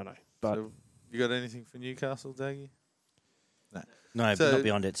 I don't know. But so you got anything for Newcastle, Daggy? No, so, but not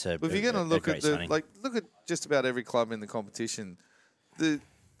beyond it. So if you're going to look at look at just about every club in the competition, the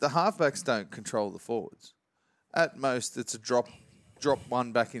halfbacks don't control the forwards. At most, it's a drop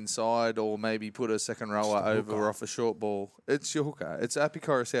one back inside, or maybe put a second rower over or off a short ball. It's your hooker. It's Api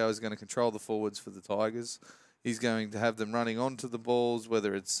Koroisau is going to control the forwards for the Tigers. He's going to have them running onto the balls,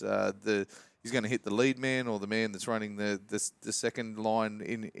 whether it's he's going to hit the lead man or the man that's running the second line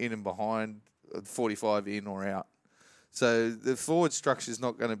in and behind, 45 in or out. So the forward structure is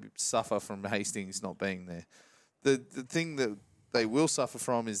not going to suffer from Hastings not being there. The thing that they will suffer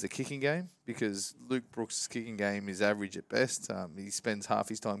from is the kicking game, because Luke Brooks' kicking game is average at best. He spends half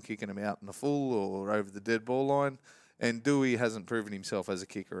his time kicking them out in the full or over the dead ball line, and Dewey hasn't proven himself as a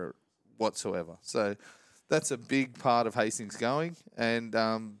kicker whatsoever. So that's a big part of Hastings going. And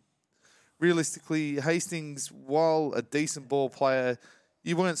realistically, Hastings, while a decent ball player,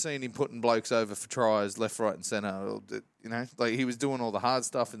 you weren't seeing him putting blokes over for tries left, right and centre. You know, like he was doing all the hard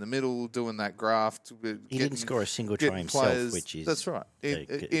stuff in the middle, doing that graft. He didn't score a single try himself, which is... That's right.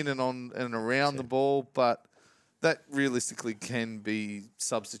 In and on and around the ball, but that realistically can be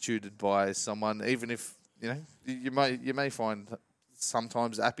substituted by someone, even if, you know, you may find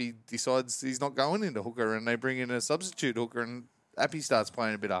sometimes Appy decides he's not going into hooker and they bring in a substitute hooker and Appy starts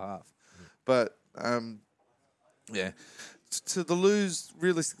playing a bit of half. But, yeah... To the lose,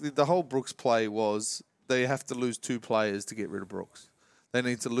 realistically, the whole Brooks play was they have to lose 2 players to get rid of Brooks. they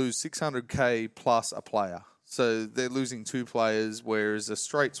need to lose 600K plus a player. So they're losing 2 players, whereas a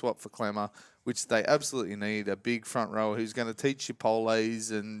straight swap for Clemmer, which they absolutely need, a big front rower who's going to teach you Poles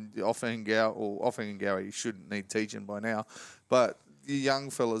and Offengow, you shouldn't need teaching by now. But the young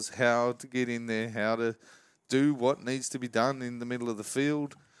fellas, how to get in there, how to do what needs to be done in the middle of the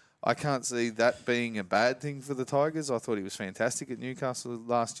field. I can't see that being a bad thing for the Tigers. I thought he was fantastic at Newcastle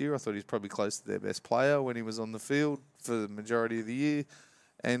last year. I thought he was probably close to their best player when he was on the field for the majority of the year.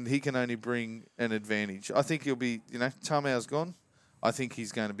 And he can only bring an advantage. I think he'll be, Tamau's gone. I think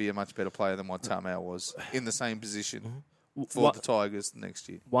he's going to be a much better player than what Tamau was in the same position for the Tigers next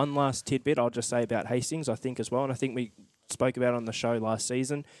year. One last tidbit I'll just say about Hastings, I think, as well, and I think we spoke about on the show last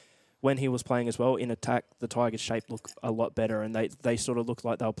season, when he was playing as well, in attack, the Tigers' shape looked a lot better, and they sort of looked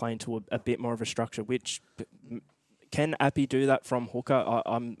like they were playing to a bit more of a structure, which... Can Appy do that from hooker?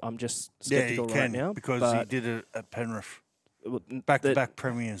 I'm just sceptical right now. Because he did it at Penrith. Back-to-back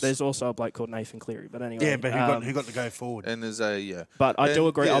premiers. There's also a bloke called Nathan Cleary, but anyway. Yeah, but who got to go forward. And there's But I do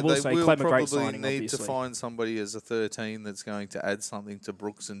agree. I will say Clemmer great signing, they will probably need obviously. to find somebody as a 13 that's going to add something to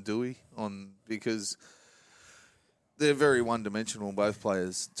Brooks and Dewey because they're very one-dimensional, both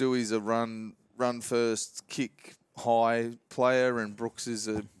players. Dewey's a run-first, kick-high player, and Brooks is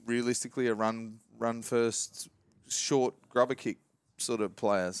realistically a run-first, short grubber kick sort of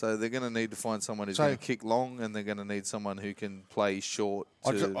player. So they're going to need to find someone who's going to kick long, and they're going to need someone who can play short.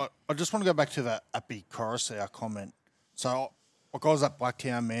 I just want to go back to that Appy Coruscant comment. So I was at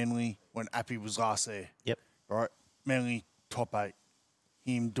Blacktown, Manly, when Appy was last there. Yep. Right? Manly top 8.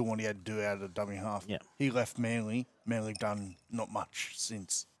 Him doing what he had to do out of the dummy half. Yep. He left Manly. Manly done not much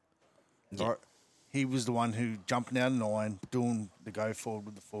since. Yep. Right? He was the one who jumping out of 9, doing the go forward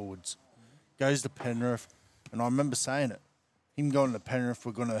with the forwards. Goes to Penrith, and I remember saying it. Him going to Penrith,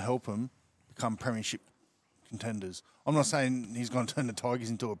 we're going to help him become premiership contenders. I'm not saying he's going to turn the Tigers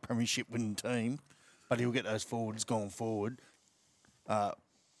into a premiership winning team, but he'll get those forwards going forward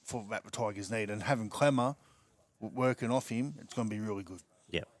for that the Tigers need. And having Clemmer working off him, it's going to be really good.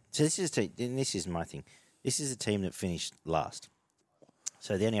 Yeah. So this is my thing. This is a team that finished last.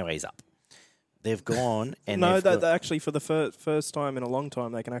 So the only way is up. They've gone and they actually for the first time in a long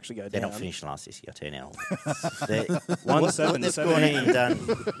time they can actually go down. They're not finishing last this year. I'll tell you now.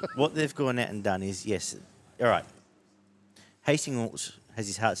 1-7. What they've gone out and done is yes. All right. Hastings has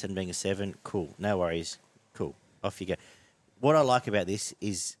his heart set on being a 7. Cool. No worries. Cool. Off you go. What I like about this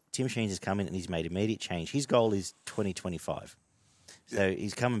is Tim Sheens has come in and he's made immediate change. His goal is 2025. So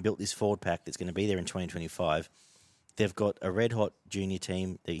he's come and built this forward pack that's going to be there in 2025. They've got a red-hot junior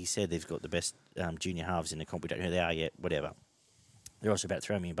team. He said they've got the best junior halves in the comp. We don't know who they are yet, whatever. They're also about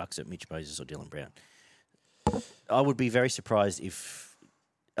throwing me bucks at Mitch Moses or Dylan Brown. I would be very surprised if,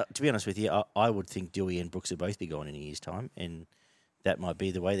 to be honest with you, I would think Dewey and Brooks will both be gone in a year's time, and that might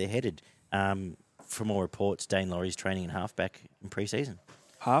be the way they're headed. From all reports, Dane Laurie's training in halfback in pre-season.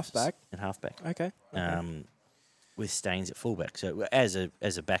 Halfback? In halfback. Okay. With Staines at fullback. So as a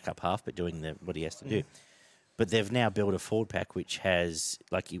backup half, but doing what he has to do. But they've now built a forward pack which has,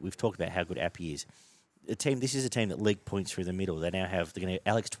 like we've talked about how good Appy is. This is a team that league points through the middle. They're going to have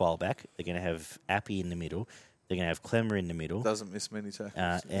Alex Twile back. They're going to have Appy in the middle. They're going to have Clemmer in the middle. Doesn't miss many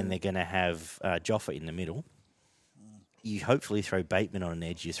tackles. And they're going to have Joffa in the middle. You hopefully throw Bateman on an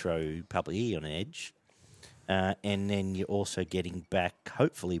edge. You throw Papli'i on an edge. And then you're also getting back,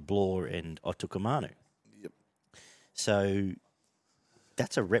 hopefully, Blore and Otukamanu. Yep. So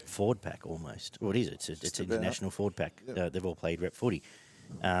that's a rep forward pack almost. What is it? It's an international forward pack. Yep. They've all played rep footy.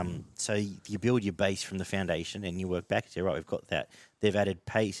 So you build your base from the foundation and you work back. So right, we've got that. They've added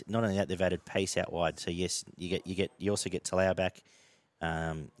pace. Not only that, they've added pace out wide. So yes, you also get Talau back.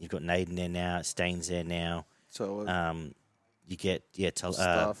 You've got Naden there now. Staines there now. So you get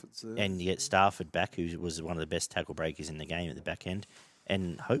Stafford's there. and you get Stafford back, who was one of the best tackle breakers in the game at the back end,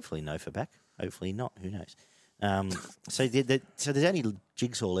 and hopefully Nofa back. Hopefully not. Who knows? So there's only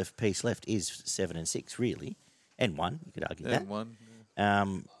jigsaw piece left is 7 and 6 really, and 1. You could argue that. And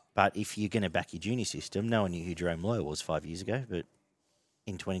 1. But if you're going to back your junior system, no one knew who Jerome Lowe was 5 years ago, but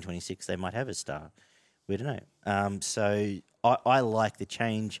in 2026 they might have a star. We don't know. So I like the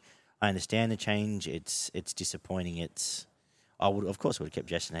change. I understand the change. It's disappointing. I would have kept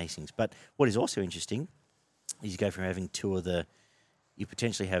Jason Hastings. But what is also interesting is you go from having two of the. You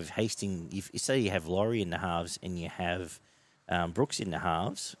potentially have Hastings. If say you have Laurie in the halves and you have Brooks in the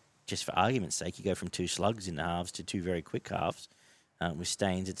halves. Just for argument's sake, you go from 2 slugs in the halves to 2 very quick halves. With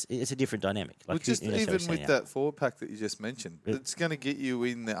Staines, it's a different dynamic. Like just even with that forward pack that you just mentioned, it's going to get you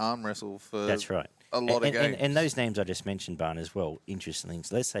in the arm wrestle for that's right. a lot of games. And those names I just mentioned, Barn, as well, interesting.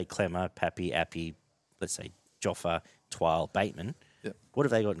 So let's say Clemmer, Pappy, Appy, let's say Joffa, Twile, Bateman. Yep. What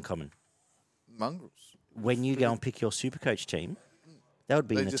have they got in common? Mongrels. When you go and pick your Supercoach team, they would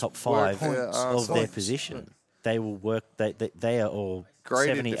be They in the just top work 5 their of their points. position. They will work. They are all Great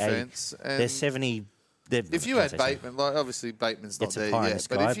 70, in defence. They're 70. If you had Bateman, like obviously Bateman's not It's a there pie in the yet,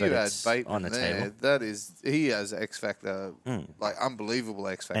 sky, but if you but had it's on Bateman the there, table. that is he has X factor, like unbelievable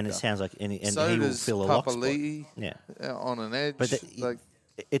X factor. and it sounds like and so he will does fill a lock spot. Papali'i Yeah. on an edge. But like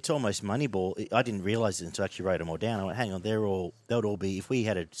it's almost Moneyball. I didn't realise it until I actually wrote them all down. I went, hang on, they would all be, if we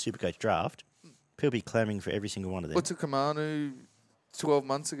had a Supercoach draft, people be clamouring for every single one of them. Watakamanu 12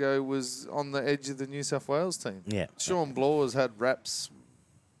 months ago was on the edge of the New South Wales team. Yeah. Sean Bloor has had raps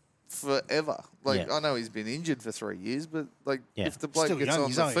forever. Like Yeah. I know he's been injured for 3 years, but like Yeah. if the bloke Still gets young, on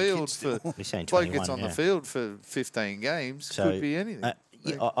he's the only a kid field still. for He's saying bloke 21, gets on yeah. the field for 15 games, So, could be anything.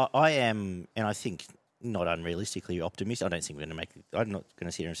 I am, and I think not unrealistically optimistic. I don't think we're going to make. I'm not going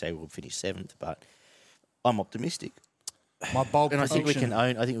to sit here and say we'll finish 7th, but I'm optimistic. My bold And I think we prediction. can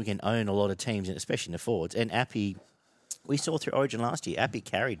own. I think we can own a lot of teams, and especially in the forwards. And Appy, we saw through Origin last year. Appy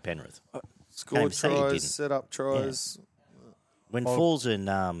carried Penrith. Scored say he tries, didn't. set up tries. When Falls and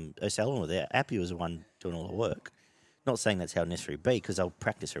O'Sullivan were there, Appy was the one doing all the work. Not saying that's how it necessarily be, because they'll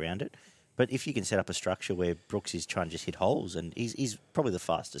practice around it. But if you can set up a structure where Brooks is trying to just hit holes, and he's probably the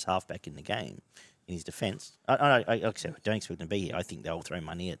fastest halfback in the game in his defence. Like I said, I don't expect him to be here. I think they'll throw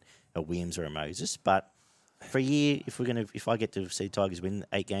money at a Williams or a Moses. But for a year, if I get to see Tigers win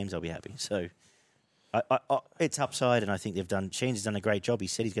 8 games, I'll be happy. So it's upside, and I think Sheens has done a great job. He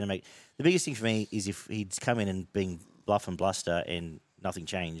said he's going to make. The biggest thing for me is if he'd come in and been bluff and bluster and nothing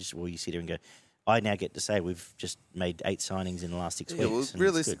changed, well, you sit here and go, I now get to say we've just made 8 signings in the last 6 Yeah, well, weeks. and it's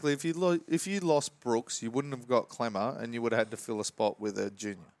realistically, if you lost Brooks, you wouldn't have got Clemmer, and you would have had to fill a spot with a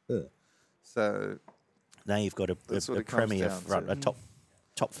junior. So good. Now you've got That's what a it comes premier down front, to. a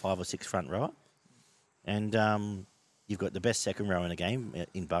top 5 or 6 front row, and you've got the best second row in the game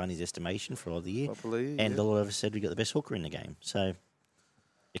in Barney's estimation for all the year. Papali'i, And yeah. a lot of us said we got the best hooker in the game. So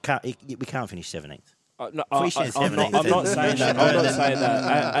we can't finish 17th. No, If we finish I'm 17th, not saying that. I'm not saying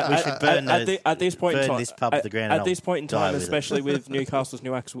that. We should burn At this point in burn time, this pub to the ground and At this I'll point in die time, with it. especially with Newcastle's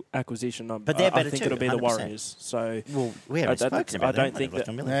new acquisition, But they're I better think too, it'll be the 100%. Warriors. So Well, we haven't spoken about I don't them. think They've that.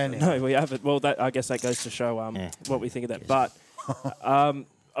 lost $1 million. No, we haven't. Well, I guess that goes to show what we think of that. But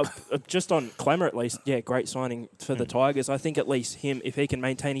just on Clemmer, at least, yeah, great signing for the Tigers. I think at least him, if he can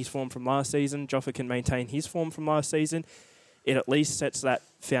maintain his form from last season, Joffa can maintain his form from last season. It at least sets that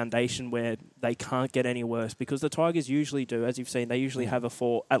foundation where they can't get any worse, because the Tigers usually do, as you've seen, they usually have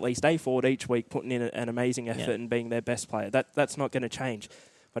at least a forward each week putting in an amazing effort and being their best player. That's not going to change.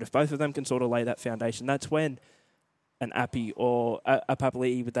 But if both of them can sort of lay that foundation, that's when an Appy or a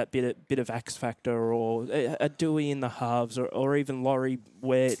Papali'i with that bit of X factor, or a Dewey in the halves, or even Laurie,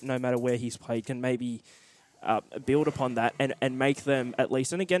 where no matter where he's played, can maybe build upon that and make them at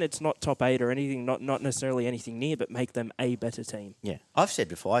least, and again, it's not top 8 or anything, not necessarily anything near, but make them a better team. Yeah, I've said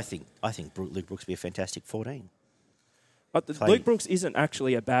before. I think Luke Brooks would be a fantastic 14. But Luke Brooks isn't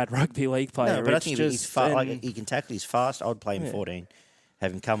actually a bad rugby league player. No, but I It's think just, he can tackle. He's fast. I would play him 14.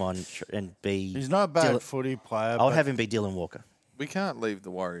 Have him come on and be. He's not a bad footy player. I would have him be Dylan Walker. we can't leave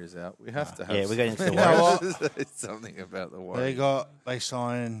the Warriors out. We have to have. Yeah, we're going into the You know Warriors. what? It's something about the Warriors. They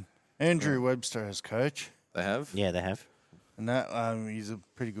signed Andrew Webster as coach, They have. Yeah, they have. and that he's a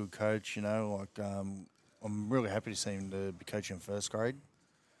pretty good coach. You know, I'm really happy to see him to be coaching first grade.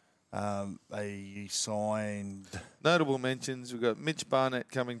 They signed Notable mentions: we've got Mitch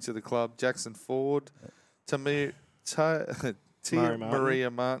Barnett coming to the club, Jackson Ford, Tia Maria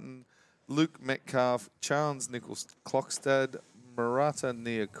Martin, Luke Metcalf, Charles Nichols Clockstad, Murata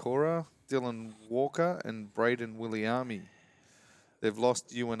Niokora, Dylan Walker, and Braden Williami. They've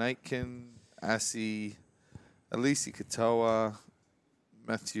lost Ewan Aitken, Assi, Alisi Katoa,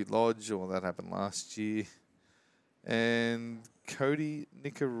 Matthew Lodge, or that happened last year, and Cody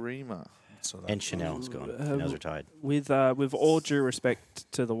Nikarima. And Chanel's gone. Chanel's retired. with all due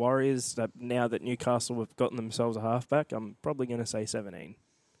respect to the Warriors, now that Newcastle have gotten themselves a halfback, I'm probably going to say 17.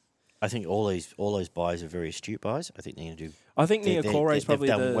 I think all those buys are very astute buys. I think they're going to do. I think They- Niokore is they've probably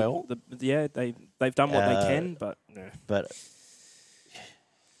done well. they've done what they can, but no. But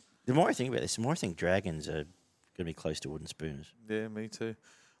the more I think about this, the more I think Dragons are going to be close to wooden spoons. Yeah, me too.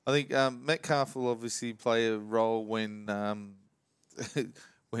 I think Metcalf will obviously play a role when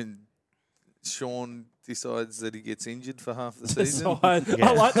when Sean decides that he gets injured for half the season. I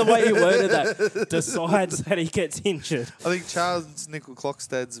like the way you worded that. Decides that he gets injured. I think Charles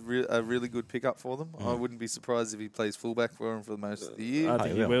Nickel-Clockstad's a really good pickup for them. I wouldn't be surprised if he plays fullback for him for most of the year. I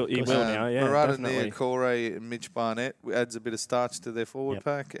think he he will. He will now. Yeah, Murata definitely. Niokore and Mitch Barnett adds a bit of starch to their forward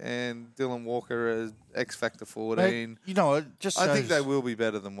pack, and Dylan Walker as X Factor 14. Mate, you know, it just I think shows- they will be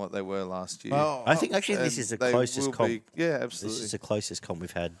better than what they were last year. Well, I think actually this And is the they closest will comp. be- yeah, absolutely. This is the closest comp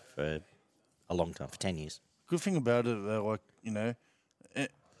we've had for a long time, for 10 years. good thing about it, though, like, you know,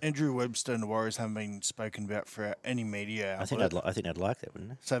 Andrew Webster and the Warriors haven't been spoken about for any media I outlet. think I'd like that,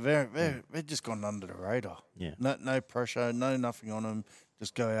 wouldn't I? So they're just gone under the radar. Yeah. No pressure, nothing on them.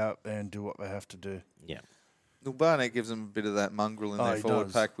 Just go out there and do what they have to do. Yeah. Well, Barnett gives them a bit of that mongrel in Oh, their he forward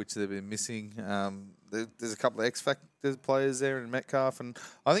does. pack, which they've been missing. There's a couple of X Factor players there in Metcalf, and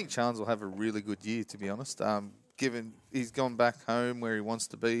I think Chance will have a really good year, to be honest. Given he's gone back home where he wants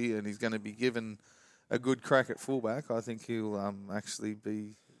to be, and he's going to be given a good crack at fullback, I think he'll actually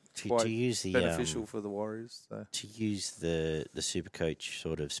be quite To use the beneficial for the Warriors. So. to use the Supercoach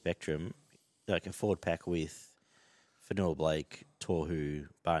sort of spectrum, like a forward pack with Fanua Blake, Tohu,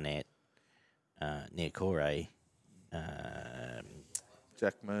 Barnett, Niokore,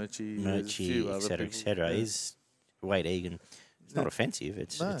 Jack Murchie, there's a few Murchie, other etc., people. etc. Yeah. Is Wade Egan. It's not offensive.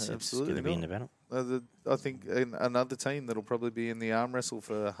 It's No, it's going absolutely to be in not. the battle. I think another team that'll probably be in the arm wrestle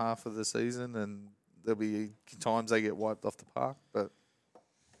for half of the season, and there'll be times they get wiped off the park. But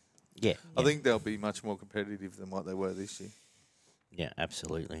Yeah, I think they'll be much more competitive than what they were this year. yeah,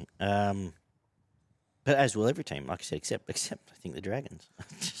 absolutely. But as will every team, like I said, except I think the Dragons.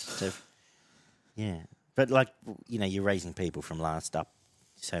 Yeah, but like you're raising people from last up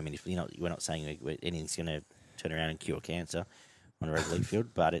so many. We're not saying anything's going to turn around and cure cancer on a rugby league field,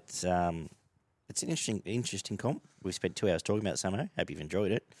 but it's an interesting comp. We spent 2 hours talking about Samo. Hope you've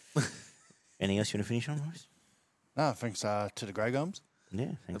enjoyed it. Anything else you want to finish on, Royce? No, thanks to the Grey Gums. Yeah,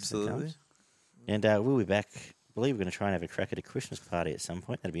 thanks. Absolutely. For the and we'll be back. I believe we're going to try and have a crack at a Christmas party at some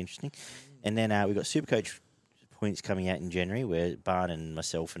point. That'll be interesting. And then we've got Supercoach points coming out in January, where Barn and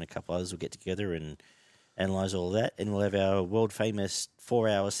myself and a couple others will get together and analyse all of that. And we'll have our world famous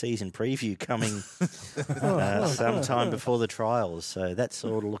 4-hour season preview coming sometime before the trials. So that's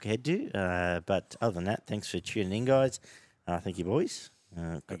all to look ahead to. But other than that, thanks for tuning in, guys. Thank you, boys.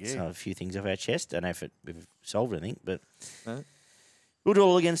 Got you. a few things off our chest. I don't know if we've solved anything, but No? we'll do it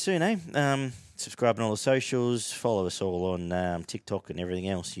all again soon, eh? Subscribe on all the socials. Follow us all on TikTok and everything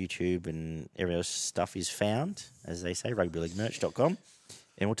else, YouTube and every else stuff is found, as they say, rugbyleaguemerch.com.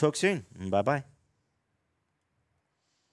 And we'll talk soon. Bye-bye.